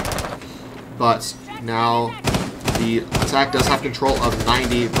anything, but now the attack does have control of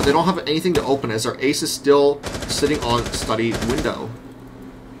 90, but they don't have anything to open as their ace is still sitting on study window.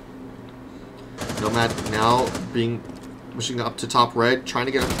 Nomad now pushing up to top red, trying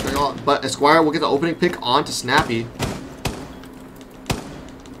to get a, but Esquire will get the opening pick onto Snappy.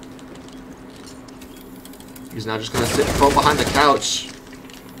 He's now just going to sit from behind the couch.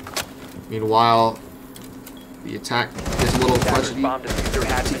 Meanwhile, the attack gets a little fudgy.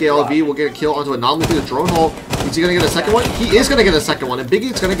 TKLB will get a kill onto Anomaly through the drone hole. Is he going to get a second one? He is going to get a second one, and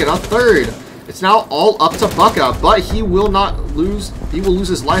Biggie's going to get a third. It's now all up to Bucka, but he will not lose. He will lose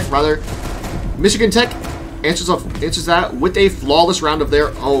his life, rather. Michigan Tech answers that with a flawless round of their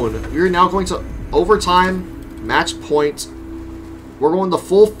own. We are now going to overtime, match point. We're going the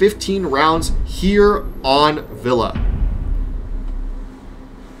full 15 rounds here on Villa.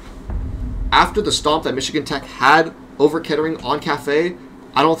 After the stomp that Michigan Tech had over Kettering on Cafe,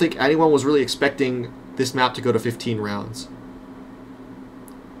 I don't think anyone was really expecting this map to go to 15 rounds.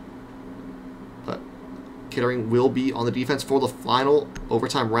 But Kettering will be on the defense for the final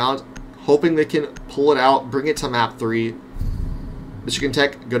overtime round, hoping they can pull it out, bring it to map 3. Michigan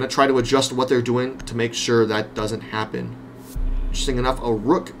Tech going to try to adjust what they're doing to make sure that doesn't happen. Interesting enough, a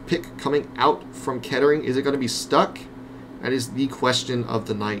rook pick coming out from Kettering. Is it going to be stuck? That is the question of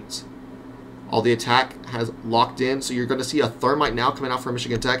the night. All the attack has locked in, so you're going to see a thermite now coming out from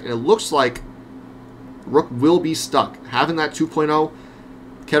Michigan Tech, and it looks like rook will be stuck. Having that 2.0,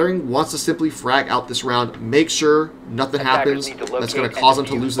 Kettering wants to simply frag out this round, make sure nothing happens that's going to cause them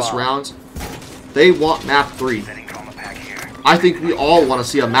to lose this round. They want map 3. I think we all want to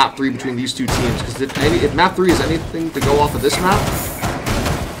see a map 3 between these two teams, because if map 3 is anything to go off of this map,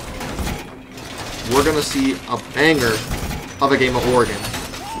 we're going to see a banger of a game of Oregon.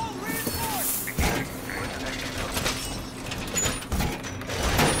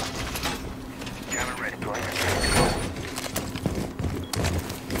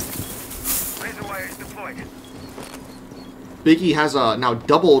 Biggie has now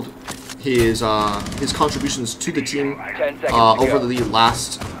doubled his contributions to the team over the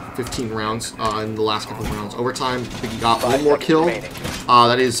last 15 rounds, in the last couple of rounds. Overtime, Biggie got one more kill.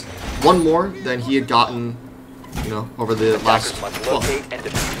 That is one more than he had gotten, over the last.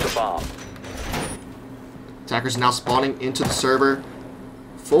 Attackers now spawning into the server.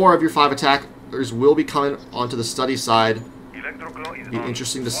 4 of your 5 attackers will be coming onto the study side. It'll be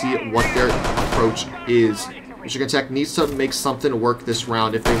interesting to see what their approach is. Michigan Tech needs to make something work this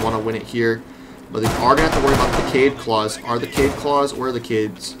round if they want to win it here. But they are going to have to worry about the Cade Claws. Are the Cade Claws or the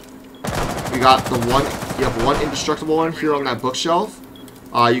kids? We got the one, you have one indestructible one here on that bookshelf.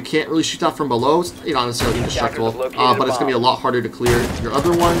 You can't really shoot that from below. It's not necessarily indestructible, but it's going to be a lot harder to clear. Your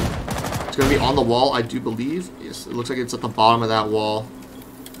other one, it's going to be on the wall, I do believe. Yes, it looks like it's at the bottom of that wall.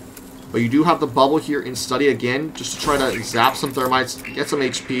 But you do have the bubble here in study again, just to try to zap some thermites, get some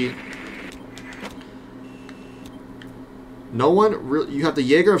HP. No one really. You have the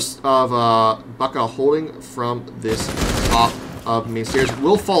Jaeger of Bucka holding from this top of main stairs.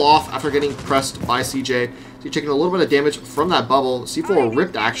 Will fall off after getting pressed by CJ. So you're taking a little bit of damage from that bubble. C4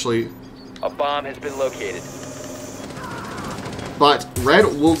 ripped, actually. A bomb has been located. But Red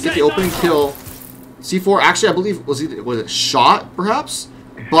will get the opening kill. C4 actually, I believe, was it shot, perhaps?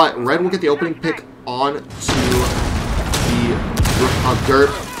 But Red will get the opening pick on to the dirt.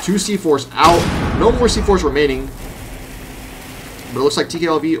 2 C4s out. No more C4s remaining. But it looks like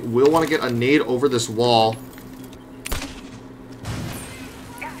TKLV will want to get a nade over this wall.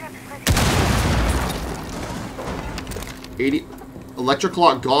 Electric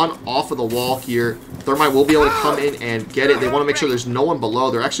Clock gone off of the wall here. Thermite will be able to come in and get it. They want to make sure there's no one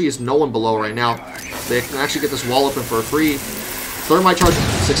below. There actually is no one below right now. They can actually get this wall open for free. Thermite charge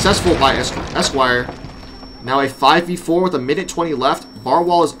successful by Esquire. Now a 5v4 with a minute 20 left. Bar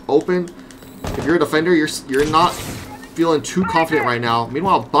wall is open. If you're a defender, you're not feeling too confident right now.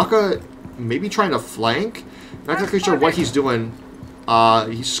 Meanwhile, Bucka maybe trying to flank. Not exactly sure what he's doing.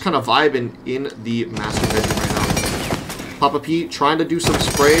 He's just kind of vibing in the master bedroom right now. Papa Pete trying to do some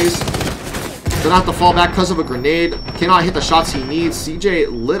sprays. Gonna have to fall back because of a grenade. Cannot hit the shots he needs. CJ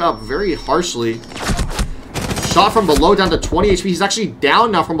lit up very harshly. Shot from below down to 20 HP. He's actually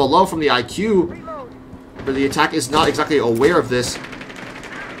down now from below from the IQ. But the attack is not exactly aware of this.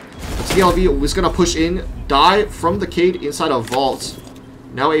 TLV was going to push in. Die from the Cade inside a vault.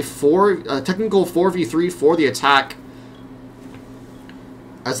 Now a technical 4v3 for the attack.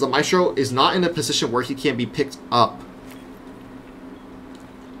 As the Maestro is not in a position where he can be picked up.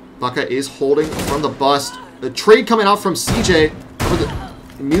 Bucka is holding from the bust. The trade coming out from CJ.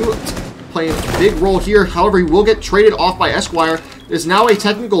 Mute playing a big role here. However, he will get traded off by Esquire. It is now a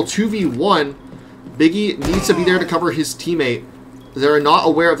technical 2v1. Biggie needs to be there to cover his teammate. They're not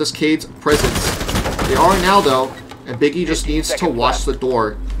aware of this Cade's presence. They are now, though, and Biggie just needs to watch the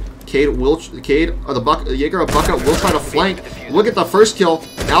door. Jaeger of Bucka will try to flank. We'll get the first kill.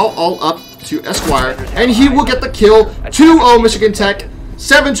 Now all up to Esquire, and he will get the kill. 2-0 Michigan Tech.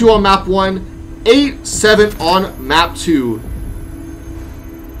 7-2 on map 1, 8-7 on map 2.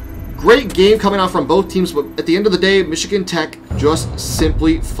 Great game coming out from both teams, but at the end of the day, Michigan Tech just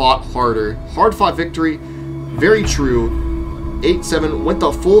simply fought harder. Hard-fought victory, very true. 8-7, went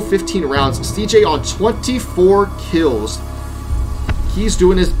the full 15 rounds. CJ on 24 kills. He was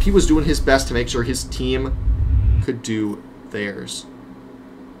doing his best to make sure his team could do theirs.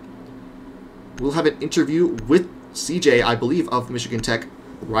 We'll have an interview with CJ, I believe, of Michigan Tech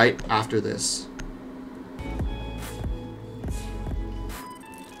right after this.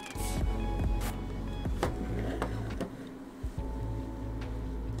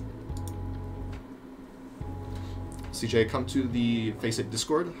 CJ, come to the Faceit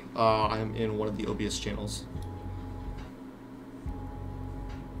Discord. I am in one of the OBS channels.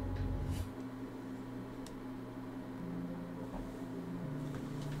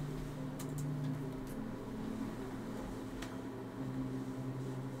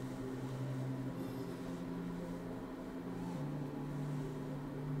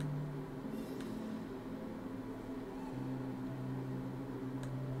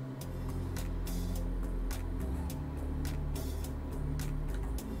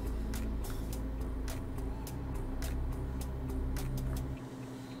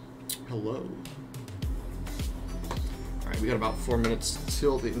 Hello. Alright, we got about 4 minutes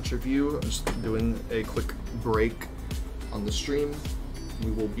till the interview. I'm just doing a quick break on the stream.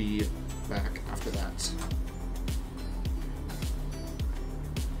 We will be back after that.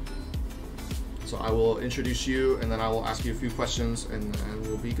 So I will introduce you, and then I will ask you a few questions, and then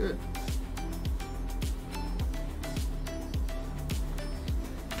we'll be good.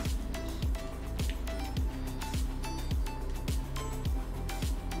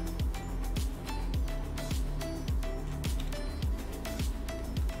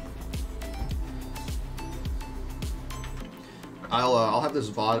 I'll have this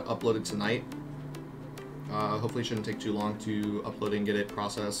VOD uploaded tonight. Hopefully it shouldn't take too long to upload and get it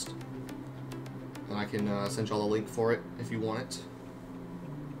processed. And I can send y'all a link for it if you want it.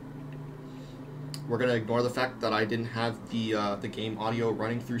 We're gonna ignore the fact that I didn't have the game audio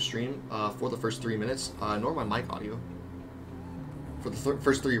running through stream for the first 3 minutes, nor my mic audio. For the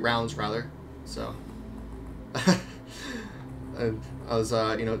first 3 rounds, rather. So. And I was,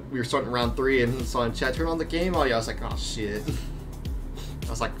 you know, we were starting round 3 and saw in chat, turn on the game audio. I was like, oh shit. I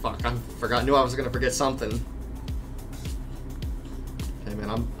was like, fuck, knew I was gonna forget something. Okay, man,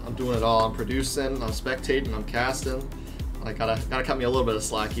 I'm doing it all. I'm producing, I'm spectating, I'm casting. Like, gotta cut me a little bit of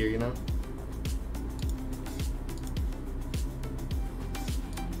slack here, you know?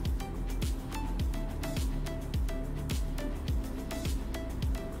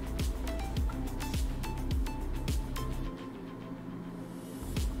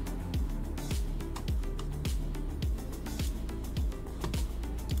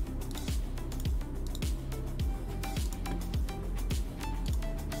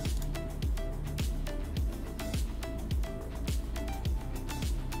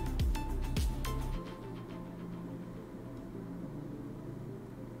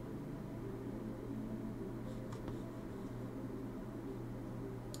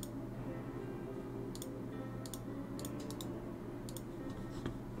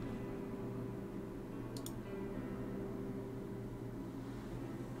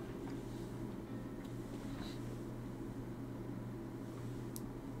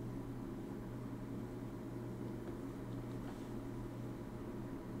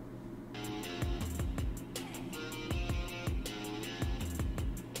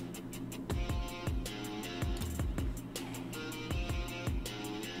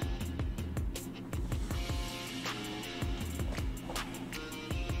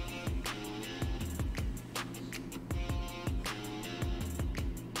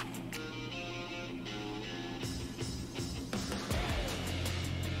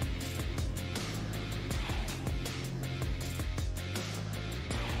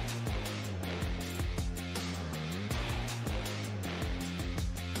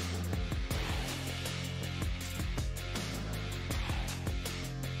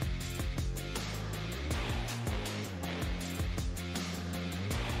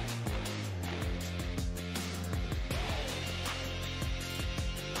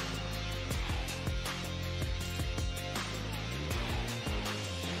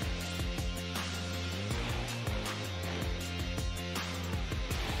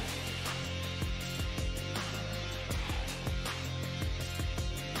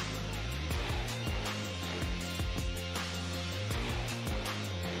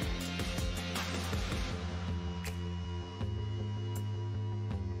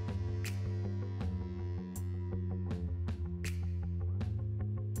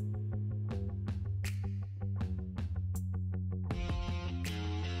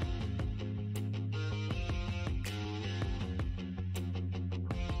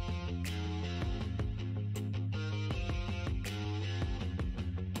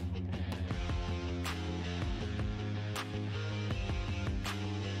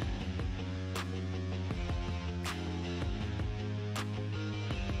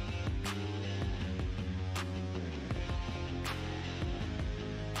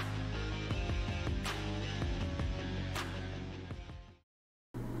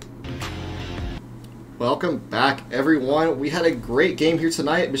 Welcome back, everyone. We had a great game here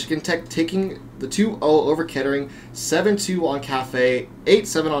tonight. Michigan Tech taking the 2-0 over Kettering, 7-2 on Cafe,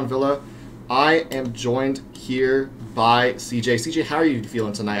 8-7 on Villa. I am joined here by CJ. CJ, how are you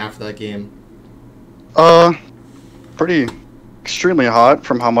feeling tonight after that game? Pretty extremely hot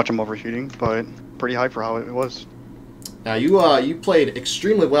from how much I'm overheating, but pretty high for how it was. Now you played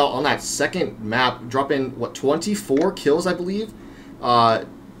extremely well on that second map, dropping what 24 kills, I believe.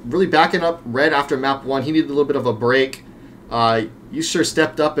 Really backing up Red after map 1. He needed a little bit of a break. You sure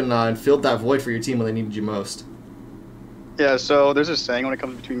stepped up and filled that void for your team when they needed you most. Yeah, so there's a saying when it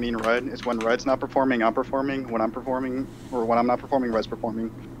comes between me and Red, it's when Red's not performing, I'm performing. When I'm performing, or when I'm not performing, Red's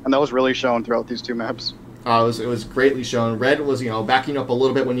performing. And that was really shown throughout these two maps. It was greatly shown. Red was backing up a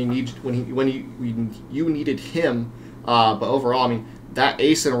little bit when you needed him, but overall, I mean, that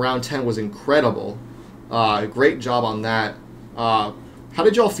ace in round 10 was incredible. Great job on that. How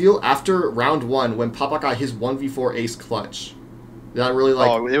did y'all feel after round 1 when Papa got his 1v4 ace clutch? Did that really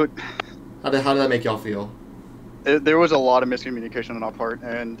how did that make y'all feel? There was a lot of miscommunication on our part,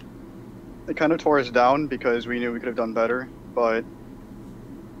 and it kind of tore us down because we knew we could have done better, but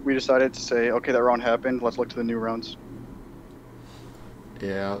we decided to say, okay, that round happened, let's look to the new rounds.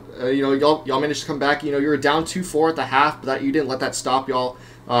 Yeah, y'all managed to come back. You were down 2-4 at the half, but you didn't let that stop y'all.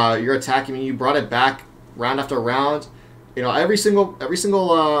 Your attacking, you brought it back round after round. Every single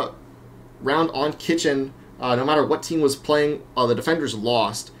round on Kitchen, no matter what team was playing, the defenders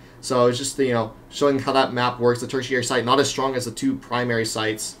lost. So it's just showing how that map works. The tertiary site not as strong as the two primary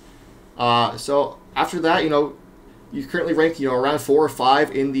sites. So after that, you currently rank around 4 or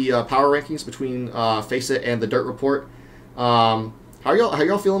 5 in the power rankings between Faceit and the Dirt Report. How are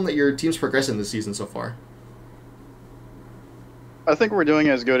y'all feeling that your team's progressing this season so far? I think we're doing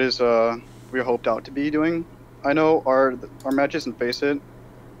as good as we hoped out to be doing. I know our matches in Faceit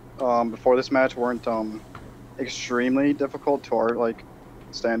before this match weren't extremely difficult to our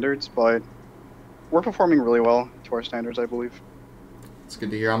standards, but we're performing really well to our standards, I believe. It's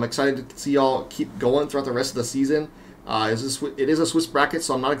good to hear. I'm excited to see y'all keep going throughout the rest of the season. It is a Swiss bracket,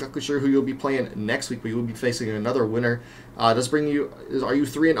 so I'm not exactly sure who you'll be playing next week, but you will be facing another winner. Are you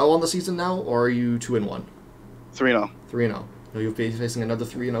 3-0 on the season now, or are you 2-1? 3-0. 3-0. You'll be facing another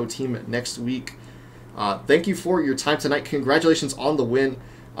 3-0 team next week. Thank you for your time tonight. Congratulations on the win.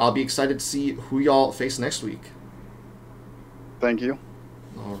 I'll be excited to see who y'all face next week. Thank you.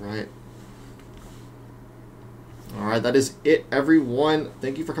 All right, that is it, everyone.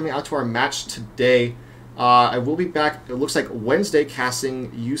 Thank you for coming out to our match today. I will be back, it looks like Wednesday,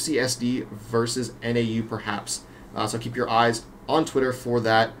 casting UCSD versus NAU, perhaps. So keep your eyes on Twitter for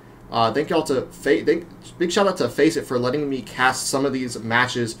that. Thank y'all to big shout out to Faceit for letting me cast some of these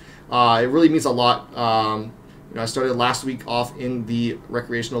matches. It really means a lot. I started last week off in the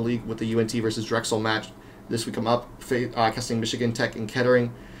recreational league with the UNT versus Drexel match. This week I'm up casting Michigan Tech and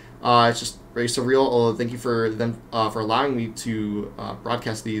Kettering. It's just very surreal. Thank you for them for allowing me to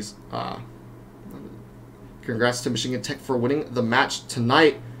broadcast these. Congrats to Michigan Tech for winning the match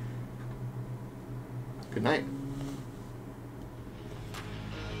tonight. Good night.